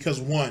do it because,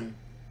 one,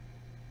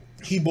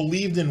 he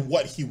believed in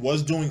what he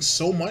was doing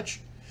so much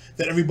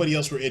that everybody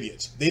else were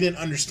idiots. They didn't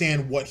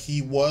understand what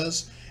he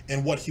was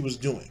and what he was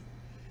doing.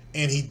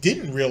 And he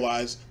didn't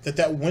realize that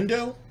that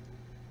window,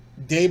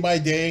 day by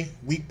day,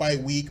 week by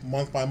week,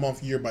 month by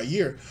month, year by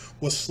year,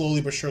 was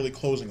slowly but surely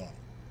closing on him.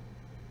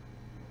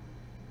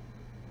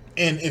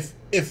 And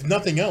if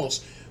nothing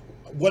else,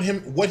 what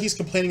he's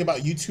complaining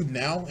about YouTube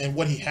now, and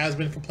what he has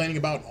been complaining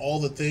about, all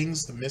the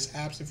things, the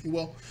mishaps, if you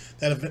will,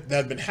 that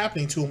have been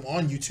happening to him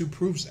on YouTube,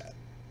 proves that.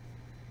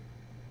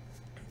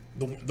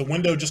 The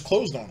window just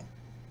closed on him.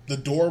 The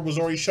door was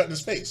already shut in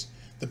his face.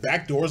 The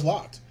back door is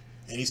locked,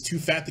 and he's too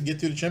fat to get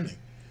through the chimney.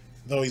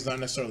 Though he's not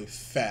necessarily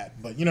fat,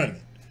 but you know what I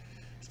mean.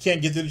 He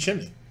can't get through the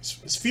chimney.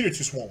 His feet are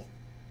too swollen.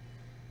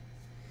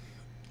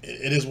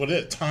 It is what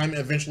it is. Time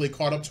eventually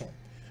caught up to him,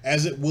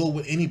 as it will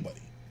with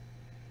anybody.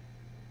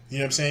 You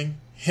know what I'm saying?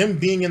 Him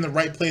being in the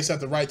right place at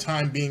the right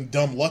time, being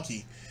dumb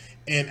lucky,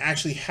 and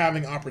actually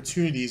having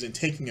opportunities and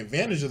taking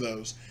advantage of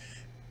those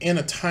in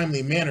a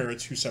timely manner are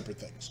two separate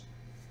things.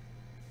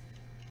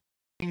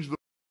 Change the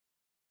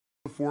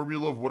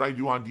formula of what I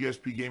do on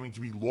Dspgaming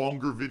to be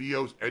longer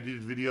videos,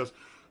 edited videos.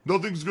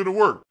 Nothing's going to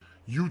work.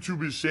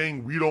 YouTube is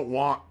saying we don't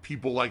want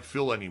people like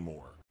Phil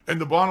anymore. And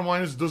the bottom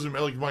line is, it doesn't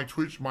matter. Like my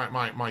Twitch, my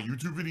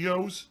YouTube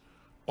videos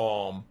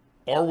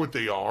are what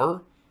they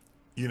are.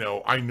 You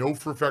know, I know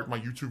for a fact my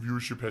YouTube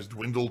viewership has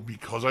dwindled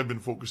because I've been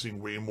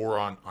focusing way more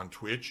on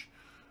Twitch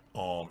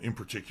in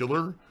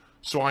particular.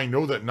 So I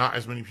know that not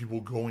as many people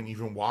go and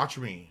even watch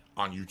me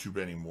on YouTube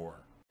anymore.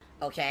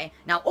 Okay?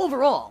 Now,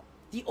 overall,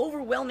 the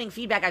overwhelming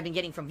feedback I've been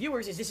getting from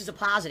viewers is this is a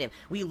positive.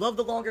 We love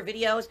the longer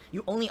videos.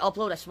 You only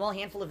upload a small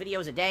handful of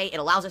videos a day. It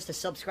allows us to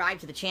subscribe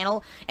to the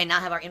channel and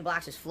not have our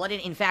inboxes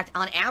flooded. In fact,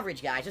 on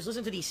average, guys, just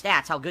listen to these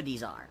stats, how good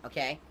these are,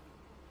 okay?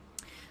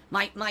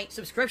 My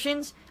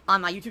subscriptions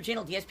on my YouTube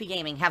channel,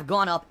 Dspgaming, have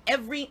gone up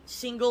every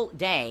single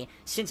day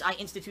since I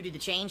instituted the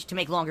change to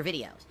make longer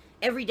videos.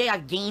 Every day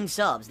I've gained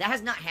subs. That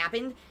has not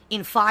happened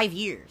in 5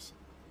 years.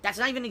 That's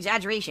not even an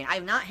exaggeration. I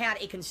have not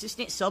had a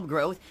consistent sub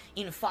growth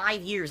in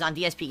 5 years on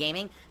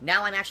Dspgaming.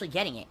 Now I'm actually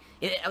getting it.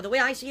 The way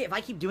I see it, if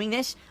I keep doing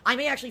this, I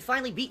may actually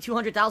finally beat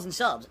 200,000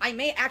 subs. I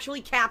may actually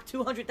cap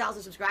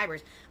 200,000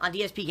 subscribers on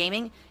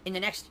Dspgaming in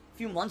the next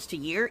few months to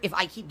year if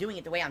I keep doing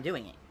it the way I'm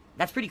doing it.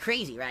 That's pretty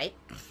crazy, right?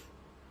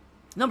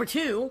 Number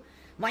 2,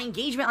 my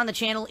engagement on the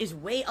channel is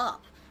way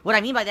up. What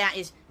I mean by that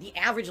is the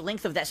average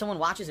length of that someone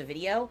watches a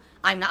video,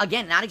 I'm not,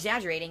 again, not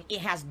exaggerating,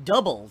 it has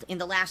doubled in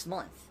the last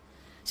month.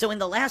 So in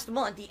the last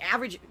month, the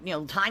average,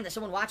 time that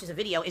someone watches a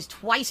video is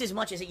twice as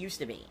much as it used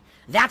to be.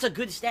 That's a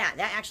good stat.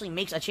 That actually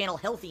makes a channel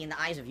healthy in the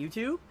eyes of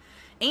YouTube.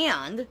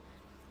 And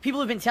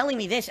people have been telling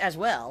me this as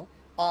well.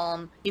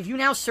 If you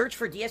now search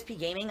for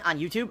Dspgaming on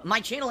YouTube, my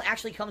channel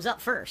actually comes up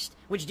first,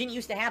 which didn't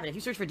used to happen. If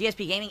you search for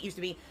Dspgaming, it used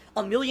to be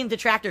 1 million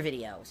detractor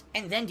videos,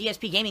 and then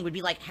Dspgaming would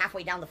be like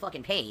halfway down the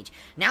fucking page.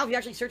 Now if you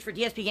actually search for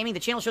Dspgaming,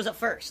 the channel shows up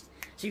first,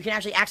 so you can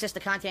actually access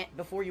the content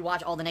before you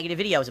watch all the negative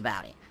videos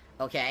about it,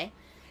 okay?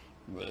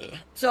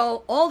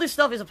 So all this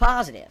stuff is a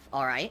positive,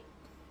 alright?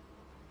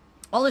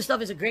 All this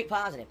stuff is a great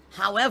positive.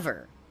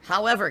 However,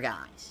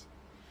 guys,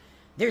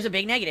 there's a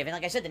big negative, and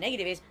like I said, the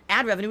negative is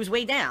ad revenue is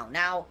way down.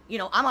 Now,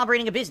 I'm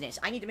operating a business.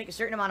 I need to make a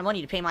certain amount of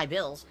money to pay my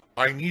bills.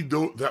 I need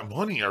that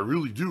money. I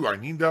really do. I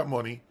need that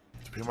money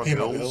to pay my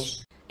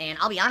bills. And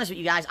I'll be honest with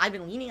you guys, I've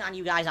been leaning on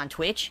you guys on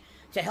Twitch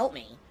to help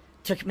me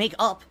to make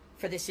up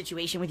for this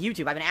situation with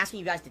YouTube. I've been asking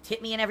you guys to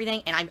tip me and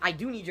everything, and I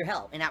do need your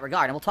help in that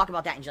regard, and we'll talk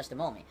about that in just a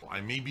moment.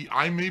 I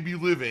may be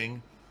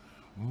living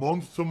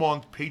month to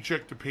month,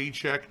 paycheck to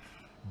paycheck,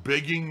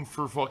 begging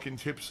for fucking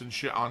tips and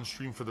shit on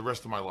stream for the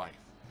rest of my life.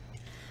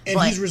 And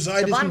he's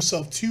resided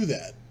himself to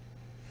that.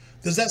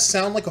 Does that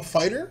sound like a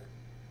fighter?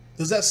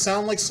 Does that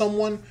sound like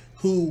someone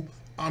who,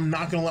 I'm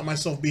not going to let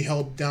myself be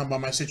held down by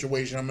my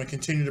situation. I'm going to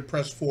continue to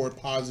press forward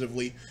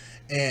positively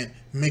and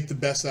make the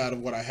best out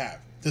of what I have.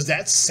 Does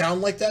that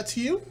sound like that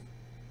to you?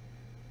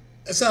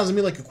 That sounds to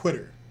me like a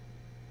quitter,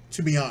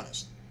 to be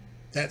honest.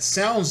 That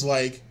sounds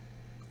like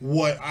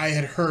what I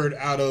had heard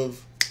out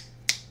of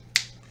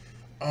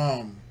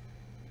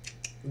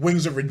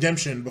Wings of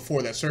Redemption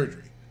before that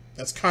surgery.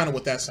 That's kind of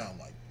what that sounded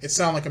like. It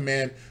sounded like a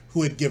man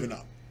who had given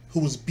up,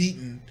 who was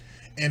beaten,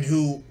 and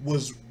who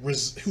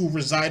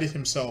resided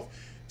himself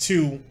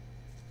to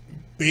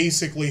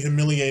basically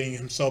humiliating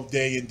himself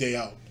day in, day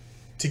out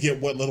to get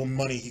what little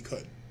money he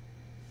could.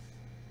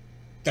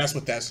 That's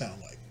what that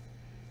sounded like.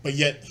 But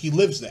yet he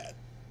lives that.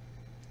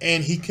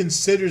 And he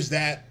considers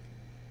that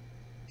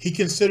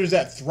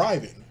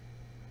thriving.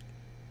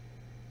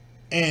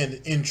 And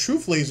in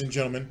truth, ladies and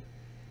gentlemen,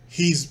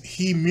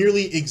 he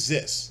merely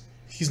exists.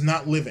 He's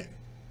not living.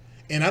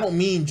 And I don't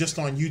mean just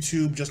on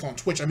YouTube, just on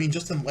Twitch. I mean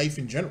just in life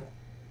in general.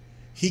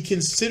 He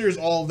considers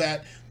all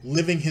that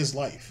living his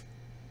life.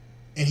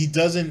 And he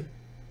doesn't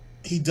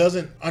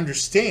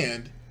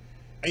understand.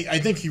 I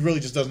think he really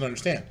just doesn't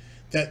understand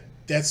that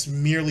that's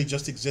merely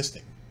just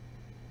existing.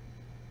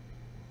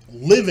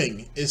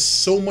 Living is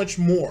so much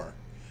more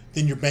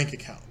than your bank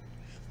account.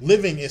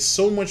 Living is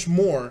so much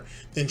more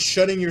than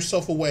shutting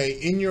yourself away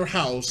in your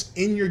house,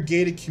 in your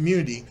gated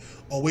community,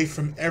 away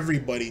from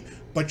everybody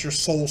but your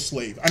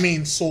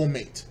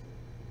soulmate.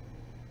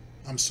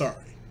 I'm sorry.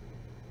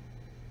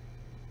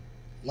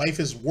 Life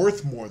is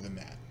worth more than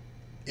that.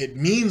 It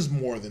means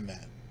more than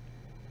that.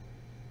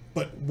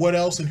 But what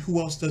else and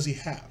who else does he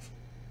have?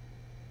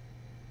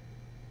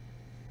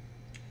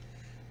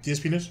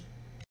 DSP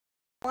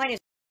Line is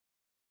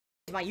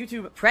my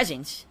YouTube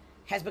presence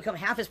has become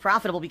half as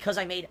profitable because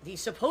I made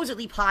these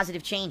supposedly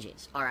positive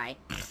changes, alright?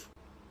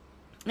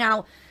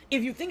 Now,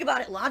 if you think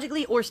about it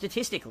logically or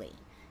statistically,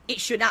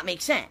 it should not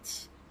make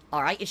sense,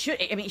 alright?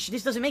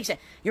 This doesn't make sense.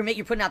 You're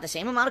putting out the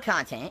same amount of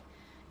content.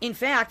 In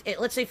fact,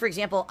 let's say, for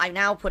example, I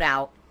now put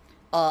out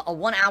a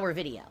 1-hour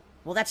video.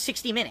 Well, that's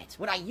 60 minutes.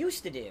 What I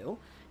used to do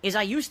is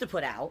I used to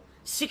put out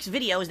 6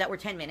 videos that were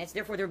 10 minutes,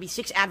 therefore there would be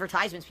 6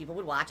 advertisements people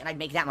would watch, and I'd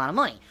make that amount of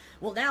money.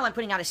 Well, now I'm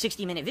putting out a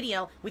 60-minute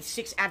video with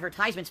 6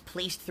 advertiseents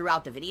placed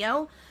throughout the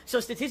video, so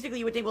statistically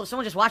you would think, well, if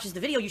someone just watches the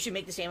video, you should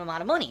make the same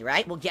amount of money,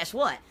 right? Well, guess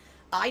what?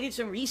 I did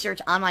some research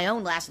on my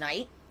own last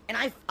night, and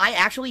I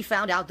actually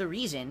found out the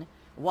reason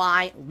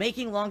why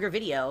making longer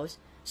videos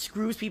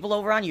screws people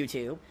over on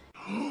YouTube.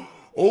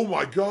 Oh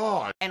my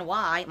god! And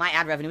why my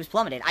ad revenue is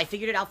plummeted. I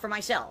figured it out for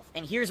myself.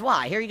 And here's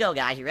why. Here you go,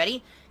 guys. You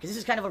ready? Because this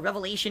is kind of a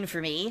revelation for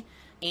me.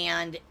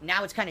 And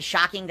now it's kind of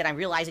shocking that I'm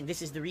realizing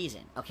this is the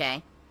reason,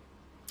 okay?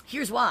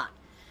 Here's why.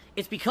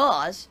 It's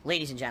because,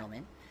 ladies and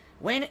gentlemen,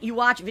 when you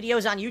watch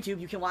videos on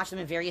YouTube, you can watch them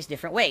in various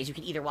different ways. You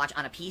can either watch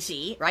on a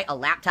PC, right? A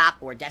laptop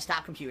or a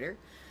desktop computer.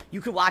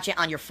 You could watch it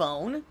on your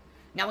phone.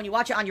 Now, when you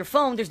watch it on your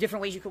phone, there's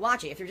different ways you could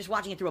watch it. If you're just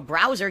watching it through a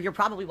browser, you're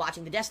probably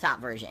watching the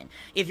desktop version.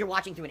 If you're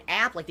watching through an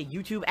app, like the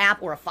YouTube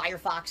app or a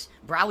Firefox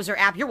browser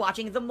app, you're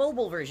watching the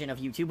mobile version of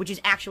YouTube, which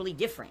is actually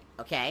different,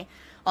 okay?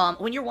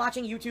 When you're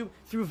watching YouTube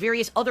through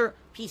various other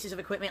pieces of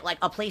equipment, like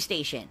a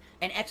PlayStation,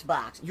 an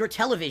Xbox, your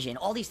television,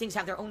 all these things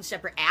have their own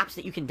separate apps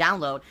that you can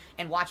download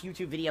and watch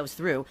YouTube videos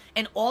through.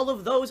 And all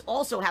of those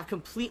also have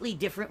completely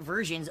different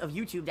versions of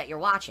YouTube that you're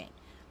watching,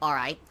 all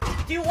right?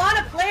 Do you want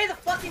to play the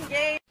fucking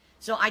game?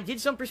 So I did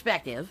some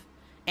perspective,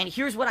 and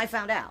here's what I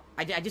found out.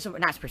 I did some,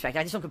 not perspective,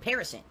 I did some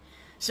comparison.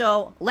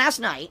 So last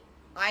night,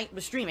 I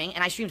was streaming,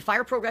 and I streamed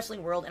Fire Pro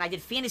Wrestling World, and I did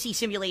fantasy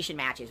simulation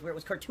matches, where it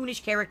was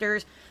cartoonish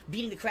characters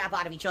beating the crap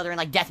out of each other in,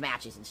 like, death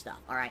matches and stuff,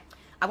 alright?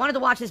 I wanted to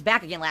watch this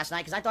back again last night,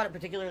 because I thought it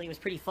particularly was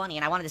pretty funny,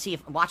 and I wanted to see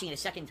if, watching it a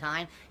second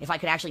time, if I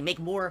could actually make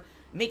more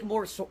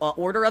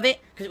order of it,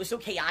 because it was so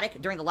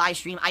chaotic during the live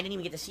stream, I didn't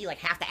even get to see, like,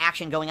 half the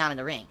action going on in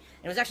the ring.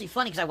 And it was actually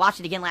funny, because I watched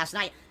it again last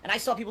night, and I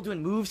saw people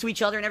doing moves to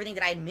each other and everything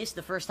that I had missed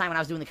the first time when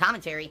I was doing the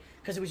commentary,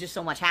 because it was just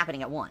so much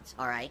happening at once,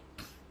 alright?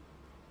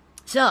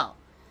 So,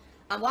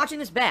 I'm watching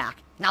this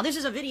back. Now, this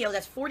is a video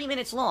that's 40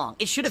 minutes long.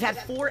 It should have had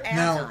 4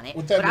 ads on it.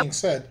 With that being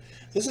said,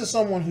 this is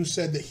someone who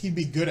said that he'd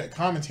be good at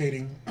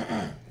commentating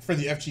for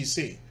the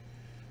FGC.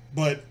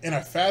 But in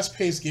a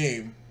fast-paced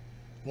game,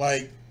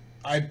 like,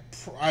 I'd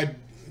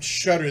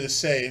shudder to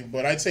say,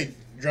 but I'd say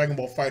Dragon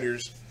Ball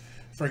FighterZ,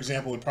 for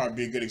example, would probably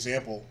be a good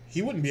example.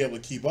 He wouldn't be able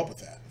to keep up with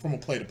that from a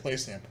play-to-play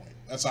standpoint.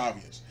 That's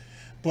obvious.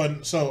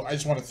 But, so, I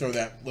just want to throw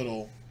that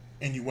little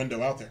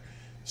innuendo out there.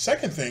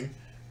 Second thing,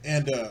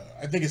 and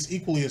I think it's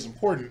equally as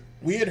important,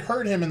 we had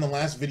heard him in the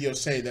last video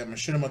say that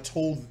Machinima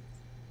told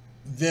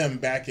them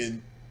back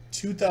in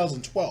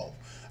 2012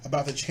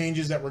 about the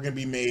changes that were going to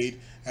be made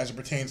as it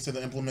pertains to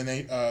the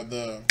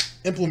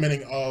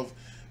implementing of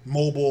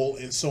mobile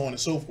and so on and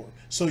so forth.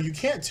 So you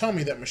can't tell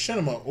me that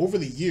Machinima over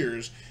the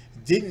years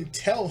didn't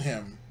tell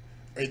him,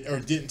 or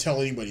didn't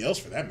tell anybody else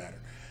for that matter,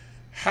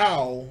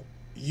 how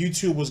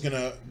YouTube was going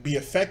to be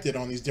affected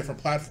on these different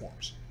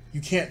platforms. You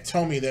can't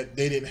tell me that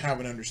they didn't have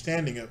an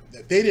understanding of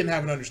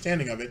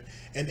it,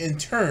 and in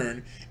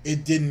turn,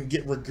 it didn't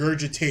get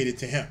regurgitated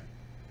to him.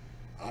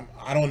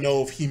 I don't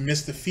know if he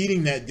missed the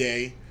feeding that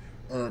day,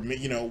 or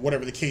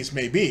whatever the case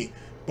may be,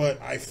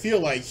 but I feel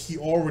like he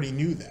already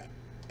knew that.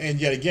 And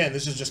yet again,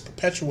 this is just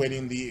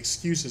perpetuating the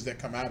excuses that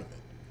come out of it,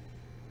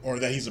 or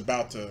that he's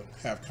about to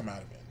have come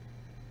out of it.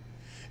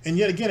 And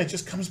yet again, it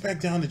just comes back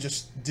down to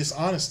just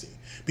dishonesty,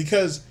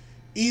 because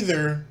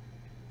either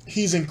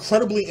he's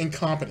incredibly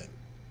incompetent,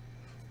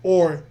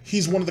 or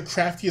he's one of the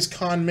craftiest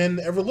con men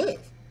to ever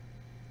live.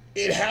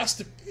 It has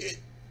to...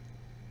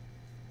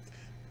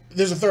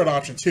 There's a third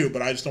option too,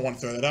 but I just don't want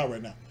to throw that out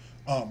right now.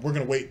 We're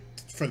going to wait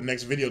for the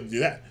next video to do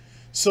that.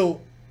 So,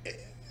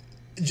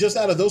 just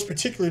out of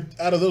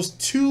those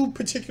two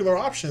particular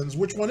options,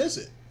 which one is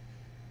it?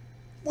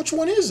 Which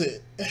one is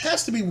it? It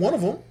has to be one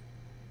of them.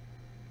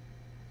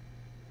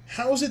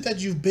 How is it that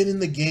you've been in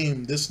the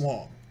game this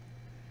long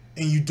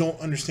and you don't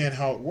understand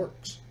how it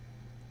works?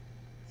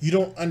 You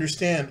don't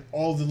understand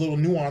all the little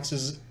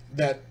nuances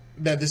that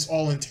this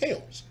all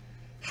entails.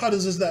 How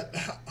does that?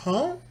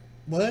 Huh?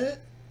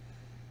 What?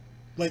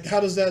 Like,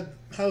 how does that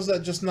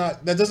just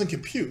not? That doesn't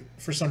compute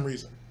for some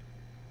reason.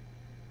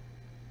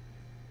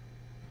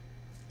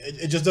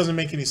 It just doesn't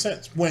make any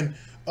sense. When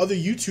other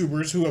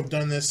YouTubers who have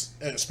done this,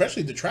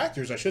 especially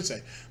detractors, I should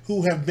say,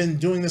 who have been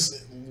doing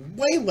this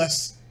way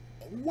less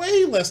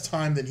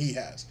time than he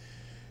has,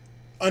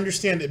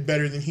 understand it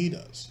better than he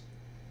does.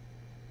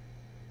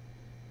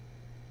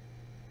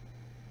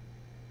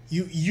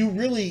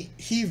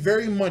 He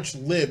very much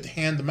lived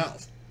hand to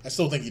mouth. I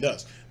still think he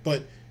does,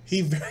 but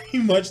he very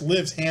much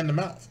lives hand to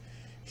mouth.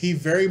 He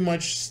very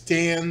much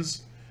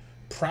stands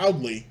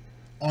proudly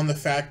on the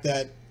fact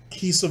that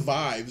he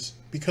survives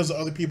because of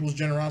other people's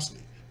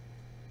generosity,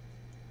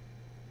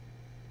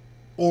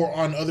 or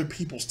on other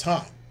people's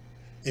time,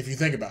 if you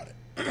think about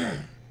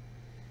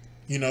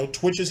it.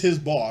 Twitch is his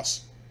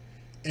boss,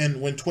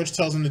 and when Twitch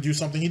tells him to do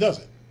something, he does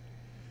it.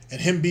 And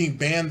him being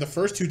banned the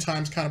first 2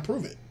 times kind of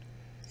prove it.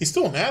 He's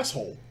still an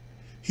asshole.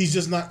 He's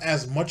just not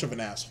as much of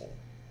an asshole.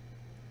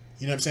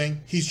 You know what I'm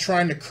saying? He's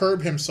trying to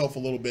curb himself a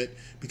little bit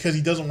because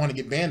he doesn't want to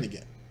get banned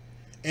again.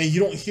 And you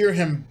don't hear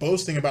him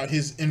boasting about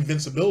his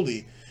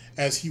invincibility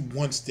as he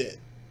once did.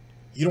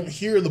 You don't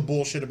hear the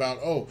bullshit about,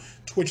 oh,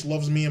 Twitch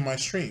loves me in my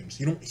streams.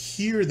 You don't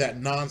hear that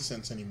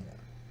nonsense anymore.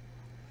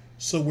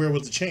 So where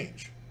was the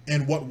change?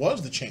 And what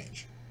was the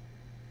change?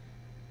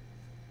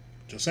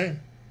 Just saying.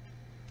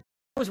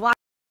 I was watching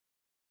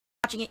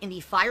it in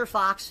the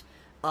Firefox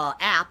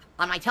app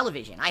on my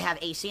television. I have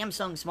a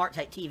Samsung Smart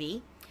Type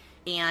TV,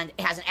 and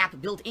it has an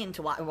app built in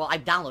to watch. Well,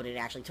 I've downloaded it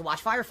actually to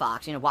watch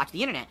Firefox, watch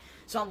the internet.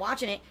 So I'm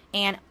watching it,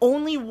 and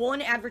only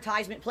one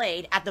advertisement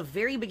played at the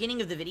very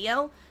beginning of the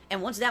video.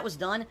 And once that was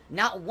done,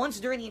 not once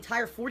during the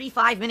entire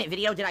 45-minute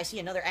video did I see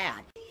another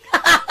ad.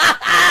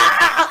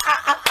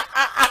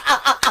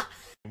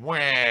 Wah,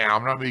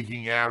 I'm not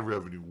making ad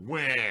revenue.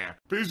 Wah.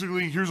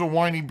 Basically, here's a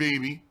whiny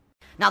baby.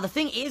 Now, the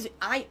thing is,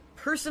 I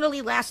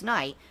personally last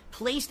night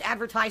placed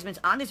advertisements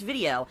on this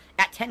video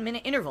at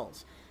 10-minute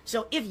intervals.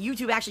 So if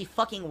YouTube actually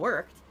fucking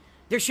worked,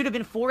 there should have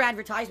been 4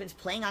 advertisements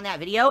playing on that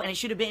video, and it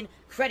should have been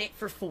credit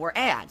for 4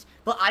 ads.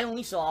 But I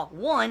only saw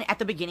 1 at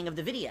the beginning of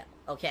the video,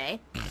 okay?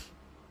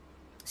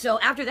 So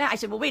after that, I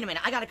said, well, wait a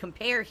minute, I gotta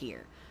compare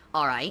here,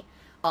 alright?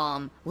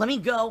 Let me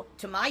go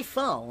to my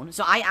phone.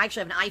 So I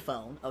actually have an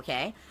iPhone,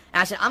 okay?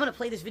 And I said, I'm gonna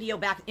play this video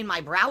back in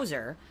my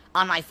browser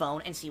on my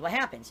phone and see what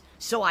happens.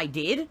 So I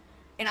did,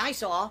 and I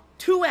saw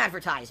 2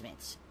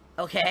 advertisements,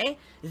 okay?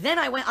 Then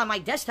I went on my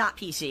desktop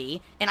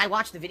PC, and I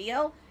watched the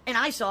video, and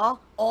I saw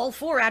all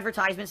 4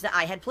 advertisements that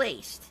I had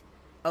placed,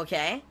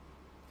 okay?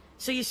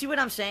 So you see what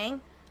I'm saying?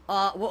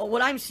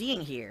 What I'm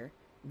seeing here,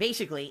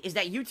 basically, is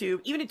that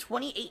YouTube, even in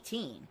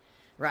 2018,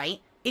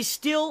 right, is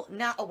still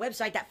not a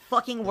website that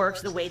fucking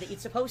works the way that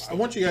it's supposed to. I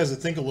want you guys to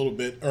think a little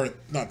bit, or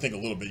not think a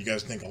little bit, you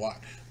guys think a lot,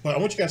 but I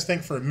want you guys to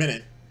think for a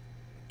minute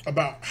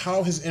about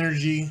how his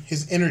energy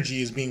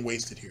is being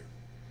wasted here.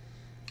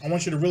 I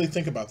want you to really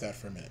think about that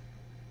for a minute.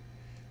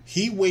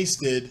 He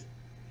wasted,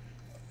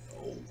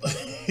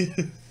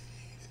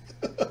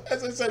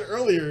 as I said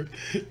earlier,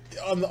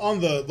 on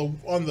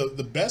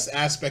the best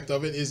aspect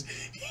of it is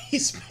he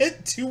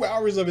spent 2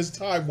 hours of his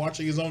time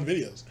watching his own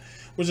videos,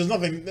 which is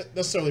nothing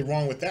necessarily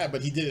wrong with that,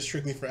 but he did it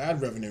strictly for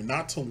ad revenue,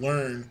 not to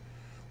learn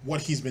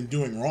what he's been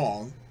doing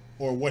wrong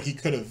or what he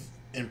could have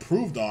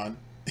improved on.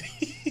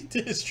 He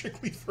did it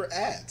strictly for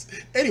ads.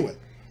 Anyway,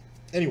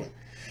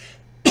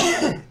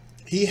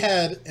 he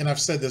had, and I've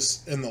said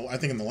this I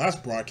think in the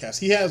last broadcast,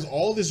 he has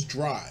all this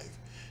drive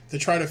to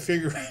try to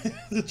figure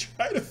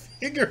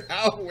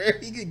out where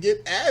he could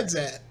get ads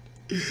at,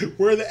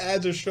 where the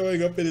ads are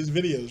showing up in his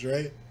videos,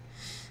 right?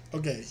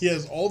 Okay, he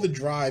has all the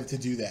drive to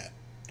do that,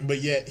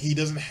 but yet he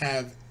doesn't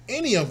have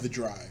any of the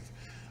drive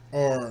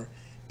or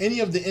any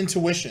of the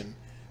intuition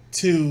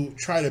to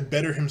try to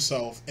better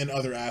himself in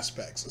other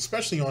aspects,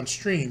 especially on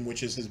stream,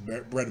 which is his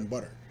bread and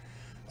butter.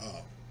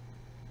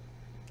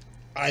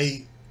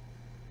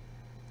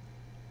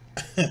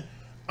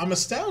 I'm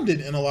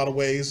astounded in a lot of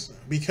ways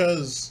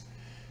because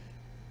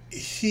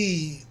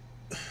it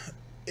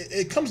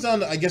comes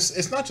down to, I guess,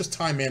 it's not just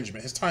time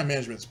management. His time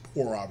management is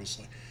poor,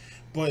 obviously,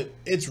 but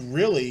it's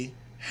really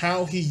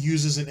how he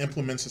uses and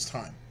implements his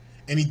time.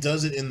 And he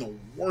does it in the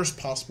worst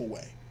possible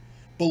way,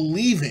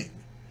 believing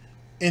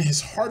in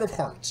his heart of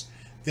hearts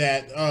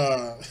that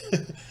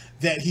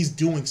that he's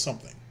doing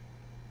something,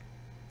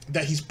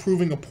 that he's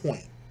proving a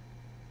point.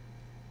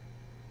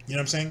 You know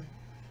what I'm saying?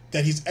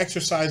 That he's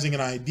exercising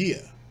an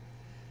idea.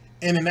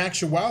 And in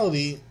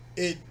actuality,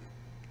 it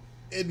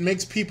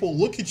makes people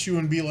look at you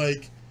and be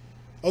like,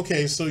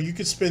 okay, so you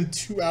could spend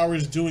 2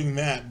 hours doing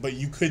that, but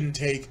you couldn't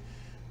take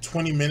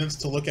 20 minutes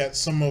to look at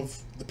some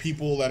of the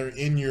people that are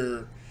in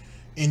your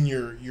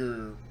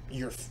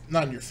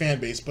not in your fan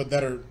base, but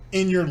that are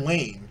in your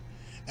lane,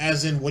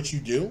 as in what you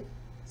do.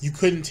 You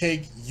couldn't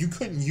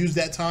use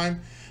that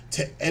time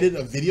to edit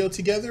a video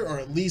together, or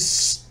at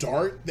least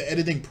start the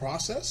editing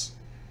process.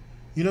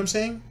 You know what I'm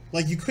saying?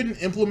 Like, you couldn't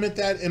implement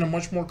that in a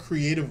much more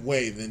creative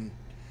way than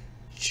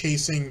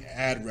chasing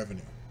ad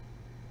revenue,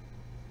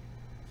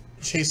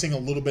 chasing a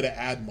little bit of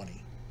ad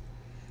money.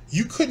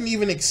 You couldn't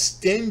even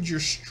extend your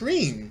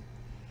stream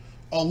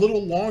a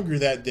little longer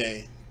that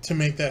day to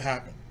make that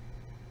happen.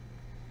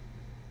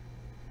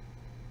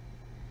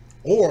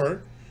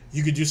 Or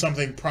you could do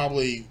something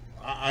probably,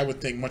 I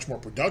would think, much more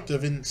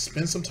productive and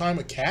spend some time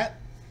with Cat,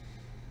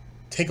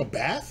 take a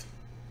bath,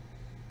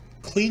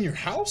 clean your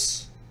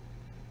house.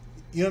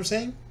 You know what I'm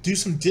saying? Do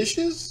some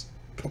dishes,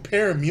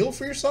 prepare a meal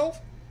for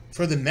yourself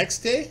for the next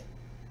day.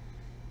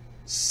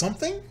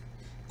 Something.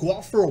 Go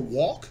out for a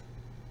walk.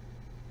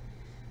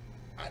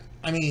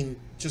 I mean,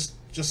 just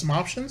some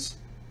options.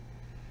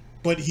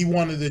 But he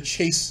wanted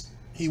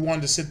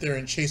to sit there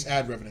and chase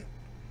ad revenue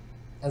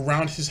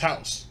around his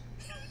house.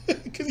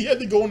 Because he had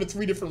to go into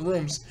 3 different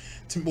rooms,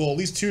 well, at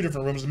least 2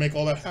 different rooms to make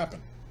all that happen.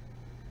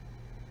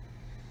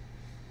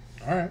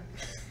 All right.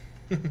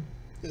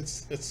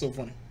 It's so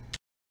funny.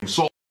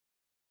 Salt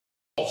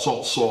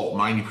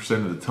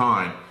 90% of the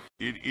time.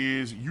 It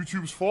is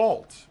YouTube's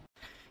fault.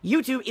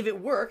 YouTube, if it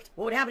worked,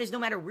 what would happen is no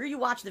matter where you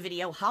watch the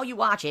video, how you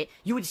watch it,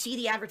 you would see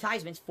the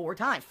advertisements 4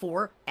 times,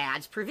 4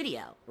 ads per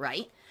video,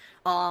 right?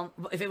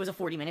 If it was a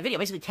 40-minute video,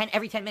 basically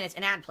every 10 minutes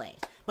an ad plays.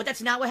 But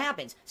that's not what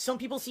happens. Some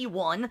people see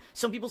 1,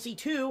 some people see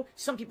 2,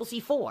 some people see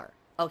 4,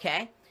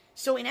 okay?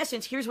 So in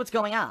essence, here's what's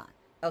going on,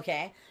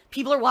 okay?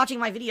 People are watching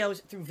my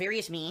videos through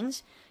various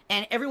means,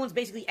 and everyone's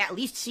basically at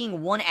least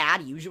seeing 1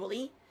 ad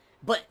usually,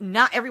 but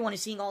not everyone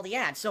is seeing all the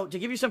ads. So to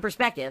give you some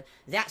perspective,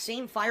 that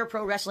same Fire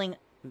Pro Wrestling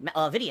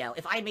video,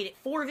 if I had made it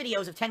 4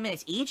 videos of 10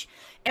 minutes each,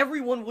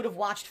 everyone would have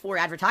watched 4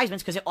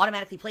 advertisements because it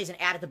automatically plays an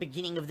ad at the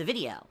beginning of the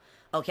video.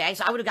 Okay,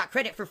 so I would have got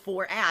credit for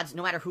 4 ads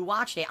no matter who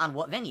watched it on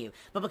what venue.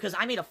 But because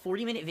I made a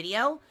 40-minute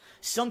video,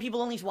 some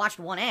people only watched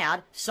 1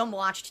 ad, some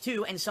watched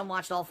 2, and some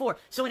watched all 4.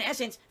 So in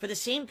essence, for the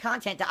same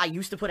content that I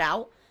used to put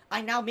out,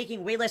 I'm now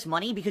making way less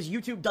money because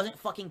YouTube doesn't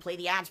fucking play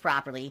the ads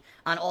properly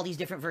on all these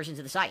different versions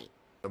of the site.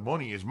 The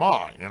money is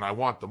mine, and I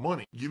want the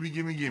money. Gimme.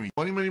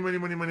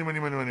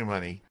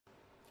 Money.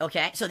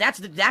 Okay, so that's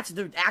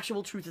the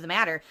actual truth of the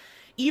matter.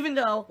 Even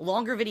though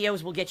longer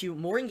videos will get you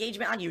more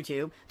engagement on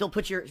YouTube, they'll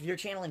put your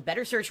channel in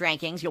better search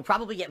rankings, you'll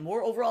probably get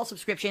more overall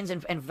subscriptions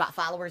and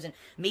followers, and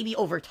maybe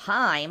over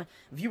time,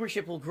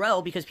 viewership will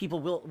grow because people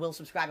will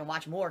subscribe and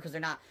watch more because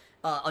they're not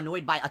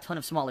annoyed by a ton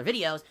of smaller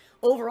videos.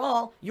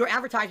 Overall, your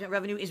advertisement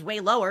revenue is way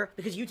lower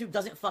because YouTube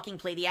doesn't fucking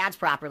play the ads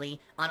properly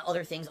on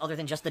other things other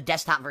than just the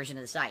desktop version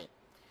of the site.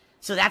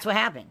 So that's what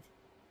happened.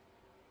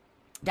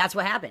 That's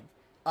what happened.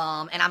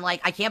 And I'm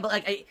like, I can't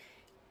believe...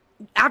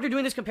 After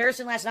doing this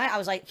comparison last night, I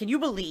was like, can you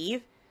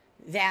believe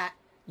that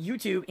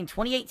YouTube in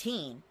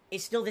 2018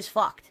 is still this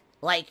fucked?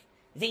 Like,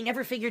 they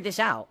never figured this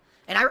out.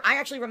 And I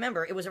actually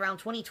remember it was around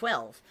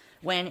 2012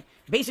 when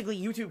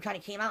basically YouTube kind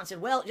of came out and said,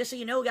 well, just so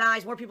you know,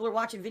 guys, more people are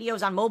watching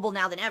videos on mobile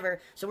now than ever,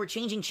 so we're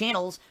changing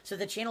channels so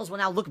the channels will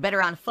now look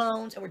better on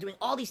phones, and we're doing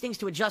all these things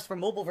to adjust for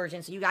mobile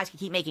versions so you guys can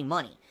keep making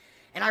money.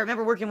 And I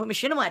remember working with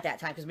Machinima at that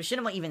time, because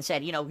Machinima even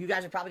said, you know, you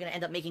guys are probably going to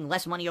end up making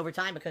less money over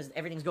time because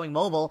everything's going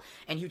mobile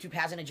and YouTube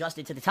hasn't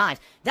adjusted to the times.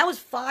 That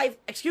was that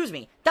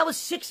was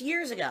 6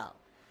 years ago.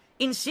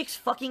 In 6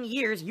 fucking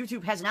years,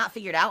 YouTube has not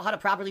figured out how to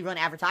properly run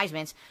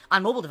advertisements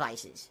on mobile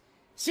devices.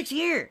 6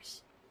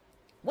 years.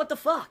 What the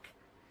fuck?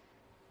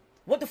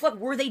 What the fuck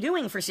were they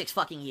doing for 6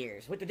 fucking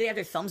years? What, did they have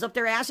their thumbs up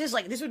their asses?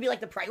 Like, this would be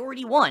like the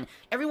priority one.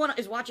 Everyone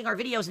is watching our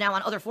videos now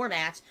on other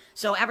formats,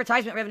 so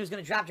advertisement revenue is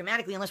going to drop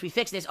dramatically unless we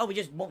fix this. Oh, we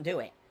just won't do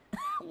it.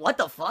 What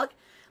the fuck?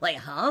 Like,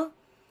 huh?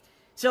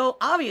 So,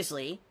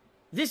 obviously,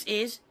 this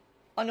is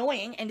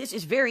annoying, and this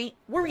is very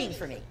worrying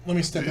for me. Let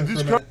me step in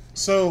for a minute.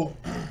 So,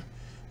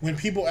 when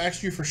people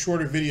ask you for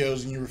shorter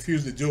videos and you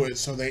refuse to do it,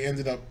 so they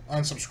ended up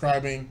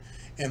unsubscribing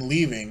and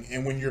leaving,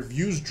 and when your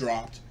views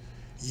dropped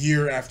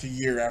year after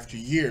year after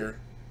year,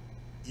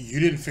 you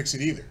didn't fix it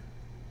either.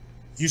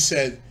 You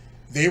said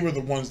they were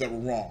the ones that were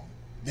wrong.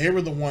 They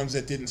were the ones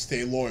that didn't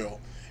stay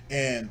loyal,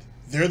 and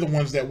they're the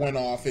ones that went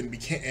off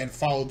and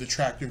followed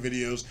detractor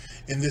videos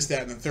and this,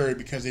 that, and the third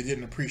because they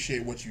didn't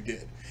appreciate what you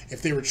did.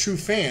 If they were true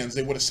fans,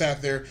 they would have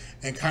sat there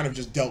and kind of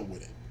just dealt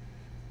with it.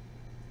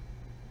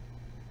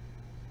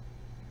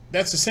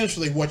 That's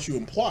essentially what you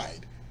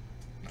implied.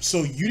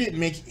 So you didn't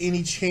make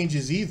any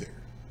changes either.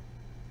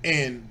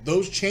 And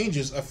those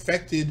changes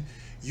affected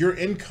your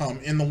income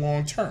in the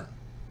long term.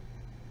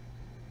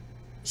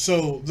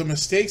 So the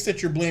mistakes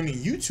that you're blaming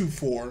YouTube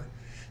for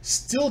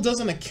still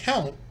doesn't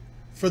account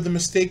for the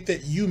mistake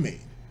that you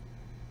made.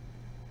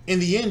 In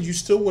the end, you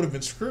still would have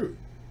been screwed.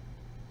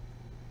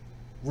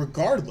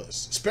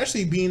 Regardless,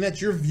 especially being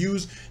that your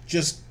views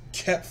just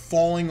kept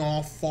falling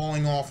off,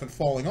 and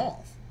falling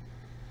off.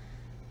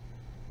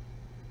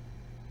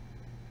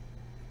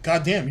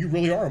 Goddamn, you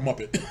really are a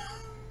Muppet.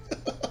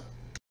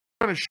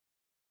 Kind of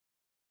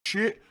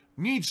shit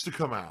needs to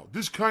come out.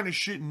 This kind of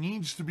shit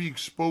needs to be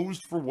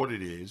exposed for what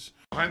it is.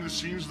 Behind the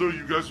scenes, though,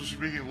 you guys must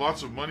be making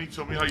lots of money.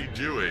 Tell me how you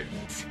do it.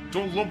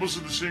 Don't lump us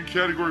in the same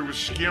category with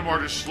scam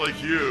artists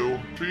like you.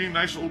 Treating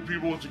nice old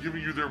people into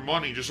giving you their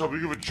money. Just how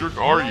big of a jerk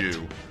are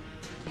you?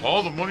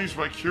 All the money's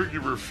my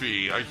caregiver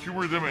fee. I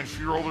humor them and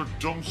fear all their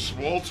dumb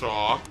small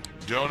talk.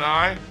 Don't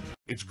I?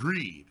 It's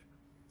greed.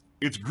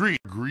 It's greed.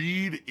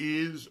 Greed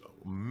is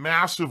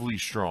massively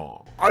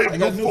strong. I have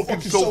no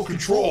fucking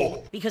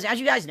self-control. Because as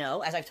you guys know,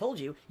 as I've told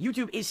you,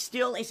 YouTube is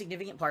still a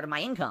significant part of my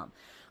income.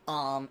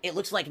 It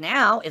looks like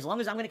now, as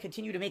long as I'm going to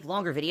continue to make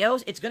longer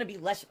videos, it's going to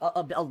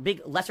be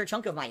lesser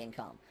chunk of my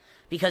income.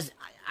 Because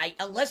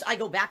unless I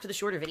go back to the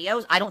shorter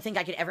videos, I don't think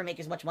I could ever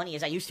make as much money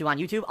as I used to on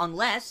YouTube,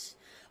 unless...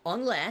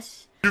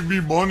 Give me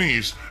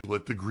monies.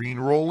 Let the green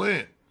roll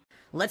in.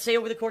 Let's say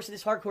over the course of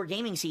this hardcore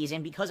gaming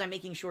season, because I'm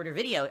making longer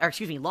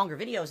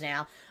videos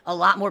now, a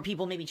lot more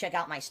people maybe check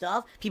out my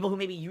stuff. People who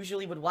maybe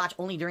usually would watch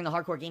only during the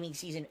hardcore gaming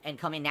season and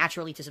come in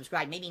naturally to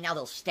subscribe, maybe now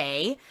they'll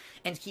stay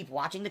and keep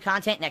watching the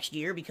content next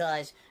year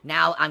because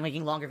now I'm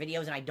making longer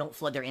videos and I don't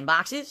flood their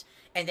inboxes.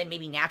 And then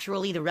maybe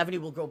naturally the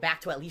revenue will go back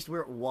to at least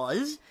where it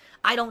was.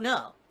 I don't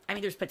know. I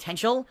mean, there's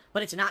potential,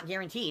 but it's not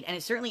guaranteed. And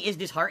it certainly is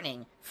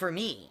disheartening for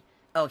me,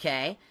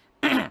 okay,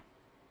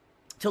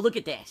 to look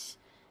at this.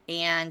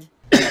 And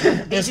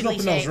basically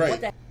say,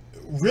 right.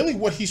 Really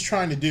what he's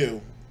trying to do,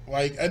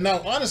 like,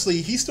 now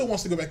honestly, he still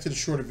wants to go back to the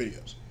shorter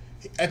videos.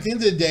 At the end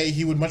of the day,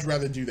 he would much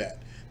rather do that.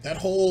 That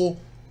whole,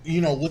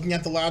 you know, looking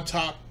at the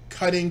laptop,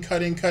 cutting,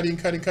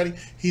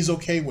 he's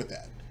okay with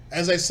that.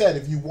 As I said,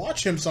 if you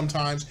watch him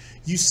sometimes,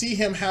 you see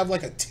him have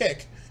like a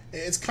tick.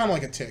 It's kind of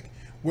like a tick,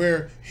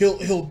 where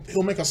he'll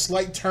make a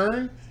slight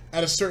turn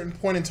at a certain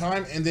point in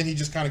time, and then he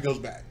just kind of goes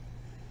back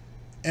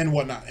and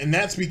whatnot. And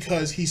that's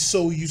because he's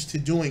so used to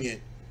doing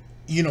it,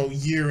 you know,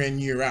 year in,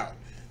 year out.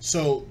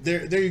 So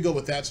there you go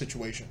with that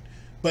situation.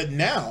 But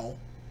now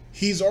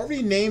he's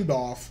already named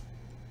off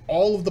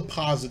all of the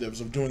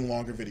positives of doing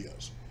longer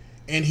videos,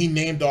 and he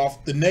named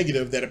off the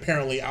negative that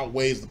apparently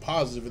outweighs the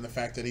positive in the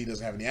fact that he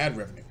doesn't have any ad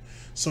revenue.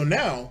 So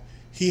now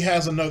he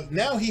has another.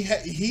 Now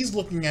he's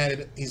looking at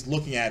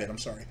it. I'm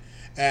sorry,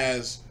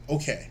 as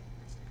okay.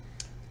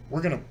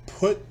 We're gonna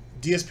put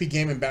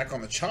Dspgaming back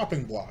on the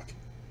chopping block.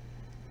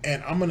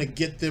 And I'm going to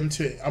get them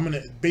to, I'm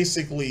going to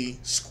basically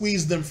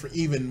squeeze them for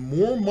even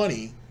more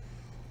money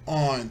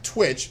on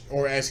Twitch,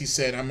 or as he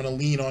said, I'm going to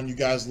lean on you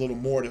guys a little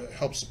more to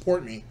help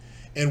support me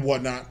and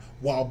whatnot,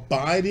 while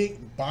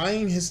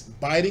biding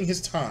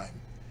his time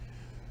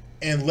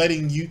and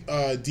letting you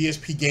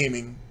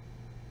Dspgaming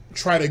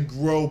try to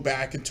grow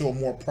back into a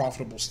more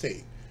profitable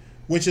state,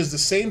 which is the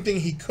same thing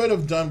he could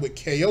have done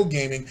with KO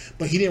Gaming,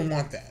 but he didn't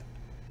want that.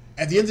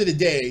 At the end of the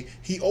day,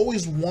 he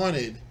always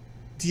wanted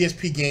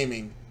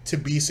Dspgaming to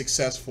be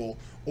successful,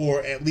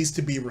 or at least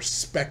to be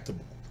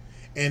respectable.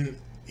 And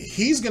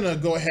he's going to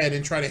go ahead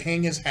and try to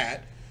hang his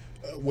hat,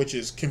 which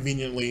is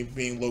conveniently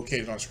being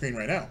located on screen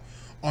right now,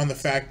 on the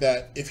fact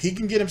that if he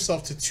can get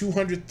himself to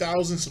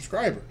 200,000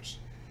 subscribers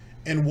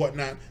and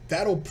whatnot,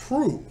 that'll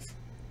prove,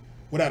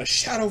 without a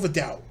shadow of a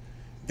doubt,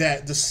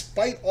 that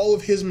despite all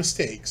of his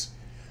mistakes,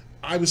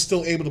 I was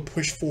still able to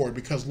push forward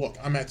because, look,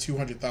 I'm at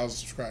 200,000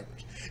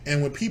 subscribers.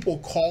 And when people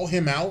call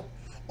him out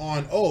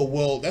on, oh,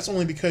 well, that's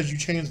only because you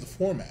changed the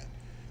format.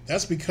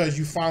 That's because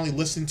you finally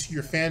listened to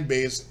your fan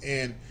base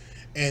and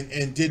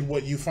did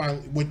what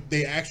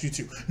they asked you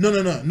to. No,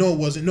 it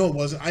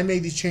wasn't. I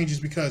made these changes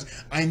because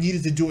I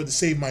needed to do it to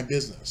save my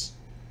business.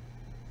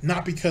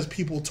 Not because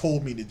people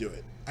told me to do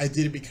it. I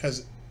did it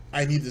because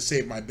I needed to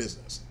save my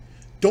business.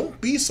 Don't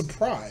be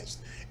surprised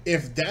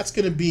if that's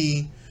going to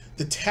be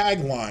the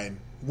tagline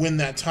when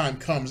that time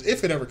comes,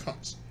 if it ever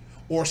comes,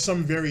 or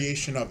some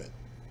variation of it.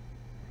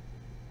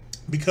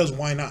 Because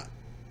why not?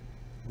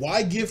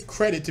 Why give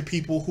credit to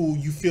people who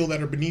you feel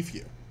that are beneath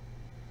you?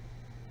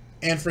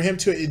 And for him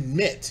to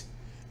admit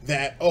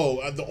that,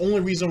 oh, the only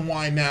reason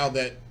why now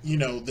that, you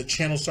know, the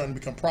channel's starting to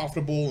become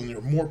profitable and there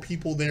are more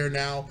people there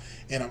now,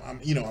 and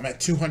I'm at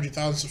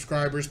 200,000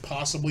 subscribers,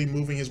 possibly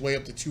moving his way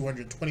up to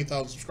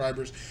 220,000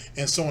 subscribers,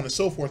 and so on and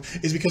so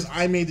forth, is because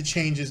I made the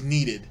changes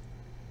needed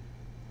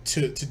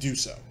to do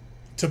so,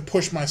 to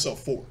push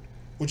myself forward,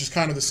 which is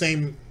kind of the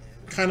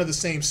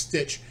same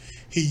stitch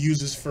he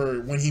uses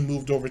for when he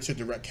moved over to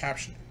direct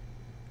caption.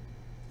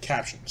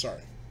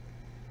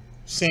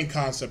 Same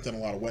concept in a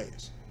lot of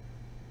ways.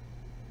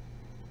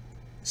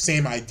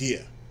 Same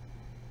idea,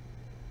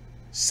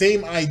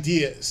 same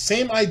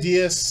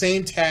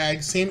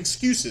tag, same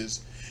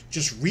excuses,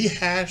 just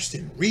rehashed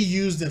and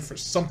reused and for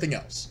something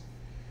else.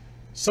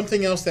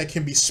 Something else that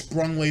can be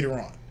sprung later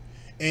on.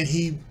 And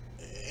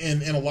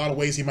in a lot of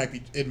ways, it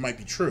might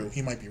be true,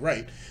 he might be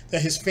right,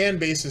 that his fan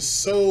base is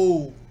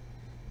so...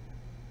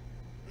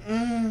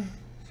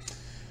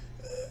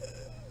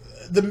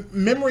 the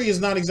memory is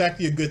not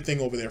exactly a good thing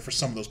over there for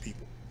some of those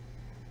people.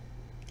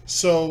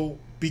 So,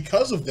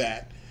 because of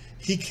that,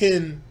 he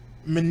can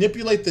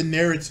manipulate the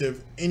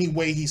narrative any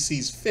way he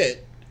sees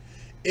fit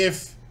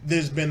if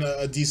there's been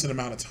a decent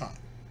amount of time.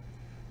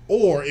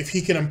 Or if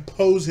he can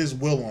impose his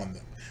will on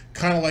them.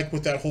 Kind of like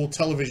with that whole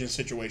television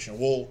situation.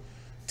 We'll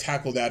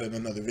tackle that in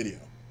another video.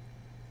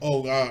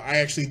 Oh, I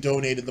actually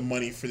donated the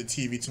money for the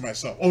TV to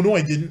myself. Oh, no,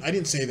 I didn't. I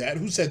didn't say that.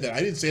 Who said that? I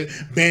didn't say it.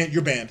 Banned.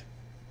 You're banned.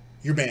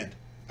 You're banned.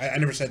 I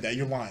never said that.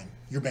 You're lying.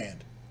 You're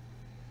banned.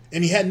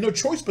 And he had no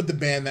choice but to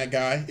ban that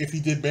guy. If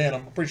he did ban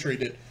him, I'm pretty sure he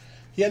did.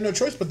 He had no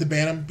choice but to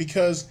ban him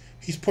because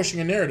he's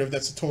pushing a narrative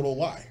that's a total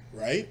lie,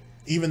 right?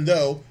 Even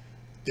though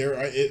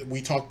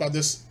we talked about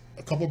this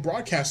a couple of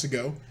broadcasts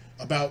ago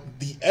about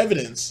the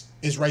evidence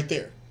is right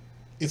there.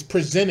 It's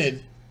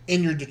presented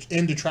in your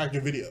detractor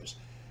videos.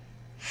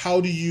 How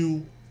do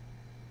you,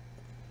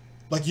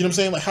 like, you know what I'm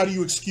saying? Like, how do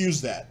you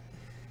excuse that?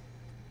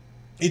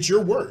 It's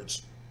your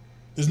words.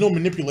 There's no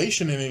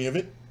manipulation in any of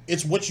it.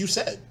 It's what you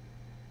said.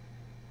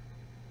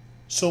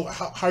 So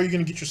how are you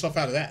going to get yourself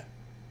out of that?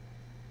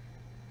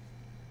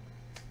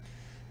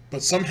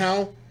 But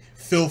somehow,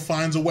 Phil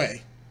finds a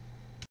way.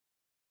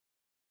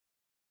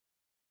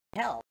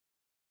 Hell.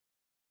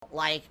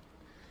 Like,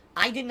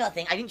 I did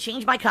nothing. I didn't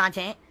change my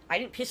content. I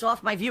didn't piss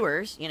off my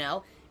viewers, you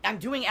know. I'm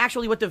doing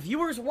actually what the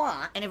viewers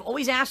want and have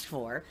always asked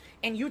for.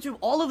 And YouTube,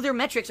 all of their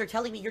metrics are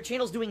telling me your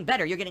channel's doing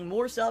better. You're getting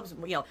more subs,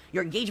 you know,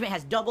 your engagement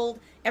has doubled.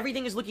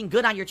 Everything is looking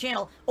good on your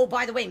channel. Oh,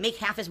 by the way, make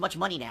half as much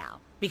money now.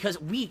 Because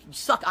we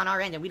suck on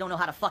our end and we don't know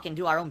how to fucking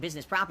do our own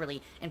business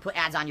properly and put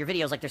ads on your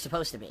videos like they're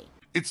supposed to be.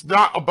 It's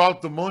not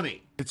about the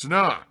money. It's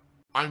not.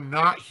 I'm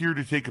not here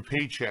to take a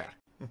paycheck.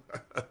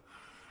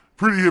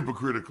 Pretty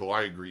hypocritical,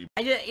 I agree.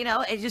 You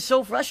know, it's just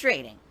so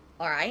frustrating,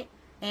 all right?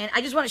 And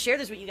I just want to share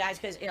this with you guys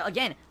because, you know,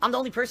 again, I'm the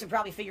only person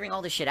probably figuring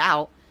all this shit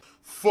out.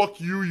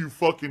 Fuck you, you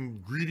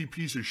fucking greedy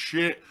piece of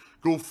shit.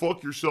 Go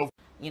fuck yourself.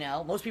 You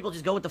know, most people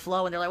just go with the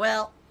flow and they're like,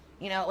 well,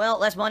 you know, well,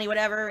 less money,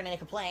 whatever, and then they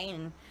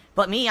complain.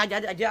 But me, I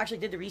actually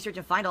did the research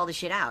and find all this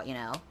shit out, you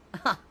know.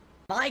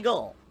 My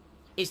goal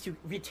is to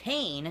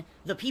retain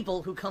the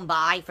people who come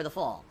by for the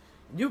fall.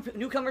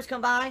 Newcomers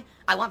come by,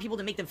 I want people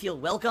to make them feel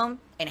welcome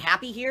and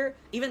happy here,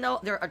 even though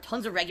there are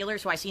tons of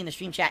regulars who I see in the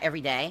stream chat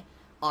every day,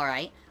 all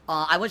right?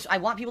 I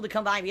want people to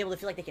come by and be able to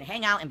feel like they can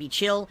hang out and be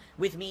chill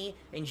with me,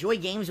 enjoy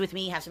games with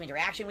me, have some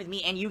interaction with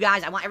me, and you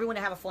guys, I want everyone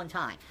to have a fun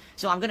time.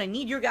 So I'm going to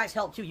need your guys'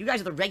 help, too. You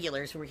guys are the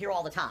regulars who are here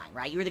all the time,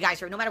 right? You're the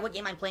guys who, no matter what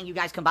game I'm playing, you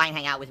guys come by and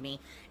hang out with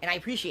me, and I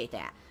appreciate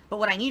that. But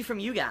what I need from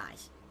you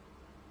guys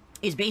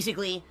is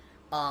basically,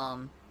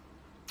 a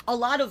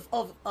lot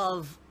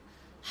of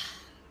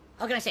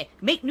how can I say,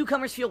 make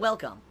newcomers feel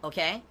welcome,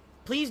 okay?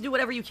 Please do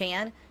whatever you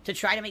can to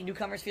try to make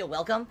newcomers feel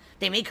welcome.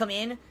 They may come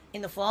in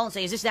the fall and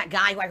say, is this that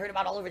guy who I heard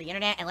about all over the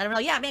internet? And let them know,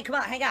 yeah, man, come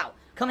on, hang out.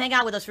 Come hang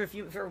out with us for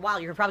a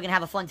while. You're probably gonna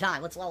have a fun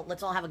time. Let's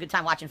all have a good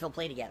time watching Phil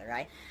play together,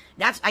 right?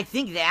 I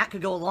think that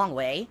could go a long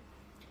way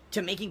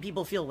to making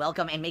people feel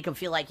welcome and make them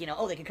feel like, you know,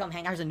 oh, they could come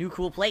hang out. There's a new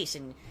cool place,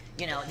 and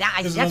you know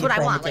that's what I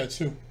want. Like, that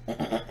too.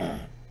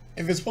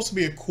 If it's supposed to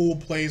be a cool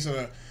place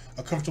and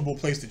a comfortable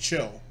place to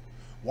chill,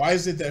 why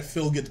is it that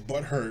Phil gets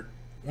butthurt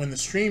when the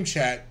stream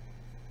chat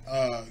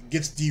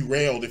gets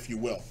derailed, if you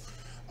will,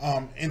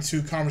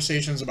 into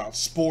conversations about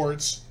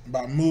sports,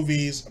 about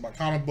movies, about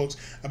comic books,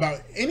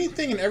 about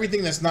anything and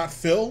everything that's not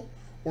Phil,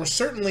 or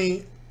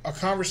certainly a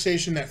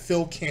conversation that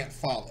Phil can't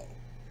follow?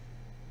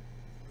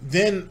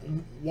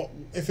 Then,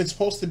 if it's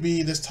supposed to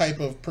be this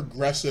type of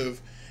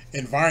progressive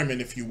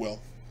environment, if you will,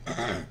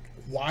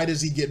 why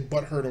does he get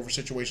butthurt over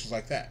situations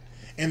like that?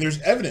 And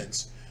there's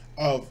evidence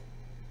of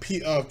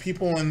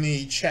people in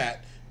the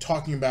chat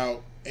talking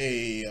about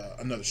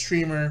another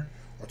streamer,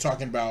 or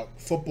talking about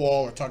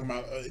football, or talking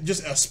about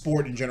just a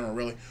sport in general,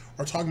 really,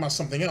 or talking about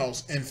something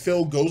else, and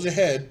Phil goes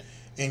ahead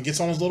and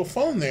gets on his little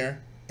phone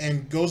there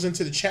and goes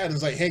into the chat and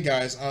is like, hey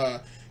guys,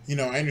 you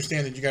know, I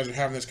understand that you guys are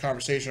having this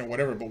conversation or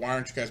whatever, but why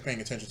aren't you guys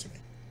paying attention to me?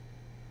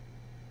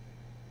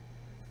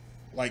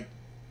 Like,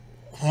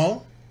 huh?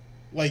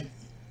 Like,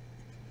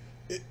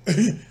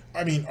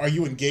 I mean, are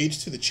you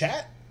engaged to the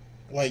chat?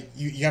 Like,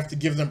 you have to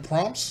give them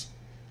prompts?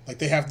 Like,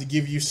 they have to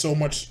give you so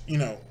much, you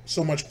know,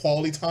 so much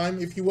quality time,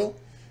 if you will?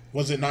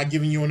 Was it not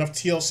giving you enough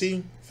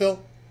TLC,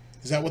 Phil?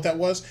 Is that what that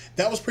was?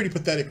 That was pretty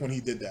pathetic when he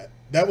did that.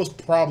 That was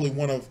probably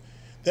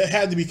that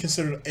had to be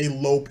considered a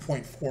low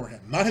point for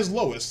him. Not his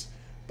lowest,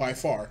 by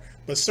far,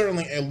 but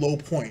certainly a low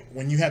point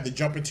when you had to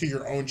jump into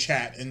your own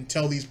chat and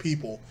tell these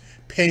people,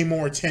 pay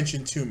more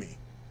attention to me.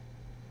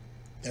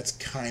 That's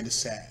kind of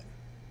sad.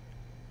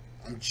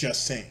 I'm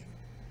just saying.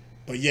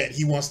 But yet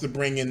he wants to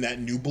bring in that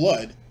new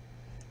blood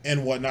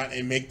and whatnot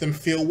and make them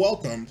feel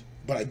welcomed.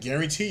 But I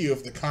guarantee you,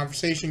 if the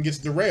conversation gets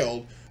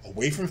derailed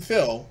away from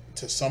Phil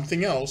to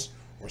something else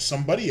or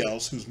somebody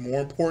else who's more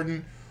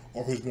important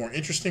or who's more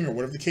interesting or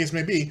whatever the case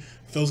may be,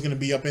 Phil's going to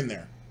be up in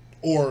there.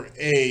 Or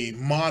a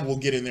mod will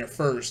get in there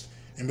first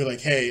and be like,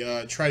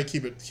 hey, try to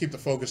keep the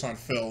focus on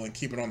Phil and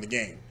keep it on the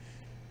game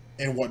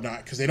and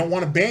whatnot, because they don't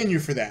want to ban you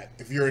for that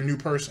if you're a new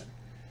person,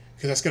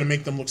 because that's going to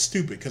make them look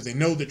stupid, because they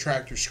know the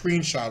Tractor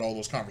screenshot all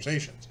those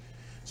conversations.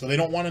 So they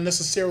don't want to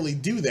necessarily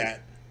do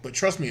that, but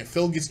trust me, if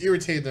Phil gets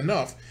irritated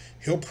enough,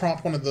 he'll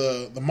prompt one of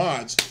the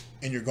mods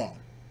and you're gone.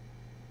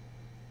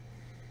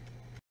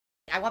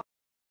 I want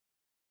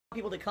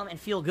people to come and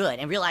feel good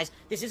and realize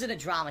this isn't a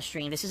drama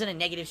stream, this isn't a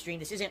negative stream,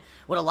 this isn't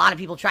what a lot of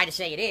people try to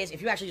say it is.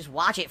 If you actually just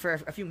watch it for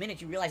a few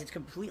minutes, you realize it's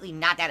completely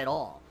not that at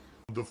all.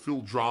 The Phil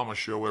drama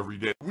show every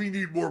day. We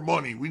need more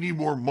money. We need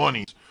more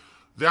money.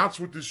 That's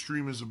what this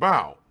stream is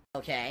about.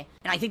 Okay,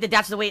 and I think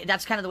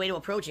that's kind of the way to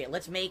approach it.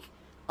 Let's make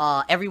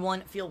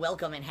everyone feel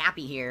welcome and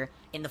happy here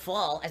in the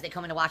fall as they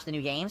come in to watch the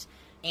new games,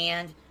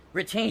 and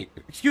retain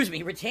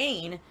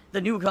the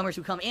newcomers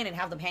who come in and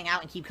have them hang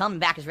out and keep coming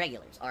back as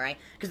regulars, alright?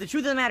 Because the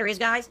truth of the matter is,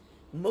 guys,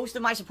 most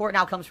of my support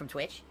now comes from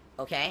Twitch,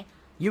 okay?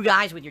 You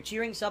guys, with your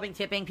cheering, subbing,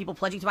 tipping, people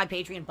pledging to my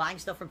Patreon, buying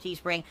stuff from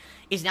Teespring,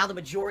 is now the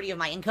majority of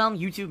my income.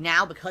 YouTube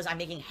now, because I'm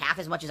making half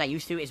as much as I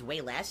used to, is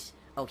way less,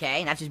 okay?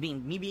 And that's just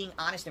me being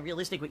honest and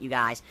realistic with you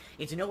guys.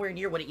 It's nowhere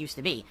near what it used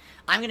to be.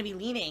 I'm going to be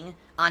leaning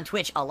on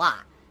Twitch a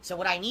lot. So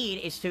what I need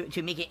is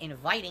to make it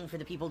inviting for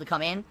the people to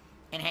come in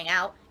and hang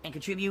out and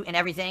contribute and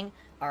everything,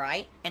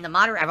 alright? And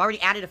I've already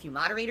added a few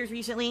moderators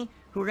recently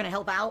who are going to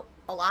help out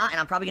a lot, and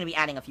I'm probably going to be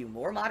adding a few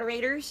more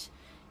moderators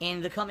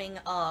in the coming,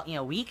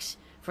 weeks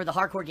for the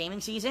hardcore gaming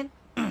season,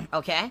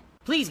 okay?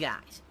 Please,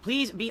 guys,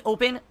 please be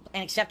open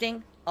and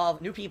accepting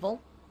of new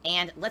people,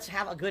 and let's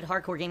have a good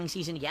hardcore gaming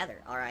season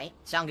together, alright?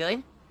 Sound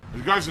good?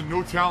 The guy's a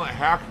no-talent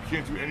hack who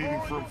can't do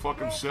anything for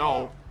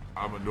himself.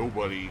 I'm a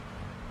nobody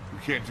who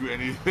can't do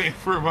anything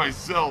for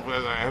myself,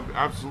 as I have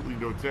absolutely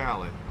no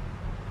talent.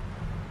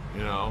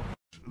 You know?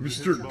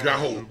 Mr.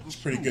 Gout. It's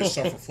pretty good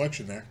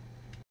self-reflection there.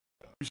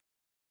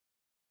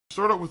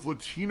 Start out with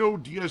Latino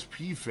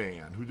DSP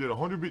fan who did a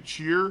 100-bit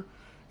cheer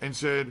and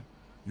said,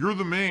 "You're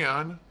the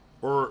man,"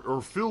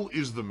 or Phil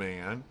is the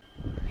man.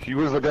 He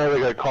was the guy that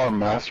got caught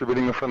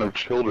masturbating in front of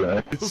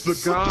children. It's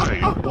the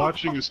guy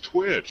watching his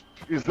Twitch.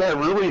 Is that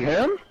really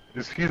him?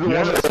 Is he the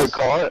one that got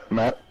caught,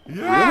 Matt?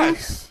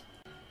 Yes!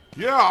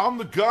 Really? Yeah, I'm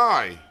the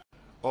guy.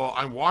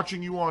 I'm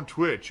watching you on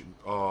Twitch.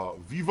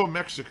 Viva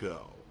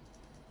Mexico.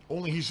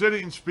 Only he said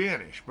it in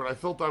Spanish, but I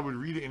felt I would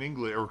read it in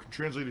English, or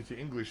translate it to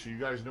English so you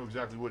guys know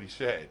exactly what he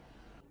said.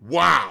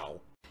 Wow!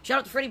 Shout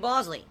out to Freddie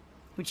Bosley,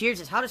 who cheers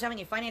us. How does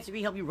having a finance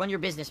degree help you run your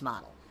business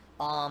model?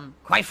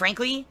 Quite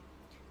frankly,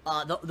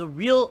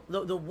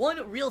 the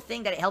one real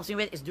thing that it helps me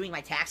with is doing my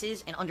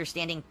taxes and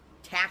understanding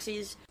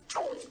taxes.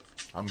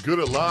 I'm good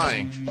at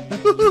lying.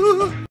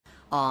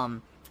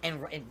 And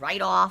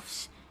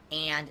write-offs,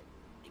 and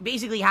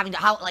basically having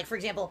to, like, for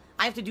example,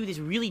 I have to do this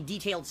really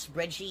detailed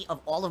spreadsheet of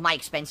all of my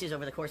expenses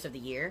over the course of the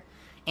year,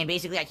 And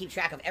basically, I keep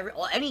track of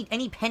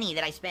any penny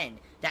that I spend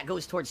that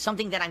goes towards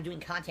something that I'm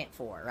doing content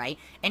for, right?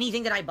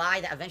 Anything that I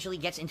buy that eventually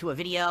gets into a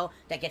video,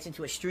 that gets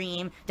into a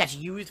stream, that's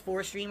used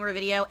for a stream or a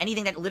video,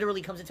 anything that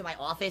literally comes into my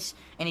office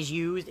and is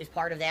used as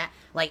part of that.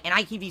 Like, and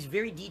I keep these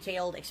very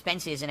detailed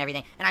expenses and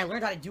everything. And I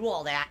learned how to do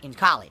all that in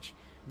college.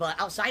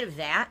 But outside of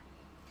that,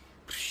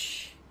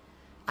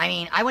 I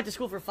mean, I went to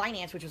school for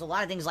finance, which was a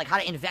lot of things like how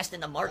to invest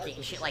in the market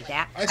and shit like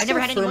that. I never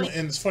had any money.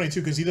 And it's funny,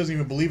 too, because he doesn't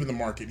even believe in the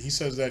market. He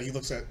says that he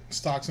looks at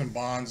stocks and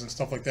bonds and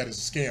stuff like that as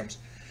scams.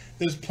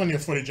 There's plenty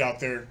of footage out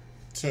there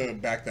to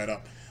back that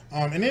up.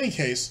 In any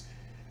case,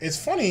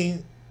 it's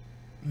funny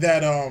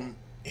that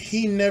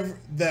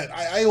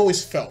I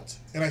always felt,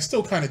 and I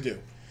still kind of do,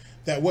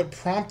 that what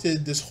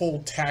prompted this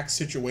whole tax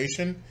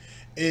situation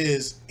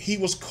is he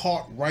was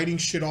caught writing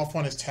shit off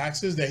on his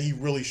taxes that he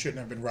really shouldn't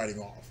have been writing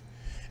off.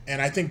 And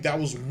I think that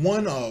was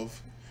one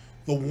of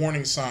the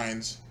warning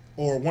signs,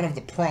 or one of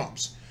the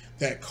prompts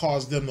that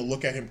caused them to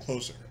look at him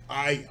closer.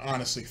 I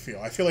honestly feel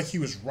like he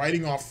was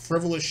writing off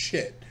frivolous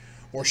shit,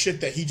 or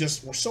shit that he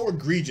just was so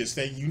egregious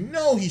that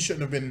he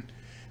shouldn't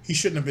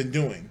have been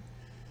doing,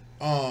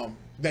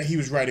 that he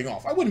was writing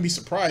off. I wouldn't be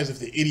surprised if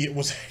the idiot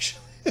was actually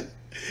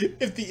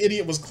if the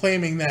idiot was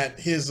claiming that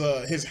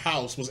his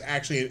house was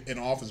actually an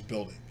office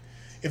building.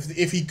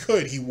 If he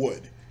could, he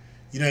would.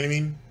 You know what I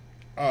mean?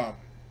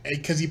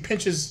 Because he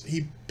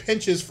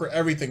pinches for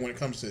everything when it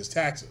comes to his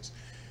taxes.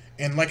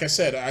 And like I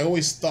said, I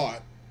always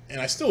thought,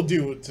 and I still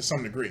do to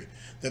some degree,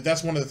 that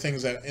that's one of the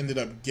things that ended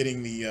up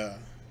getting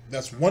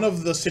that's one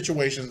of the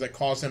situations that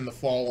caused him to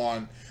fall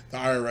on the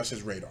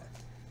IRS's radar.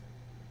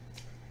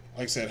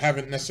 Like I said,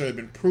 haven't necessarily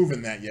been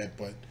proven that yet,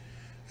 but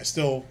I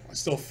still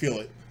feel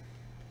it.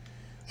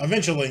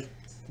 Eventually,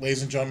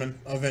 ladies and gentlemen,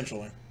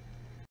 eventually.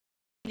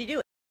 To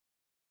do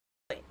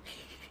it.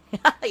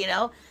 You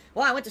know?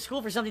 Well, I went to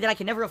school for something that I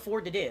could never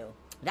afford to do.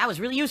 That was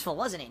really useful,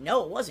 wasn't it?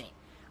 No, it wasn't.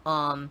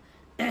 Not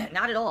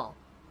at all.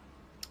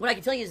 What I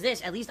can tell you is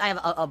this. At least I have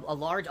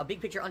a big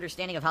picture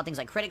understanding of how things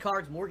like credit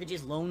cards,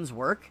 mortgages, loans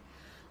work.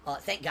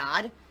 Thank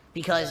God.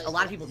 Because a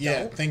lot of people don't.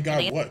 Yeah, thank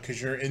God what? Because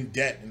you're in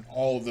debt in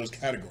all of those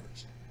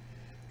categories.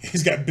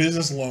 He's got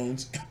business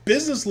loans.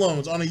 Business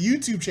loans on a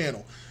YouTube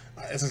channel.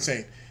 That's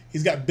insane.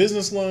 He's got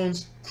business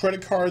loans,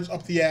 credit cards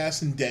up the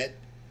ass in debt.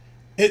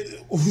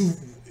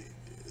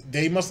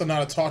 They must have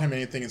not taught him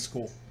anything in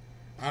school.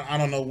 I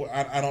don't know.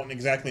 I don't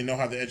exactly know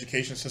how the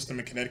education system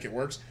in Connecticut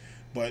works,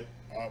 but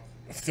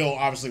Phil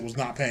obviously was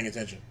not paying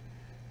attention.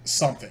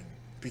 Something.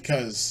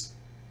 Because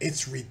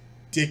it's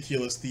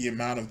ridiculous the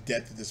amount of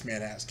debt that this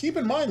man has. Keep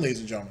in mind,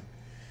 ladies and gentlemen,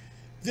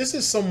 this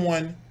is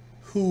someone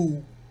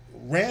who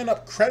ran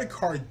up credit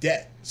card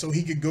debt so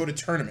he could go to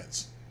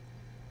tournaments.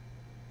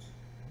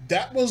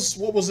 That was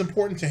what was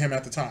important to him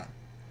at the time.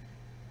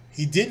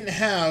 He didn't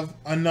have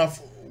enough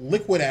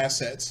liquid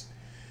assets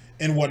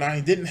and whatnot.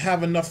 He didn't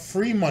have enough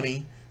free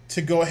money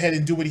to go ahead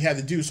and do what he had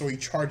to do, so he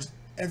charged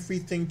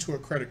everything to a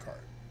credit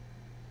card.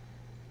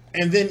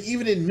 And then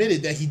even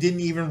admitted that he didn't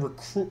even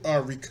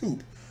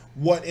recoup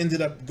what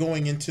ended up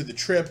going into the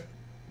trip,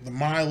 the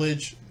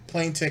mileage,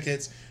 plane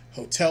tickets,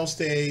 hotel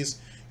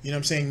stays, you know what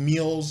I'm saying,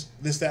 meals,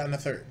 this, that, and the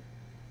third.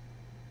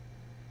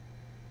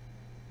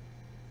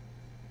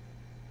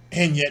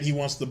 And yet he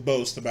wants to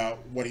boast about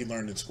what he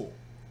learned in school,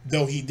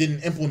 though he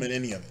didn't implement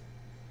any of it.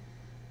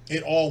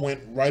 It all went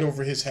right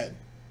over his head.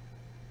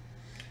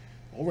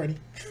 Already.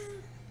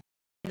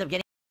 End up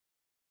getting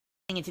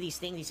into these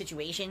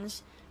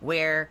situations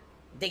where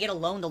they get a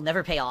loan they'll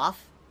never pay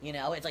off. You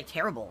know, it's like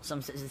terrible. Some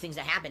of the things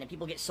that happen, and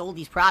people get sold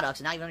these products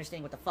and not even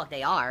understanding what the fuck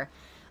they are.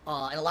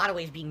 In a lot of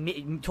ways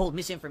being told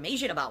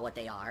misinformation about what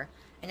they are.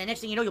 And the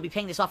next thing you know, you'll be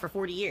paying this off for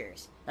 40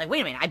 years. Like,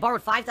 wait a minute, I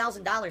borrowed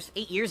 $5,000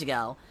 8 years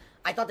ago.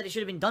 I thought that it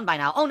should have been done by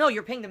now. Oh no,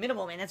 you're paying the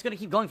minimum, and that's going to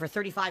keep going for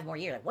 35 more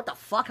years. Like, what the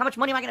fuck? How much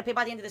money am I going to pay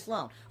by the end of this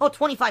loan? Oh,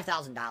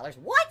 $25,000.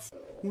 What?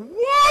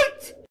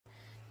 What?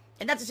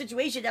 And that's the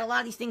situation that a lot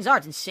of these things are.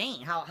 It's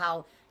insane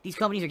how these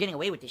companies are getting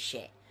away with this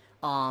shit.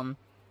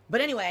 But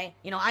anyway,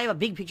 you know, I have a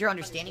big picture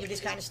understanding of this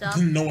kind of stuff.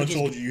 No one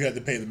told you had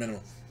to pay the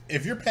minimum.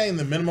 If you're paying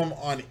the minimum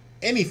on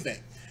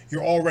anything,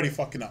 you're already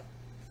fucking up.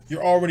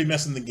 You're already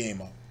messing the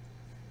game up,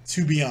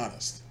 to be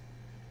honest.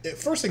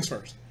 First things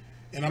first.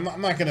 And I'm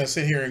not going to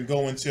sit here and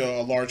go into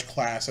a large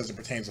class as it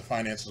pertains to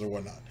finances or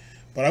whatnot.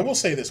 But I will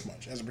say this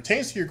much. As it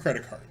pertains to your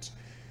credit cards,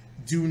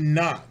 do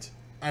not,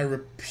 I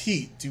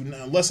repeat, do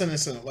not, unless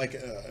it's like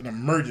an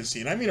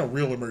emergency, and I mean a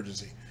real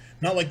emergency.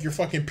 Not like your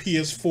fucking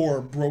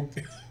PS4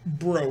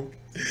 broke,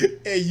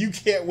 and you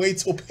can't wait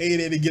till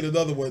payday to get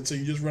another one, so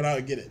you just run out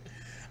and get it.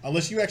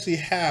 Unless you actually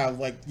have,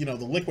 like, you know,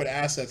 the liquid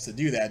assets to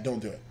do that, don't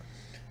do it.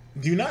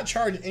 Do not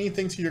charge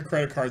anything to your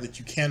credit card that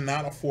you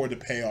cannot afford to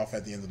pay off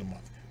at the end of the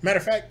month. Matter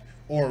of fact,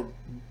 or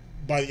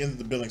by the end of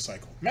the billing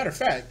cycle. Matter of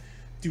fact,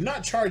 do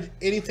not charge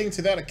anything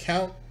to that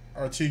account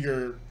or to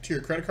your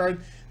credit card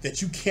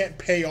that you can't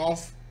pay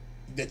off,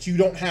 that you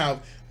don't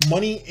have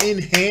money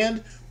in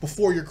hand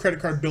before your credit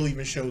card bill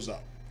even shows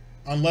up.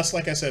 Unless,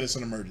 like I said, it's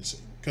an emergency,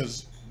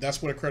 because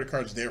that's what a credit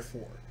card is there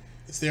for.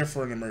 It's there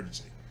for an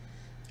emergency.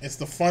 It's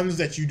the funds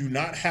that you do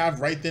not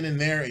have right then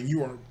and there, and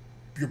you are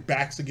your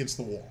back's against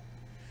the wall.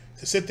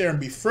 To sit there and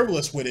be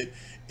frivolous with it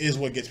is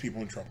what gets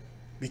people in trouble.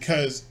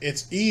 Because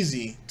it's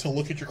easy to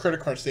look at your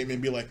credit card statement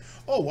and be like,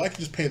 oh, well, I can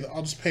just pay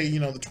I'll just pay, you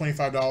know, the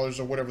 $25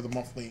 or whatever the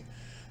monthly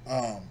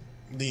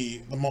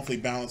the monthly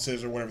balance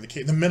is, or whatever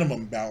the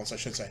minimum balance, I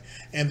should say.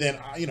 And then,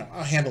 you know,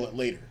 I'll handle it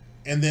later.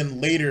 And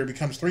then later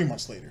becomes 3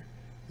 months later.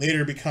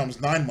 Later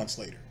becomes 9 months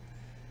later.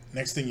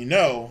 Next thing you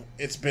know,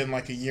 it's been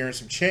like a year and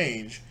some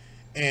change,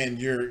 and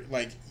you're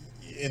like,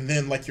 and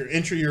then like your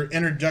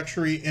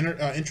introductory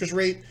interest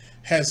rate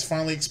has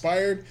finally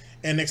expired,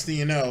 and next thing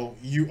you know,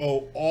 you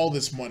owe all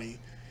this money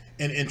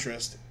in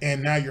interest,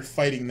 and now you're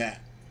fighting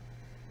that.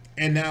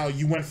 And now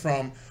you went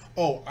from,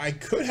 oh, I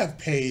could have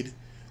paid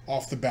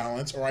off the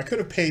balance, or I could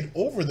have paid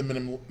over the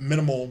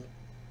minimum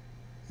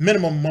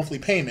monthly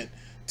payment,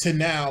 to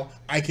now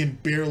I can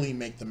barely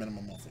make the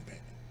minimum monthly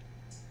payment.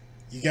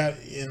 You got,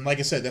 and like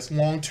I said, that's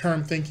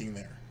long-term thinking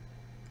there.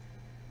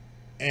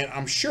 And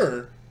I'm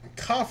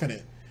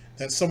confident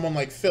that someone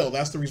like Phil,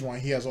 that's the reason why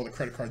he has all the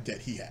credit card debt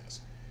he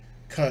has.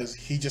 Because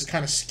he just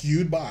kind of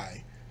skewed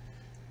by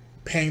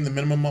paying the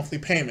minimum monthly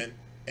payment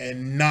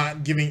and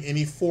not giving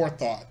any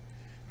forethought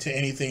to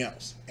anything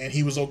else. And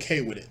he was okay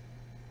with it.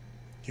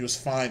 He was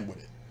fine with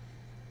it.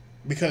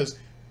 Because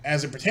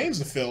as it pertains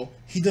to Phil,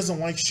 he doesn't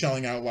like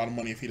shelling out a lot of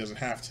money if he doesn't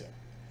have to.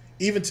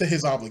 Even to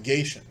his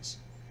obligations.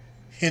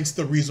 Hence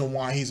the reason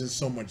why he's in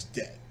so much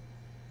debt.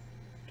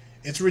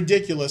 It's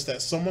ridiculous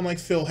that someone like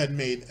Phil had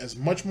made as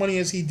much money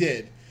as he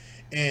did,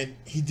 and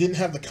he didn't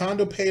have the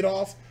condo paid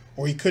off,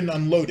 or he couldn't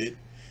unload it,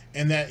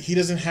 and that he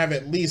doesn't have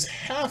at least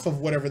half of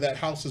whatever that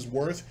house is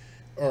worth,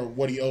 or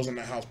what he owes on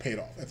that house paid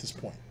off at this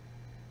point.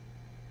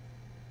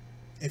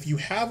 If you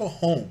have a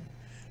home,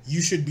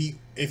 you should be,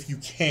 if you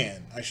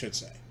can, I should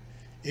say,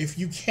 if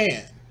you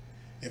can,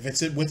 if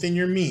it's within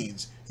your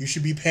means, you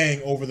should be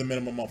paying over the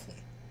minimum monthly.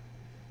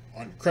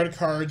 On your credit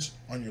cards,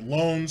 on your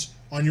loans,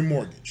 on your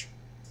mortgage.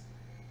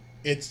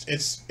 It's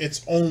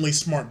only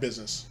smart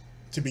business,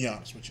 to be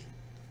honest with you.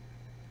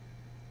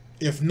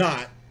 If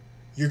not,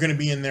 you're going to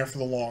be in there for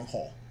the long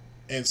haul.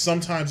 And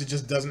sometimes it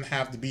just doesn't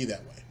have to be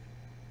that way.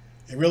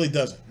 It really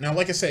doesn't. Now,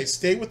 like I say,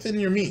 stay within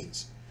your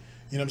means.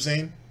 You know what I'm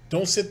saying?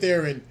 Don't sit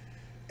there and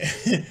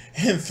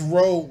and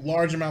throw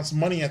large amounts of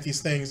money at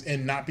these things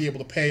and not be able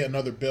to pay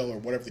another bill or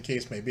whatever the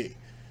case may be.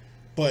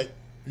 But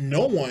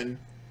no one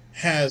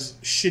has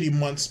shitty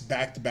months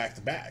back to back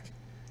to back.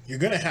 You're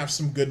going to have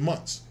some good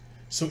months.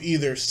 So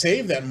either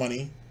save that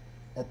money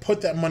or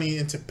put that money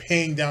into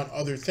paying down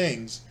other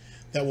things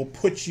that will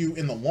put you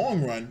in the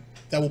long run,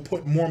 that will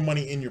put more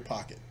money in your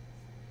pocket.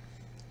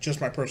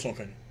 Just my personal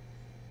opinion.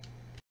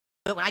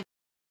 But when I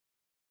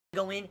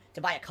go in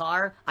to buy a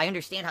car, I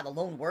understand how the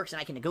loan works and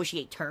I can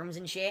negotiate terms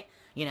and shit,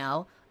 you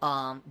know.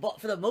 But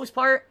for the most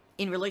part,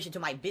 in relation to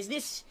my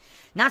business,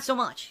 not so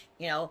much.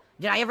 You know,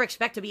 did I ever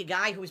expect to be a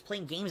guy who was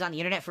playing games on the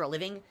internet for a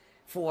living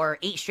for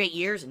 8 straight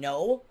years?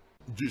 No.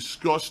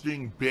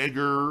 Disgusting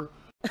beggar.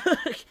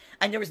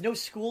 And there was no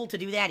school to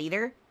do that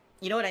either.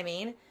 You know what I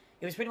mean?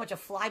 It was pretty much a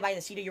fly by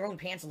the seat of your own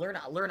pants, learn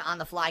on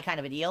the fly kind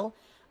of a deal.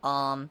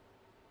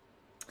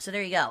 So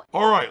there you go.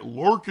 All right,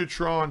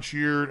 Lorcatron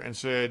cheered and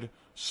said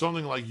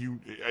something like,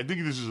 I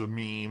think this is a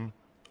meme.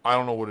 I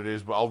don't know what it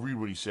is, but I'll read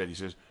what he said. He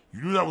says,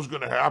 you knew that was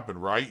going to happen,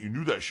 right? You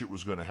knew that shit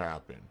was going to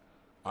happen.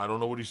 I don't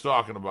know what he's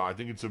talking about. I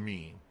think it's a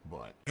meme,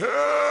 but...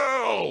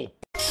 Help!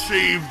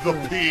 Save the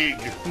pig!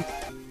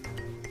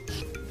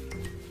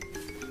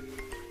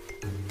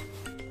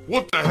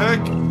 What the heck?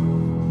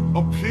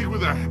 A pig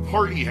with a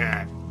party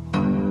hat.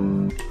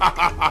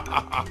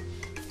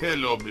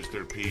 Hello,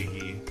 Mr.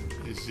 Piggy.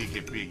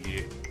 Ziggy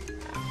Piggy.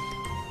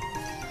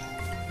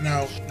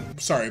 Now,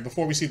 sorry,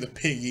 before we see the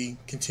piggy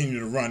continue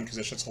to run, because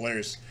that shit's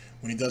hilarious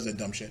when he does that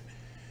dumb shit,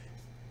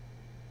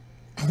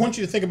 I want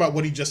you to think about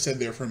what he just said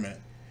there for a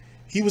minute.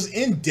 He was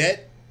in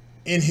debt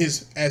in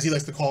his, as he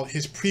likes to call it,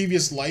 his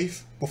previous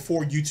life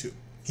before YouTube.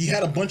 He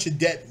had a bunch of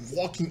debt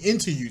walking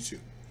into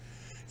YouTube.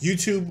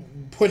 YouTube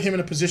put him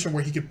in a position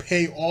where he could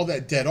pay all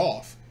that debt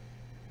off,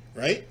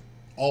 right?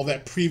 All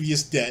that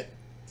previous debt,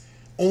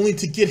 only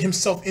to get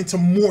himself into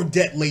more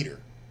debt later.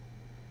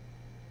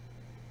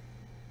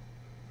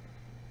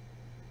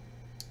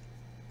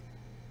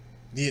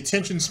 The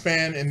attention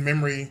span and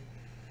memory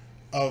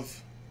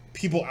of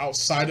people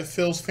outside of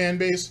Phil's fan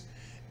base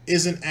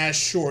isn't as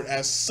short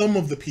as some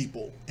of the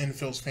people in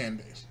Phil's fan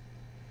base.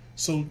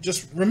 So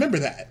just remember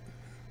that.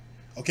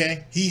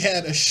 Okay? He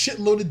had a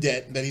shitload of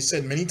debt that he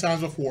said many times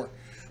before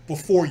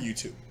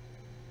YouTube.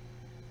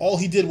 All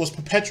he did was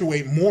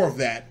perpetuate more of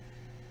that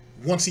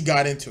once he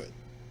got into it.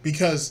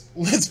 Because,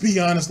 let's be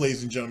honest,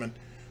 ladies and gentlemen,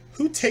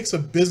 who takes a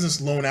business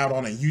loan out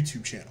on a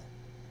YouTube channel?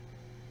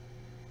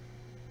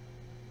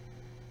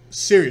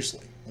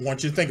 Seriously, I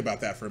want you to think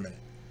about that for a minute.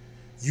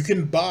 You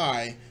can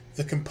buy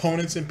the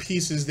components and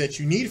pieces that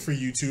you need for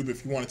YouTube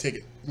if you want to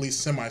take it at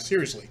least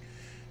semi-seriously.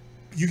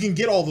 You can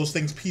get all those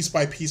things piece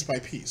by piece by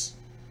piece,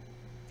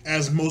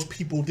 as most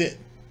people did.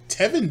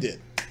 Tevin did.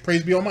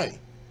 Praise be Almighty.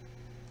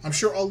 I'm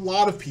sure a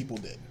lot of people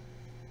did.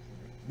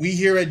 We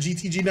here at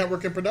GTG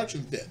Network and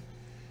Productions did.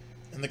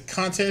 And the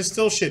content is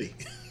still shitty.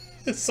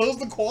 So's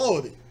the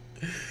quality.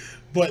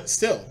 But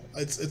still,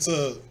 it's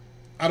a.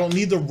 I don't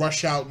need to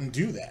rush out and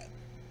do that.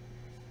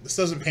 This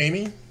doesn't pay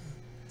me.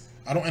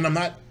 And I'm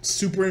not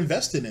super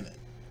invested in it.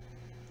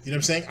 You know what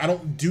I'm saying? I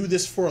don't do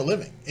this for a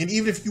living. And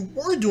even if you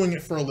were doing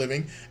it for a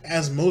living,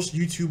 as most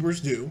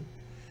YouTubers do,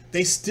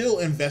 they still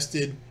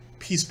invested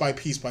piece by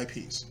piece by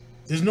piece.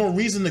 There's no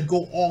reason to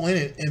go all in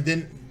it and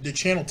then the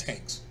channel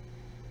tanks.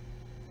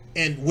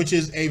 And which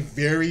is a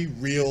very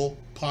real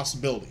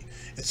possibility.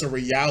 It's a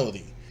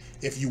reality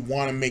if you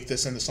want to make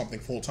this into something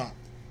full time.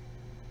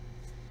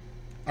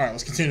 All right,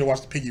 let's continue to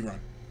watch the piggy run.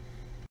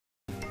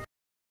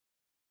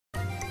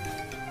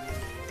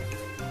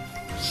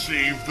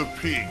 Save the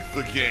pig,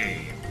 the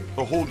game.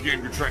 The whole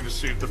game you're trying to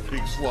save the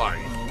pig's life.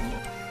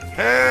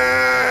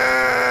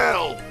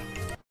 Help!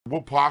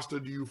 What pasta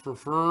do you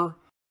prefer?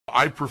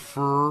 I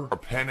prefer a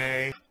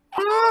penne.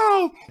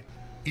 Help!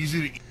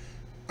 Easy to eat.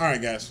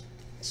 Alright guys,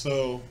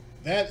 so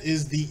that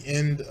is the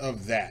end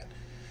of that.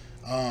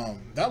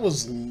 That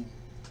was,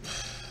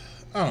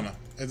 I don't know.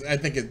 I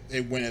think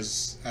it went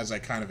as I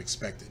kind of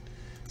expected.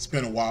 It's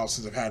been a while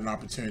since I've had an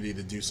opportunity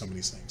to do some of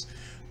these things.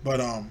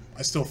 But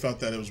I still felt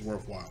that it was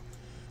worthwhile.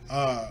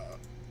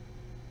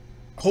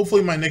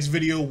 Hopefully my next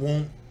video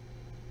won't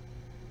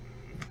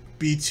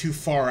be too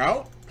far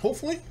out,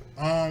 hopefully.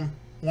 I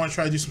want to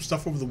try to do some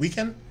stuff over the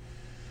weekend,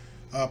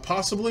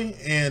 possibly.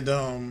 And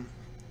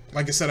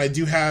like I said, I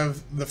do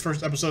have the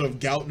first episode of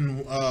Gout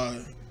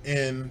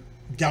and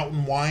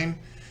Wine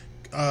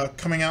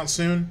coming out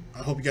soon. I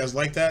hope you guys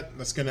like that.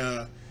 That's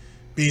gonna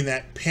be in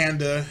that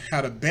Panda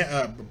had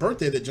a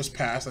birthday that just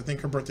passed. I think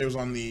her birthday was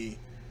on the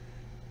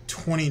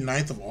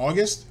 29th of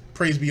August.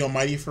 Praise be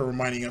Almighty for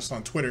reminding us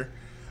on Twitter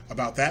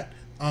about that.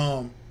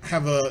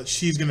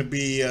 She's gonna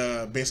be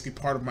basically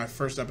part of my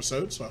first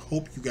episode, so I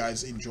hope you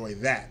guys enjoy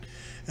that.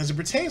 As it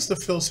pertains to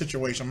Phil's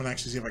situation, I'm gonna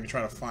actually see if I can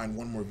try to find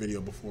one more video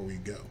before we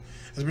go.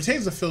 As it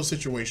pertains to Phil's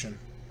situation,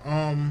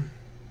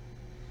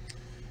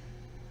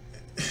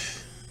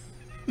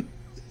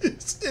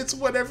 it's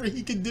whatever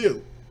he can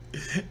do.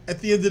 At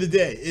the end of the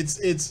day,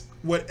 it's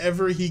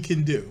whatever he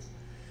can do,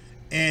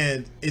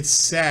 and it's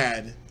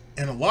sad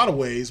in a lot of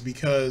ways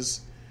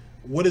because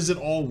what is it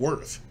all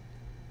worth?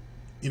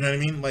 You know what I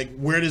mean? Like,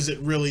 what does it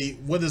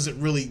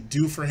really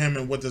do for him,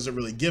 and what does it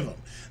really give him?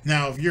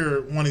 Now, if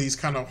you're one of these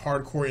kind of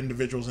hardcore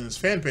individuals in his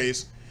fan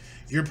base,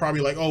 you're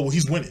probably like, oh, well,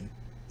 he's winning.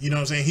 You know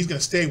what I'm saying? He's going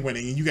to stay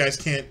winning, and you guys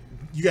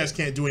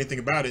can't do anything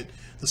about it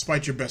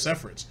despite your best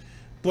efforts.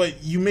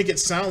 But you make it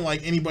sound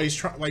like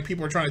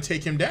people are trying to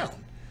take him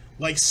down.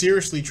 Like,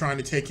 seriously trying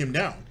to take him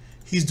down.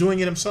 He's doing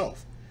it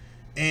himself.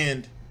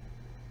 And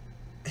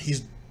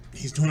he's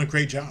doing a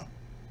great job.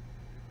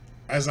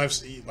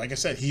 Like I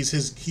said, he's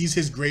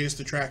his greatest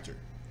detractor,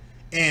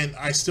 and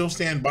I still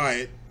stand by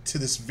it to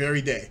this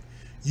very day.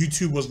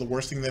 YouTube was the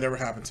worst thing that ever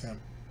happened to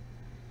him.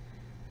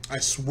 I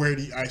swear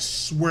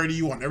to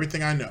you on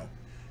everything I know,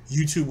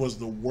 YouTube was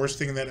the worst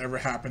thing that ever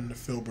happened to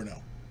Phil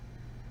Burnell,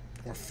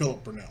 or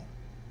Philip Burnell,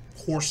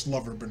 horse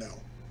lover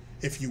Burnell,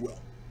 if you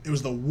will. It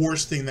was the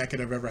worst thing that could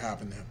have ever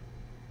happened to him.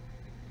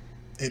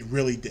 It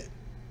really did.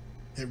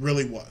 It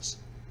really was.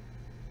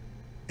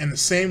 In the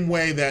same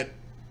way that.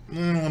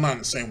 Well, not in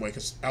the same way,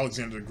 because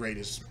Alexander the Great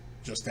is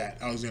just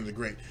that, Alexander the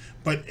Great.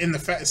 But in the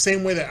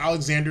same way that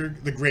Alexander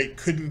the Great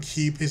couldn't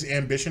keep his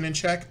ambition in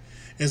check,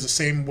 is the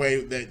same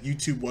way that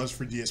YouTube was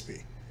for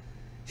DSP.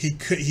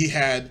 He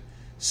had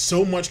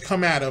so much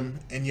come at him,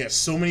 and yet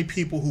so many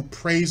people who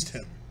praised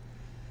him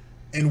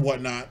and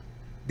whatnot,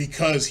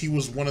 because he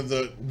was one of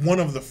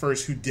the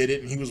first who did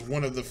it, and he was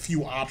one of the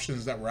few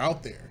options that were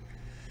out there,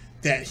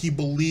 that he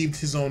believed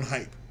his own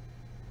hype.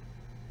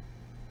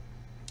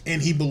 And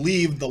he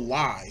believed the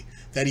lie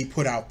that he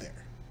put out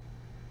there.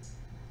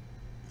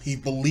 He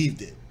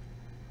believed it.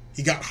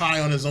 He got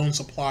high on his own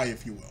supply,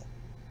 if you will.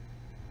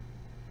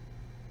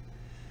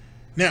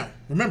 Now,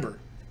 remember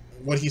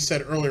what he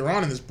said earlier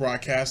on in this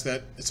broadcast,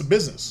 that it's a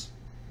business.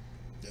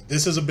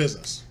 This is a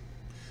business.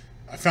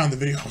 I found the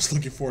video I was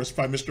looking for. It's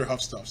by Mr.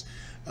 Huffstuffs.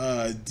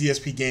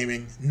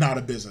 Dspgaming, not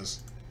a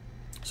business.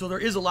 So there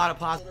is a lot of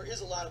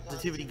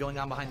positivity going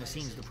on behind the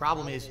scenes. The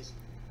problem is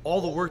all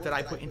the work that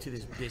I put into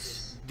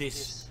this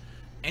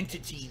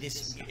entity,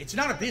 it's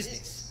not a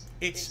business.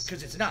 It's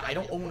because it's not. I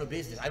don't own a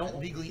business. I don't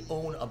legally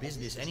own a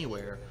business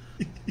anywhere.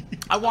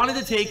 I wanted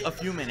to take a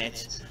few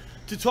minutes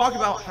to talk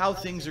about how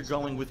things are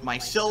going with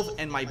myself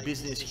and my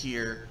business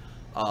here,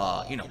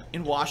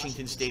 in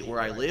Washington State where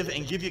I live,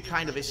 and give you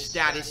kind of a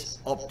status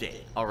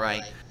update, all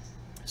right?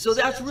 So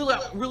that's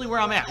really where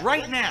I'm at.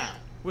 Right now,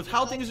 with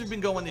how things have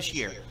been going this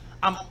year,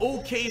 I'm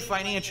okay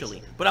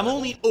financially, but I'm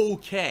only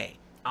okay.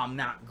 I'm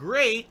not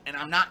great, and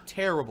I'm not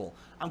terrible.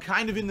 I'm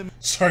kind of in the...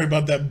 Sorry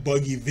about that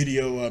buggy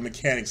video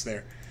mechanics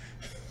there.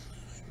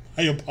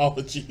 My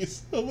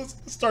apologies. Let's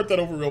start that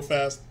over real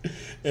fast.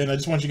 And I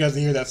just want you guys to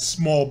hear that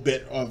small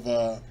bit of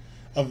I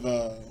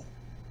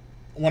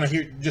want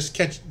to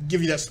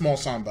give you that small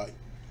soundbite.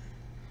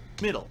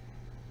 Middle.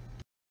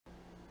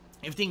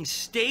 If things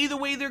stay the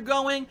way they're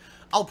going,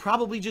 I'll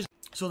probably just...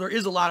 So there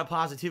is a lot of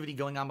positivity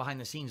going on behind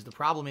the scenes. The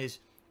problem is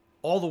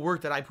all the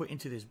work that I put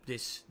into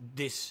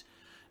this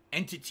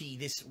entity,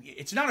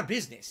 it's not a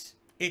business.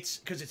 It's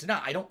because it's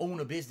not. I don't own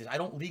a business. I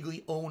don't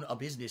legally own a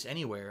business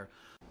anywhere.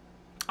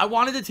 I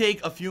wanted to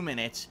take a few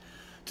minutes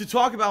to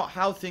talk about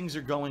how things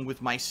are going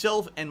with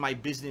myself and my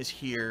business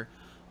here,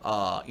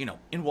 you know,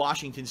 in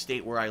Washington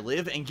State where I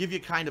live, and give you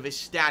kind of a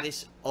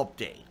status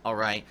update, all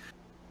right?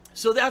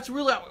 So that's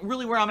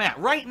really where I'm at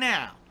right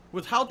now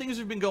with how things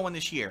have been going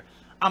this year.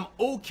 I'm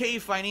okay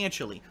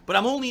financially, but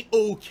I'm only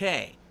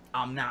okay.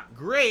 I'm not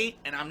great,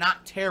 and I'm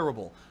not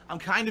terrible. I'm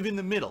kind of in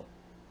the middle.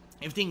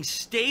 If things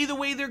stay the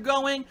way they're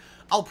going,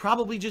 I'll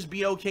probably just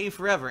be okay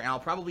forever, and I'll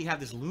probably have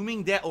this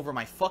looming debt over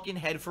my fucking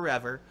head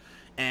forever,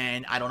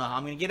 and I don't know how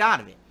I'm going to get out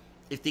of it.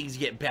 If things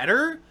get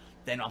better,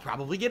 then I'll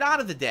probably get out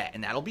of the debt,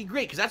 and that'll be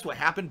great, because that's what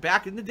happened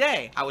back in the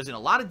day. I was in a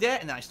lot of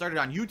debt, and then I started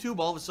on YouTube.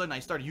 All of a sudden, I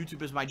started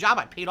YouTube as my job.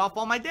 I paid off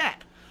all my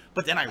debt,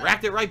 but then I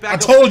racked it right back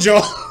up. I told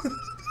y'all.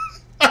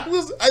 I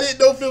didn't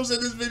know if it was in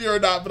this video or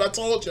not, but I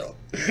told y'all.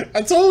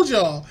 I told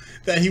y'all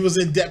that he was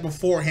in debt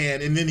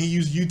beforehand, and then he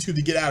used YouTube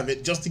to get out of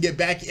it, just to get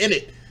back in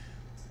it.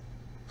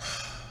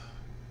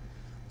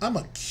 I'm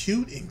a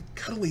cute and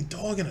cuddly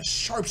dog in a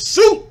sharp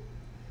suit.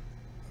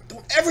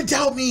 Don't ever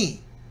doubt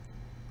me.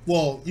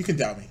 Well, you can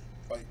doubt me,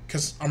 like,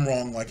 cause I'm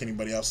wrong like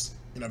anybody else.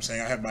 You know what I'm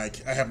saying?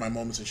 I have my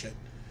moments and shit.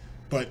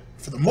 But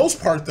for the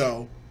most part,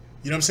 though,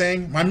 you know what I'm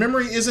saying? My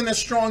memory isn't as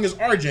strong as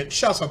Argent.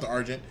 Shouts out to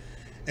Argent.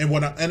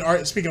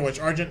 And speaking of which,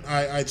 Argent,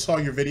 I saw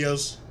your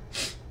videos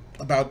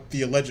about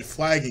the alleged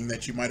flagging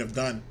that you might have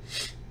done,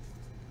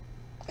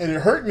 and it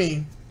hurt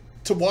me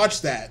to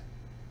watch that.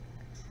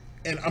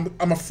 And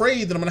I'm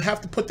afraid that I'm gonna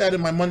have to put that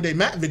in my Monday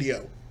Matt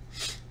video,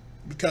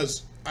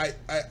 because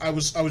I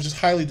was just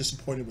highly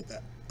disappointed with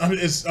that. I'm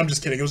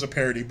just kidding. It was a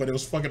parody, but it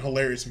was fucking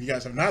hilarious. If you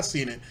guys have not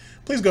seen it,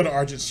 please go to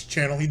Argent's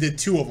channel. He did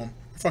 2 of them.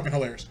 Fucking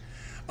hilarious.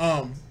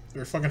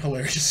 They're fucking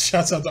hilarious.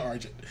 Shouts out to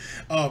Argent.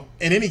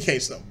 In any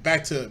case, though,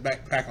 back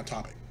on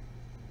topic.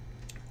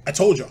 I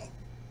told y'all.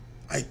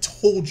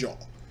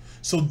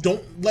 So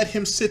don't let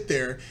him sit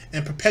there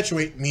and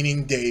perpetuate,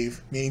 meaning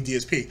Dave, meaning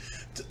DSP,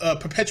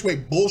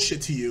 perpetuate bullshit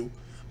to you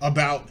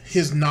about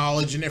his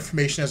knowledge and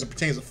information as it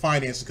pertains to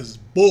finances, because it's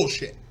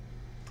bullshit.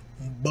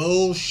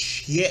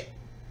 Bullshit.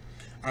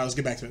 All right, let's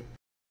get back to it.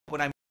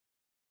 When I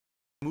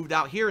moved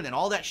out here, and then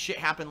all that shit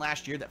happened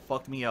last year that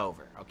fucked me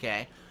over,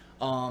 okay?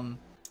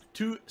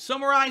 To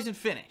summarize and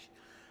finish,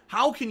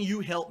 how can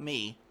you help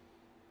me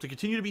to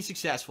continue to be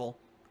successful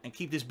and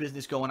keep this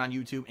business going on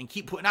YouTube and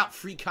keep putting out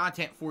free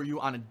content for you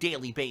on a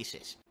daily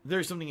basis?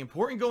 There's something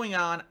important going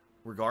on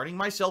regarding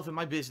myself and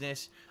my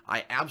business.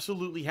 I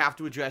absolutely have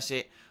to address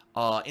it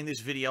in this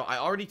video. I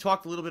already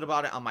talked a little bit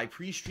about it on my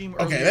pre-stream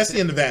earlier. Okay, that's the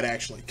end of that,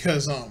 actually,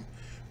 because I'm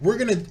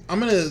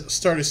gonna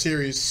start a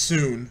series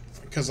soon,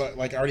 because I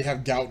already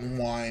have Gout and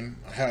Wine.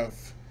 I have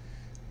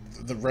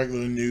the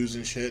regular news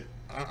and shit.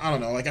 I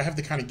don't know, like, I have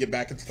to kind of get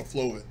back into the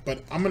flow of it.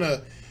 But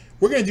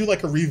we're gonna do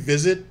like a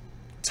revisit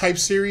type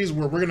series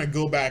where we're gonna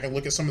go back and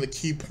look at some of the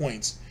key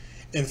points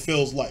in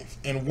Phil's life.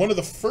 And one of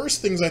the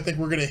first things I think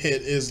we're gonna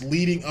hit is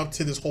leading up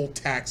to this whole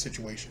tax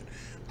situation.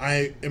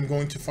 I am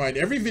going to find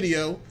every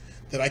video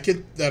that I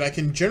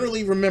can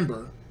generally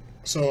remember.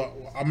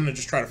 So I'm gonna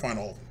just try to find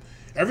all of them.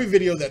 Every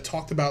video that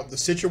talked about the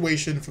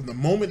situation from the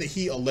moment that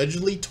he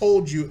allegedly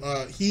told you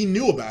he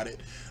knew about it,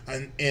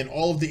 and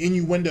all of the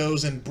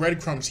innuendos and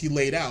breadcrumbs he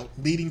laid out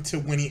leading to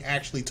when he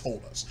actually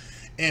told us.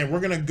 And we're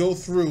going to go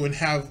through and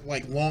have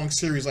like long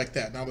series like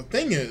that. Now the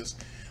thing is,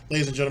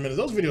 ladies and gentlemen,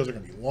 those videos are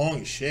going to be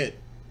long as shit.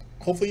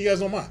 Hopefully you guys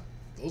don't mind.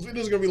 Those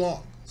videos are going to be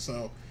long.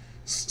 So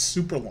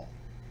super long.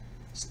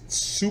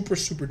 Super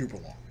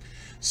duper long.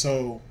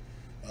 So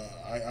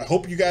I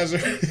hope you guys are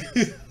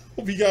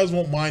hope you guys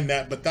won't mind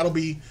that, but that'll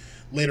be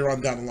later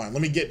on down the line.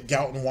 Let me get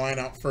Gout and Wine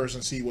out first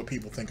and see what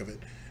people think of it,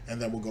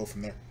 and then we'll go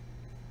from there.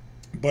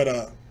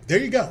 But there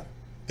you go.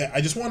 I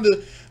just wanted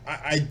to.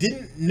 I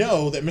didn't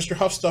know that Mr.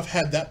 Huff Stuff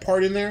had that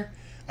part in there.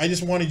 I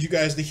just wanted you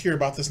guys to hear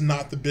about this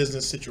not the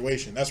business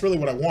situation. That's really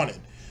what I wanted.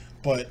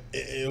 But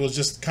it was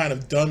just kind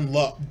of dumb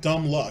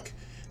luck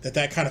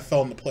that kind of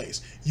fell into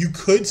place. You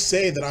could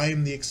say that I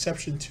am the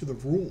exception to the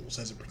rules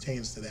as it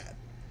pertains to that.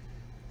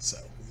 So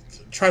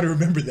try to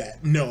remember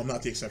that. No, I'm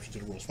not the exception to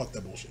the rules. Fuck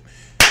that bullshit.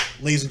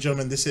 Ladies and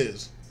gentlemen, this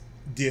is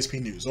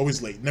DSP News.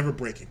 Always late, never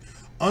breaking.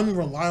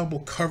 Unreliable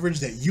coverage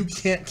that you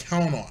can't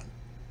count on.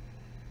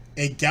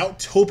 A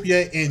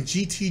Goutopia and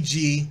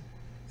GTG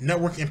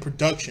network and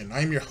production. I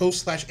am your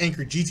host /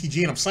 anchor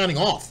GTG, and I'm signing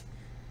off.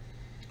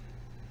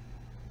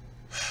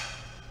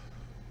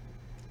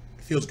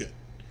 It feels good.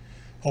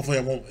 Hopefully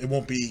it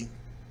won't be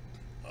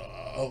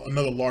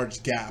another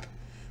large gap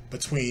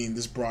between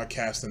this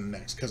broadcast and the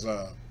next, because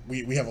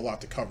we have a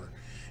lot to cover,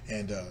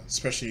 and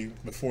especially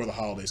before the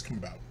holidays come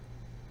about.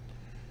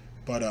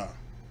 But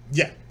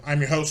yeah,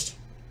 I'm your host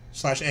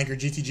 / anchor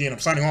GTG, and I'm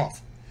signing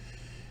off.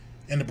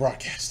 End the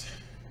broadcast.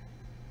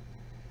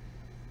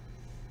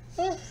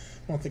 I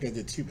don't think I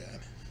did too bad.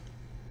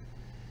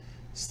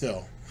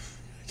 Still,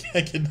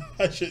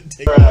 I shouldn't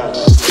take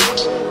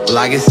Well,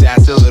 I guess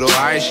that's a little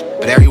harsh,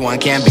 but everyone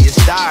can't be a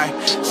star.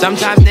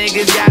 Sometimes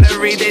niggas gotta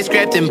read their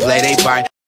script and play their part.